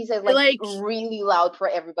 And he says really loud for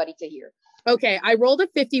everybody to hear. Okay, I rolled a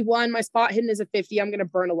 51. My spot hidden is a 50. I'm going to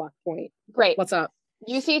burn a luck point. Great. What's up?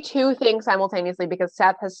 You see 2 things simultaneously because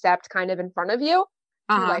Seth has stepped kind of in front of you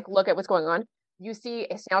to look at what's going on. you see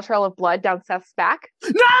a snail trail of blood down Seth's back.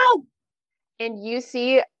 No! And you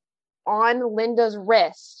see on Linda's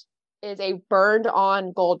wrist is a burned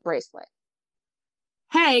on gold bracelet.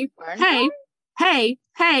 Hey, hey.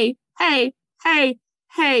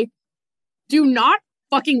 Do not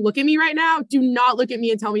fucking look at me right now. Do not look at me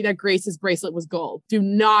and tell me that Grace's bracelet was gold. Do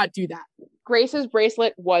not do that. Grace's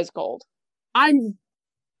bracelet was gold. Okay,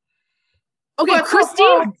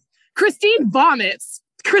 Christine vomits.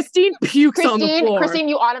 Christine pukes on the floor. Christine,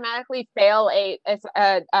 you automatically fail a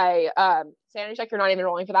sanity check. You're not even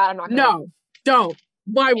rolling for that. I'm not gonna. No, don't.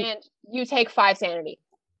 Why? And you take 5 sanity.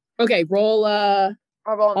 Okay, roll. You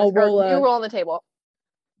roll on the table.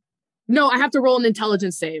 No, I have to roll an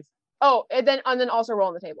intelligence save. Oh, and then also roll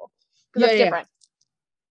on the table. Because that's different.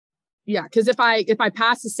 Yeah, because if I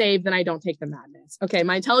pass the save, then I don't take the madness. Okay,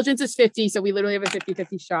 my intelligence is 50, so we literally have a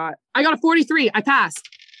 50-50 shot. I got a 43. I passed.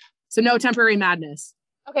 So no temporary madness.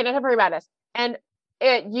 Okay, no temporary madness. And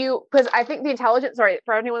because I think the intelligence,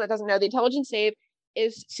 for anyone that doesn't know, the intelligence save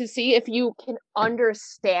is to see if you can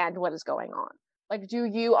understand what is going on. Like, do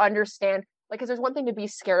you understand? Like, because there's one thing to be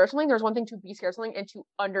scared of something, there's one thing to be scared of something and to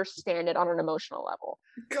understand it on an emotional level.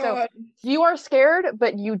 God. So you are scared,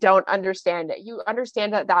 but you don't understand it. You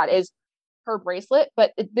understand that is her bracelet,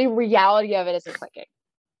 but the reality of it isn't clicking.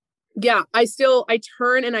 Yeah, I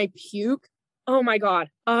turn and I puke. Oh my God.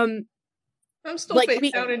 I'm still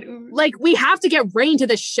face down in ooze. Like, we have to get Rain to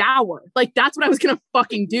the shower. Like, that's what I was gonna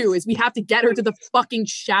fucking do, is we have to get her to the fucking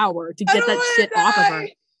shower to get that shit off of her.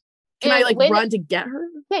 Can I Linda, run to get her?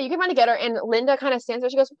 Yeah, you can run to get her. And Linda kind of stands there.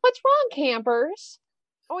 She goes, "What's wrong, campers?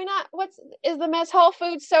 Are we not? Is the mess hall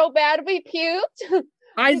food so bad we puked?"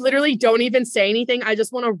 I literally don't even say anything. I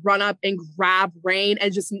just want to run up and grab Rain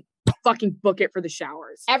and just fucking book it for the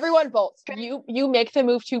showers. Everyone bolts. You make the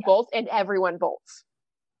move to bolt, and everyone bolts.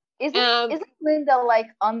 Isn't Linda like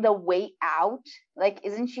on the way out? Like,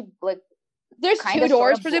 isn't she like? There's 2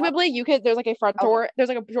 doors, presumably. There's like a front door. There's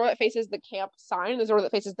like a door that faces the camp sign. There's a door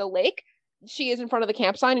that faces the lake. She is in front of the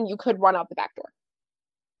camp sign, and you could run out the back door.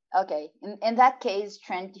 Okay. In that case,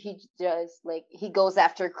 Trent, he goes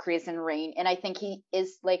after Chris and Rain, and I think he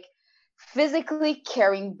is like physically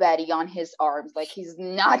carrying Betty on his arms. Like, he's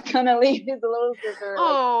not gonna leave his little sister.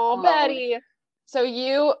 Oh, Betty. So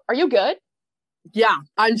are you good? Yeah,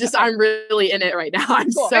 I'm really in it right now.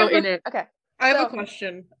 I'm cool. So in it. Okay. I have a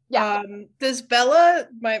question. Yeah. Does Bella,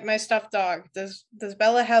 my stuffed dog, does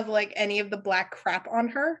Bella have like any of the black crap on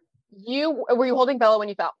her? Were you holding Bella when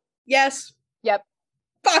you fell? Yes. Yep.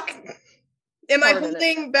 Fuck. Am I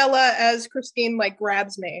holding Bella as Christine like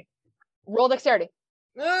grabs me? Roll dexterity.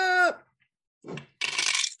 I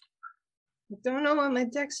don't know what my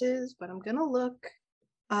dex is, but I'm gonna look.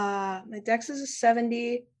 My dex is a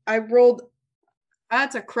 70. I rolled.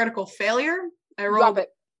 That's a critical failure. I rolled it.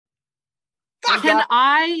 Can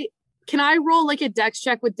I roll like a dex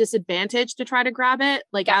check with disadvantage to try to grab it?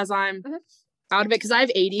 Like, as I'm out of it, because I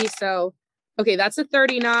have 80. So, okay, that's a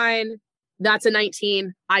 39. That's a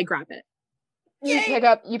 19. I grab it. You pick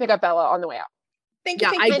up Bella on the way out. Thank you.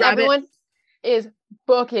 I grab everyone is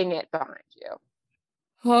booking it behind you.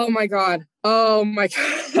 Oh my god. I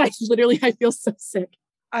feel so sick.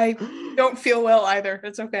 I don't feel well either.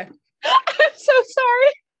 It's okay. I'm so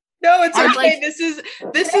sorry. No, it's okay.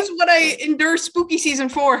 This is what I endure spooky season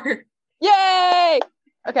for. Yay!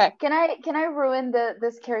 Okay. Can I ruin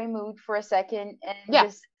the scary mood for a second and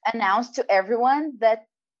just announce to everyone that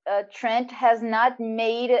Trent has not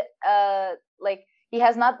made he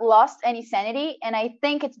has not lost any sanity, and I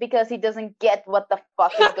think it's because he doesn't get what the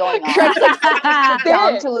fuck is going on.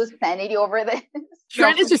 Down to lose sanity over this.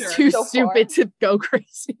 Trent is just too stupid to go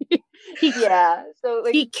crazy. So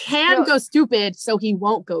he can go stupid, so he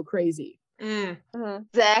won't go crazy. Mm-hmm.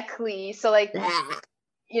 Exactly. So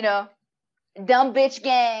dumb bitch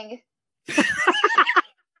gang.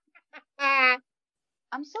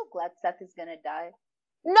 I'm so glad Seth is gonna die.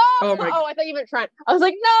 No! I thought you meant Trent. I was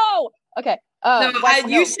like, no! Okay.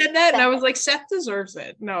 You said that, and I was like, Seth deserves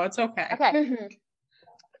it. No, it's okay. Okay. Mm-hmm.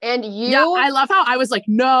 And you... Yeah, I love how I was like,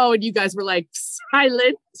 no, and you guys were like,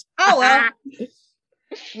 silent. Oh, well.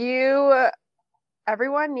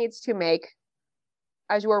 Everyone needs to make,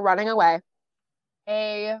 as you are running away,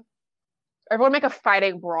 everyone make a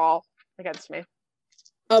fighting brawl against me.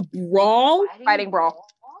 A brawl? Fighting brawl.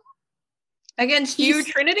 Against you,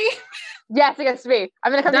 Trinity? Yes, against me.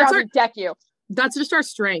 I'm gonna come to your house and deck you. That's just our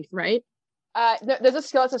strength, right? There's a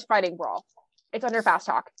skill that says fighting brawl. It's under fast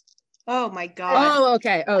talk. Oh my god. Oh,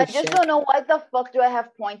 okay. Oh, I just don't know why the fuck do I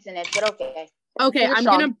have points in it, but okay. Okay, I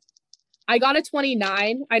got a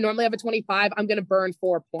 29. I normally have a 25. I'm gonna burn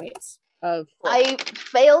 4 points of. I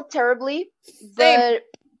failed terribly. The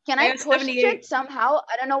Can I push 78. it somehow?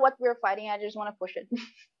 I don't know what we're fighting. I just want to push it.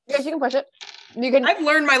 Yes, you can push it. You can. I've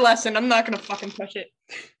learned my lesson. I'm not gonna fucking push it.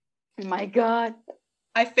 Oh my god.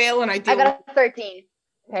 I fail and I do. I got a 13.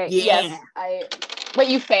 Okay. Yeah. Yes. Wait,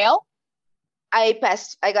 you fail? I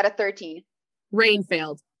passed. I got a 13. Rain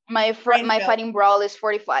failed. My Rain failed. fighting brawl is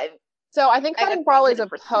 45. So I think I fighting got brawl is 100%.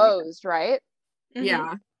 opposed, right? Mhm.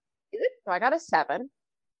 Yeah. So I got a 7.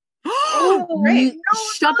 Great.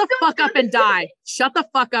 Shut the fuck up and die. Shut the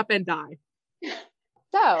fuck up and die.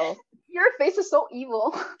 So Your face is so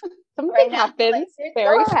evil. something Right now, happens. like, you're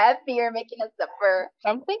Very so happy you're making us suffer.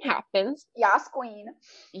 something happens. Yes, queen.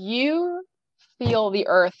 You feel the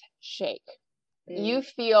earth shake. Mm. You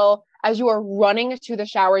feel, as you are running to the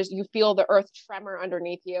showers, you feel the earth tremor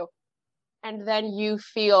underneath you. And then you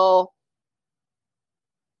feel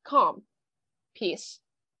calm, peace.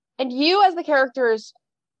 And you, as the characters,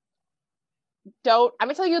 I'm going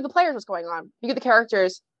to tell you, the players, what's going on. You get the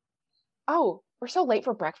characters, oh, we're so late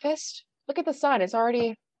for breakfast. Look at the sun. It's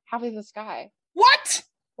already halfway through the sky. What?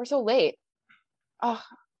 We're so late. Oh,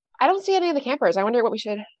 I don't see any of the campers. I wonder what we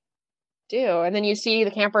should do. And then you see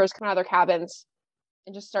the campers come out of their cabins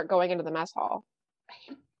and just start going into the mess hall. I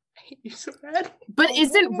hate you so bad. But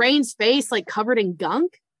isn't Rain's face like covered in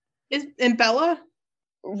gunk? And Bella?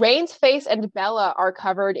 Rain's face and Bella are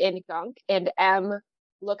covered in gunk, and Em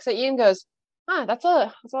looks at you and goes, that's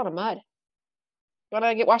a lot of mud. You want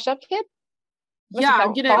to get washed up, kid? Yeah,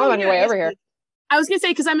 I'm gonna fall on your way yes, over here. I was gonna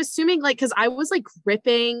say, because I'm assuming, like, because I was like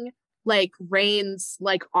gripping like Rain's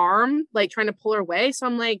like arm, like trying to pull her away. So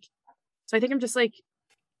I'm like, so I think I'm just like,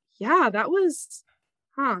 yeah, that was,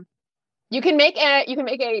 You can make an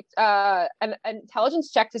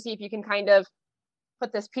intelligence check to see if you can kind of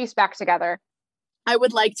put this piece back together. I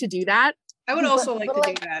would like to do that. I would also like to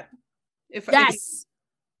do that. Yes.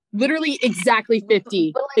 Literally exactly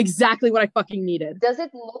 50. But, like, exactly what I fucking needed. Does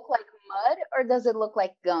it look like mud or does it look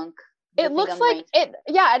like gunk? It looks like it.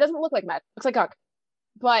 Yeah, it doesn't look like mud. It looks like gunk.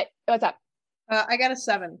 But what's up? I got a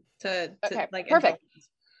 7 to Okay, like perfect.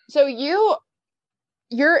 So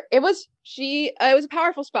it was a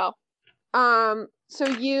powerful spell. So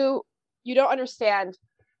you don't understand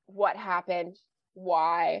what happened,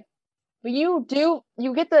 why, but you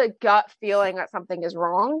get the gut feeling that something is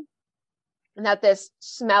wrong, and that this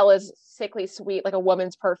smell is sickly sweet, like a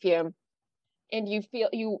woman's perfume. And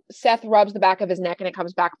Seth rubs the back of his neck and it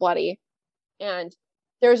comes back bloody. And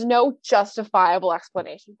there's no justifiable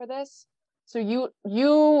explanation for this. So the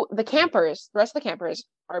rest of the campers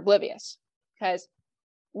are oblivious because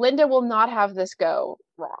Linda will not have this go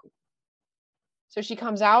wrong. So she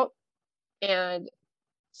comes out and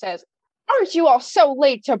says, "Aren't you all so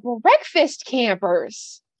late to breakfast,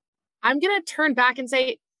 campers?" I'm gonna turn back and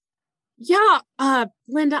say, yeah,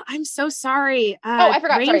 Linda, I'm so sorry. I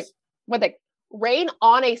forgot. Rain... Sorry. One thing. Rain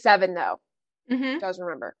on a 7 though. Mm-hmm. Does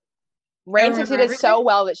remember. Rain succeeded everything? so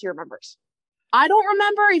well that she remembers. I don't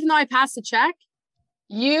remember, even though I passed the check.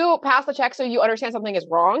 You pass the check so you understand something is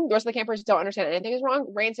wrong. The rest of the campers don't understand anything is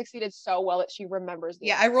wrong. Rain succeeded so well that she remembers.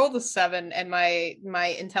 Yeah, I rolled a 7 and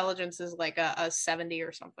my intelligence is like a 70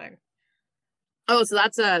 or something. Oh, so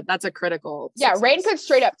that's a critical. Yeah, success. Rain could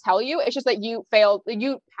straight up tell you. It's just that you failed.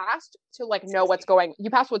 You passed to like know what's going. You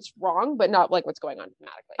passed what's wrong, but not like what's going on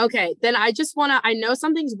dramatically. Okay, then I know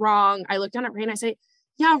something's wrong. I look down at Rain. I say,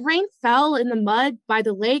 yeah, Rain fell in the mud by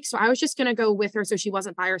the lake, so I was just gonna go with her so she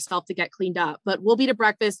wasn't by herself to get cleaned up. But we'll be to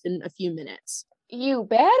breakfast in a few minutes. You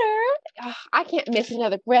better. Ugh, I can't miss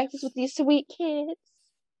another breakfast with these sweet kids.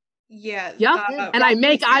 Yeah. Yeah, and I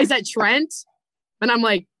make eyes at Trent, and I'm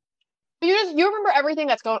like, you remember everything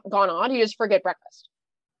that's gone on. You just forget breakfast.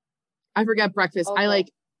 I forget breakfast. Okay.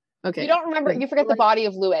 You don't remember. You forget the body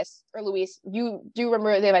of Luis. You do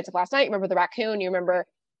remember the events of last night. You remember the raccoon. You remember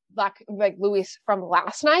Luis from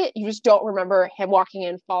last night. You just don't remember him walking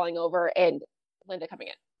in, falling over, and Linda coming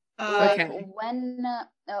in. Okay. When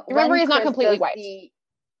remember, he's not Chris completely does white.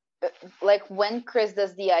 Like when Chris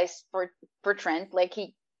does the ice for Trent, like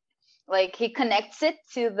he connects it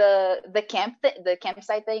to the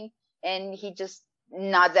campsite thing, and he just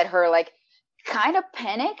nods at her, like kind of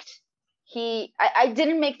panicked. I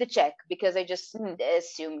didn't make the check because I just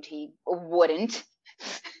assumed he wouldn't.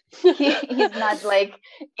 He's not like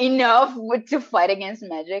enough to fight against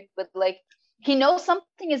magic, but like he knows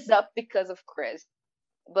something is up because of Chris.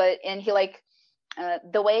 And he like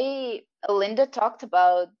the way Linda talked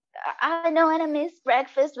about, I don't want to miss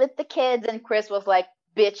breakfast with the kids, and Chris was like,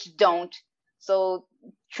 bitch, don't. So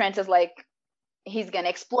Trent is like, he's gonna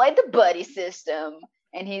exploit the buddy system,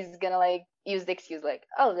 and he's gonna like use the excuse like,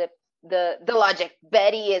 oh, the logic.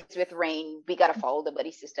 Betty is with Rain. We gotta follow the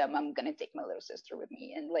buddy system. I'm gonna take my little sister with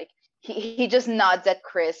me. And like he just nods at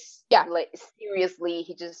Chris. Yeah. Like seriously,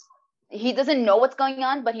 he doesn't know what's going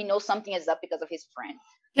on, but he knows something is up because of his friend.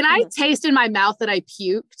 Can I taste in my mouth that I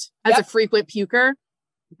puked as a frequent puker?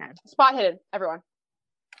 Okay. Spot hidden, everyone.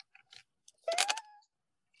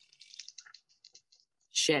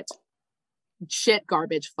 Shit,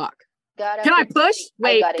 garbage, fuck. Can I push?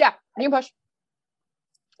 Wait, yeah, you can push.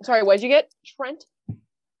 Sorry, what did you get, Trent?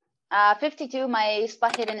 52. My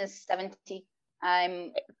spot hidden is 70.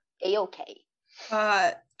 I'm A-okay.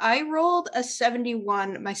 I rolled a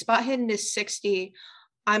 71. My spot hidden is 60.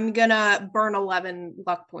 I'm gonna burn 11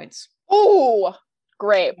 luck points. Oh,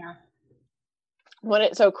 great. Yeah.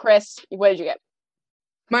 So Chris, what did you get?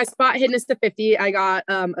 My spot hidden is to 50. I got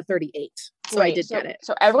a 38. So great. I did get it.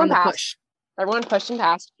 So everyone passed. Everyone pushed and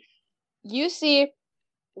passed. You see,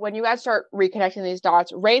 when you guys start reconnecting these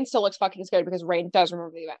dots, Rain still looks fucking scared because Rain does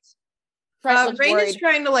remember the events. Rain is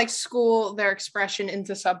trying to like school their expression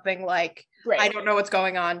into something like, I don't know what's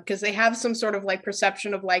going on, because they have some sort of like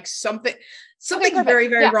perception of like something's very,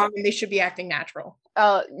 very wrong and they should be acting natural.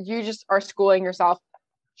 You just are schooling yourself.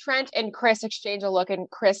 Trent and Chris exchange a look, and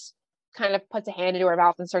Chris kind of puts a hand into her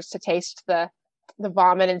mouth and starts to taste the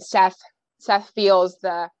vomit, and Seth feels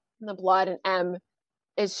the blood, and M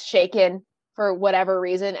is shaken for whatever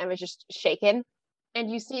reason. M is just shaken. And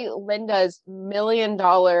you see Linda's $1 million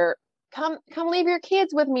come leave your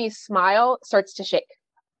kids with me smile starts to shake.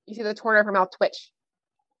 You see the corner of her mouth twitch.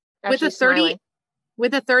 With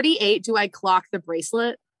a 38, do I clock the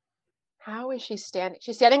bracelet? How is she standing?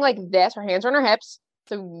 She's standing like this. Her hands are on her hips.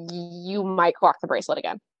 So you might clock the bracelet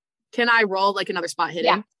again. Can I roll like another spot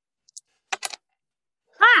hidden?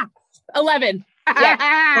 Yeah. 11.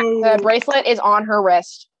 Yeah. The bracelet is on her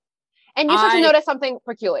wrist. And you start to notice something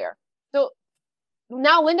peculiar. So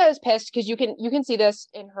now Linda is pissed because you can see this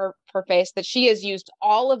in her face that she has used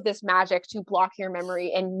all of this magic to block your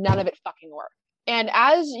memory and none of it fucking worked. And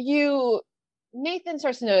Nathan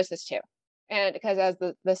starts to notice this too. And because as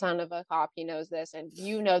the son of a cop, he knows this, and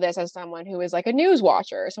you know this as someone who is like a news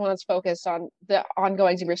watcher, someone that's focused on the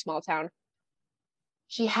ongoings of your small town.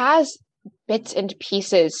 She has bits and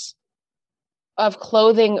pieces of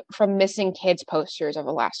clothing from missing kids posters of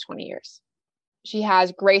the last 20 years. She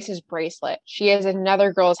has Grace's bracelet. She has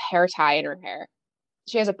another girl's hair tie in her hair.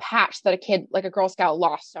 She has a patch that a Girl Scout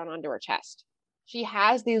lost onto her chest. She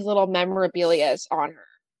has these little memorabilias on her.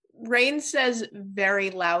 Rain says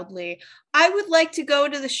very loudly, I would like to go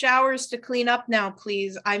to the showers to clean up now,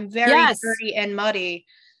 please. I'm very dirty and muddy.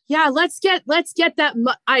 Yeah, let's get that.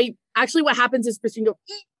 What happens is Christine goes,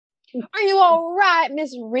 are you all right,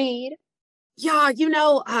 Miss Reed? Yeah,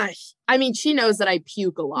 I mean, she knows that I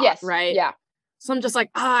puke a lot, right? Yeah. So I'm just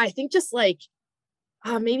like, I think just like,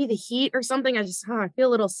 maybe the heat or something. I feel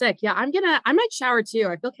a little sick. Yeah, I might shower too.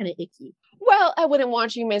 I feel kind of icky. Well, I wouldn't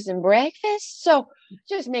want you missing breakfast, so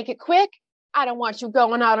just make it quick. I don't want you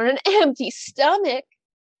going out on an empty stomach.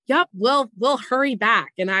 Yep, we'll hurry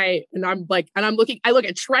back. And I look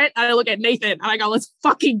at Trent and I look at Nathan and I go, let's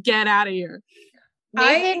fucking get out of here.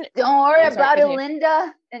 Nathan, don't worry about it,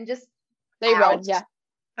 Linda, and just they run. Yeah.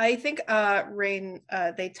 I think Rain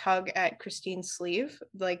they tug at Christine's sleeve,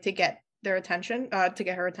 like to get their attention, to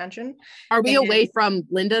get her attention. Are we away from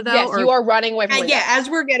Linda though? Yes, you are running away from Linda. Yeah, as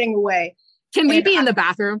we're getting away. Can we be in the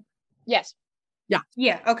bathroom? Yes. Yeah.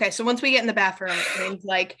 Yeah. Okay. So once we get in the bathroom, Rain's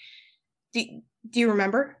like, do you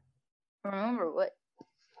remember? Remember what?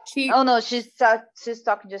 Oh no, she's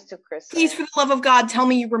talking just to Chris. Please, for the love of God, tell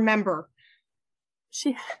me you remember.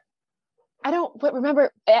 But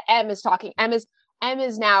remember, M is talking. M is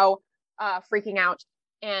now freaking out,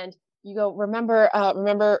 and you go, remember,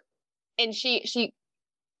 and she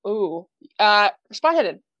spot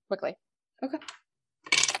hidden quickly. Okay.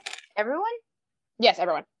 Everyone? Yes,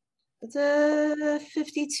 everyone. It's a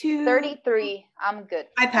 52. 33. I'm good.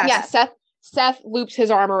 I passed. Yeah, Seth loops his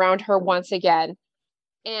arm around her once again,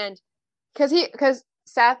 and because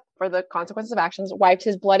Seth, for the consequences of actions, wiped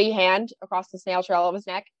his bloody hand across the snail trail of his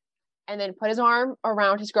neck, and then put his arm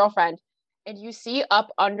around his girlfriend, and you see up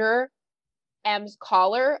under M's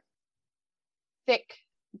collar, thick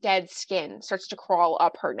dead skin starts to crawl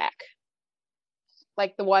up her neck,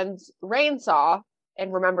 like the ones Rain saw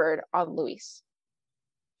and remembered on Luis.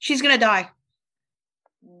 She's gonna die.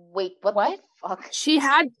 Wait, what? The fuck? She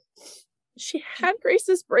had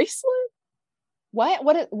Grace's bracelet.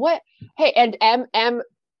 What? Hey, and M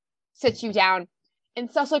sits you down, and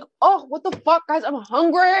Seth's like, "Oh, what the fuck, guys? I'm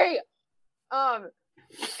hungry."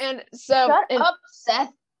 And so Shut up,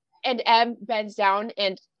 Seth. And M bends down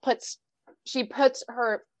and puts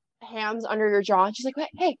her hands under your jaw, and she's like,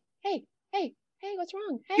 "Hey, hey, what's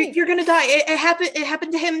wrong? Hey, you're gonna die. It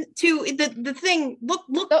happened to him too. The thing.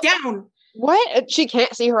 Look down. What? She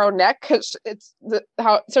can't see her own neck because it's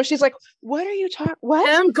so she's like, what are you talking?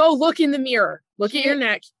 What? Go look in the mirror. Look at your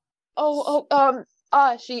neck.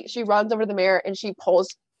 She runs over to the mirror and she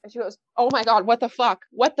pulls and she goes, oh my god, what the fuck,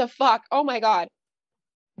 oh my god,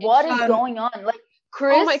 what is going on? Like,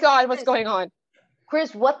 Chris, oh my god, what's going on?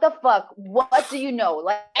 Chris, what the fuck? What do you know?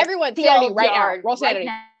 Like, everyone, sanity right now. Roll sanity.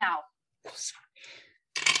 Right now.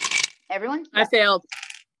 Everyone? I failed.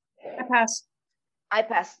 I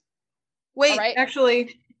pass. Wait, right.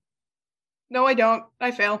 Actually, no, I don't.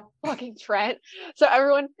 I fail. Fucking Trent. So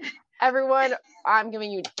everyone, I'm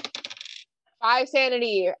giving you 5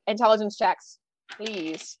 sanity intelligence checks,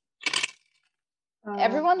 please.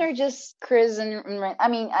 Everyone, or just Chris and I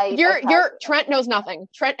mean, Trent knows nothing.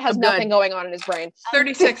 Trent has nothing going on in his brain.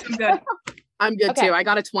 36. I'm good. I'm good too. I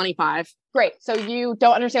got a 25. Great. So you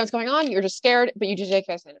don't understand what's going on. You're just scared, but you just take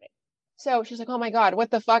 5 sanity. So she's like, oh my god,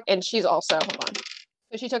 what the fuck? And she's also, hold on.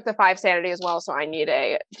 So she took the 5 sanity as well. So I need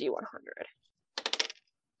a D100.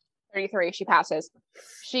 33. She passes.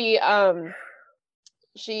 She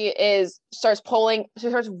starts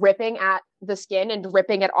ripping at the skin and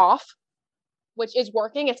ripping it off, which is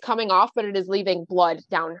working. It's coming off, but it is leaving blood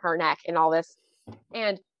down her neck and all this.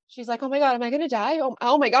 And she's like, oh my god, am I gonna die?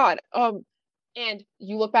 Oh my god. And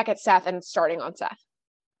you look back at Seth and it's starting on Seth.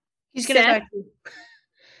 He's gonna die.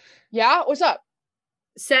 Yeah, what's up?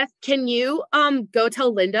 Seth, can you go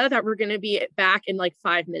tell Linda that we're gonna be back in like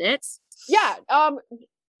 5 minutes? Yeah.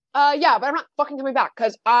 Yeah, but I'm not fucking coming back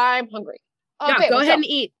because I'm hungry. Yeah, go ahead and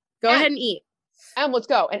eat. Go ahead and eat. Em, let's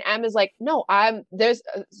go. And Em is like, no,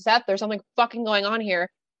 Seth, there's something fucking going on here.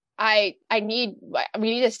 We need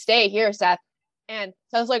to stay here, Seth. And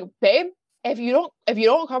Seth's like, babe, if you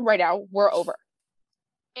don't come right now, we're over.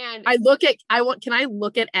 And can I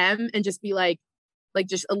look at Em and just be like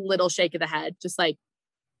just a little shake of the head, just like,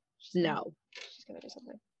 no. She's gonna do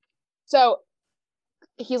something. So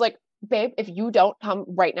he's like, babe, if you don't come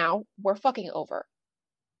right now, we're fucking over.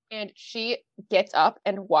 And she gets up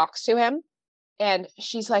and walks to him. And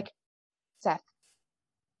she's like, Seth,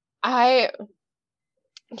 I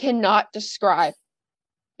cannot describe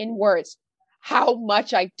in words how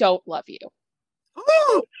much I don't love you.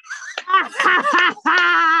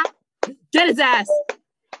 Get his ass.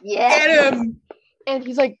 Yeah. Get him. And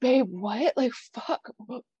he's like, babe, what? Like, fuck,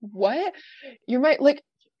 what? You're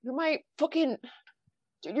my fucking,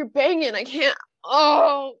 dude, you're banging. I can't,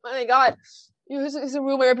 oh my god. This is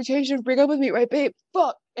ruin my reputation. Break up with me, right, babe?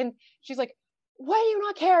 Fuck. And she's like, why do you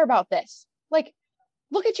not care about this? Like,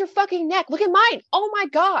 look at your fucking neck. Look at mine. Oh my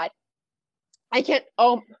god. I can't,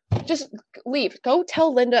 just leave. Go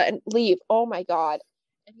tell Linda and leave. Oh my god.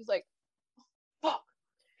 And he's like, fuck.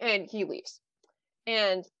 And he leaves.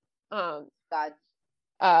 And, God.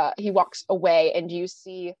 He walks away, and you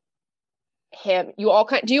see him. You all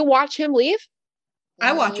do you watch him leave?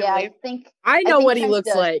 I watch him leave. I know what he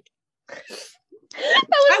looks like.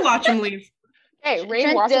 I watch him leave. Hey,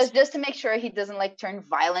 Rain watches just to make sure he doesn't like turn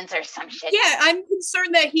violent or some shit. Yeah, I'm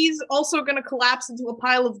concerned that he's also gonna collapse into a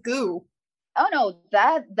pile of goo. Oh no,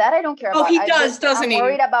 that I don't care about. Oh, he doesn't he? I'm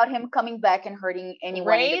worried about him coming back and hurting anyone.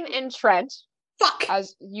 Rain and Trent. Fuck.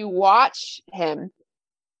 As you watch him,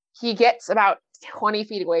 he gets about 20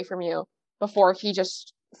 feet away from you before he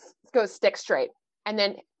just goes stick straight, and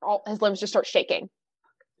then all his limbs just start shaking,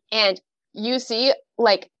 and you see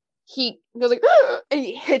like he goes like and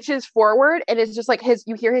he hitches forward, and it's just like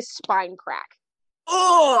you hear his spine crack.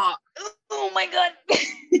 Oh my god.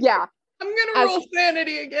 Yeah. I'm gonna roll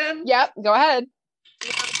sanity again. Yep, go ahead.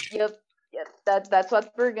 Yep. That's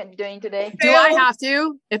what we're doing today. Do I have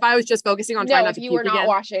to? If I was just focusing on trying not to you were not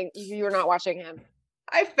watching. You were not watching him.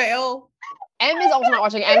 I fail. Em is also not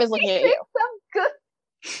watching. Em is looking at you. I'm good.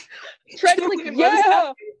 Trent's like,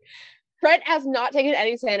 yeah. Trent has not taken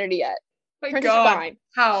any sanity yet. My Trent god. is fine.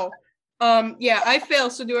 How? Yeah, I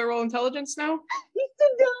fail. So do I roll intelligence now? He's so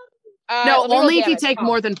dumb. No, only if you take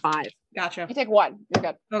more than 5. Gotcha. You take 1. You're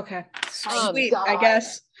good. Okay. Sweet, I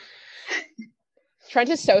guess. Trent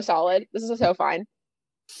is so solid. This is so fine.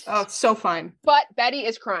 Oh, it's so fine. But Betty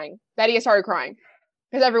is crying. Betty has started crying.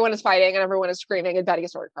 Because everyone is fighting and everyone is screaming and Betty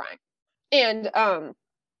has started crying. And,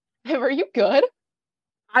 are you good?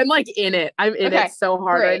 I'm like in it. I'm in it so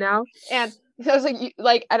hard right now. And so I was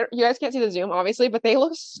like, you guys can't see the Zoom, obviously, but they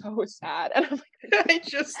look so sad. And I'm like,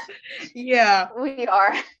 yeah. We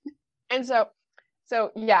are. And so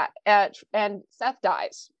yeah, and Seth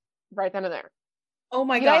dies right then and there. Oh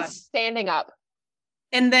my he god. Dies standing up.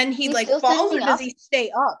 And then he like falls, or does he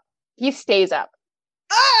stay up? He stays up.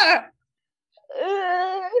 Ah!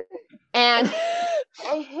 And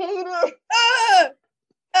I hate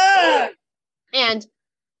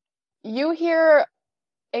You hear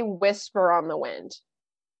a whisper on the wind,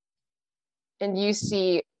 and you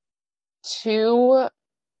see two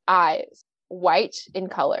eyes, white in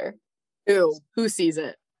color. Who sees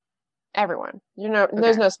it? Everyone.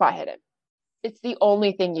 There's no spot hidden. It's the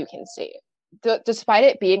only thing you can see. Despite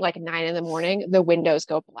it being like 9 a.m, the windows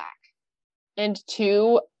go black, and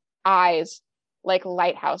two eyes, like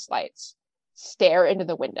lighthouse lights, stare into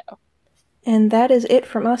the window. And that is it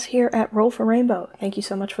from us here at Roll for Rainbow. Thank you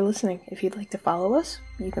so much for listening. If you'd like to follow us,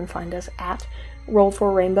 you can find us at Roll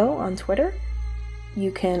for Rainbow on Twitter.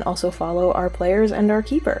 You can also follow our players and our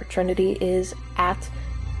keeper. Trinity is at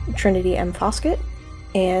Trinity M. Foskett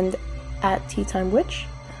and at Tea Time Witch.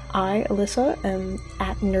 I, Alyssa, am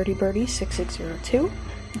at NerdyBirdie6602.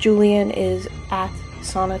 Julian is at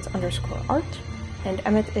Sonnet_art. And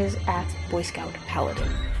Emmett is at Boy Scout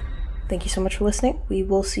Paladin. Thank you so much for listening. We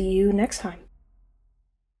will see you next time.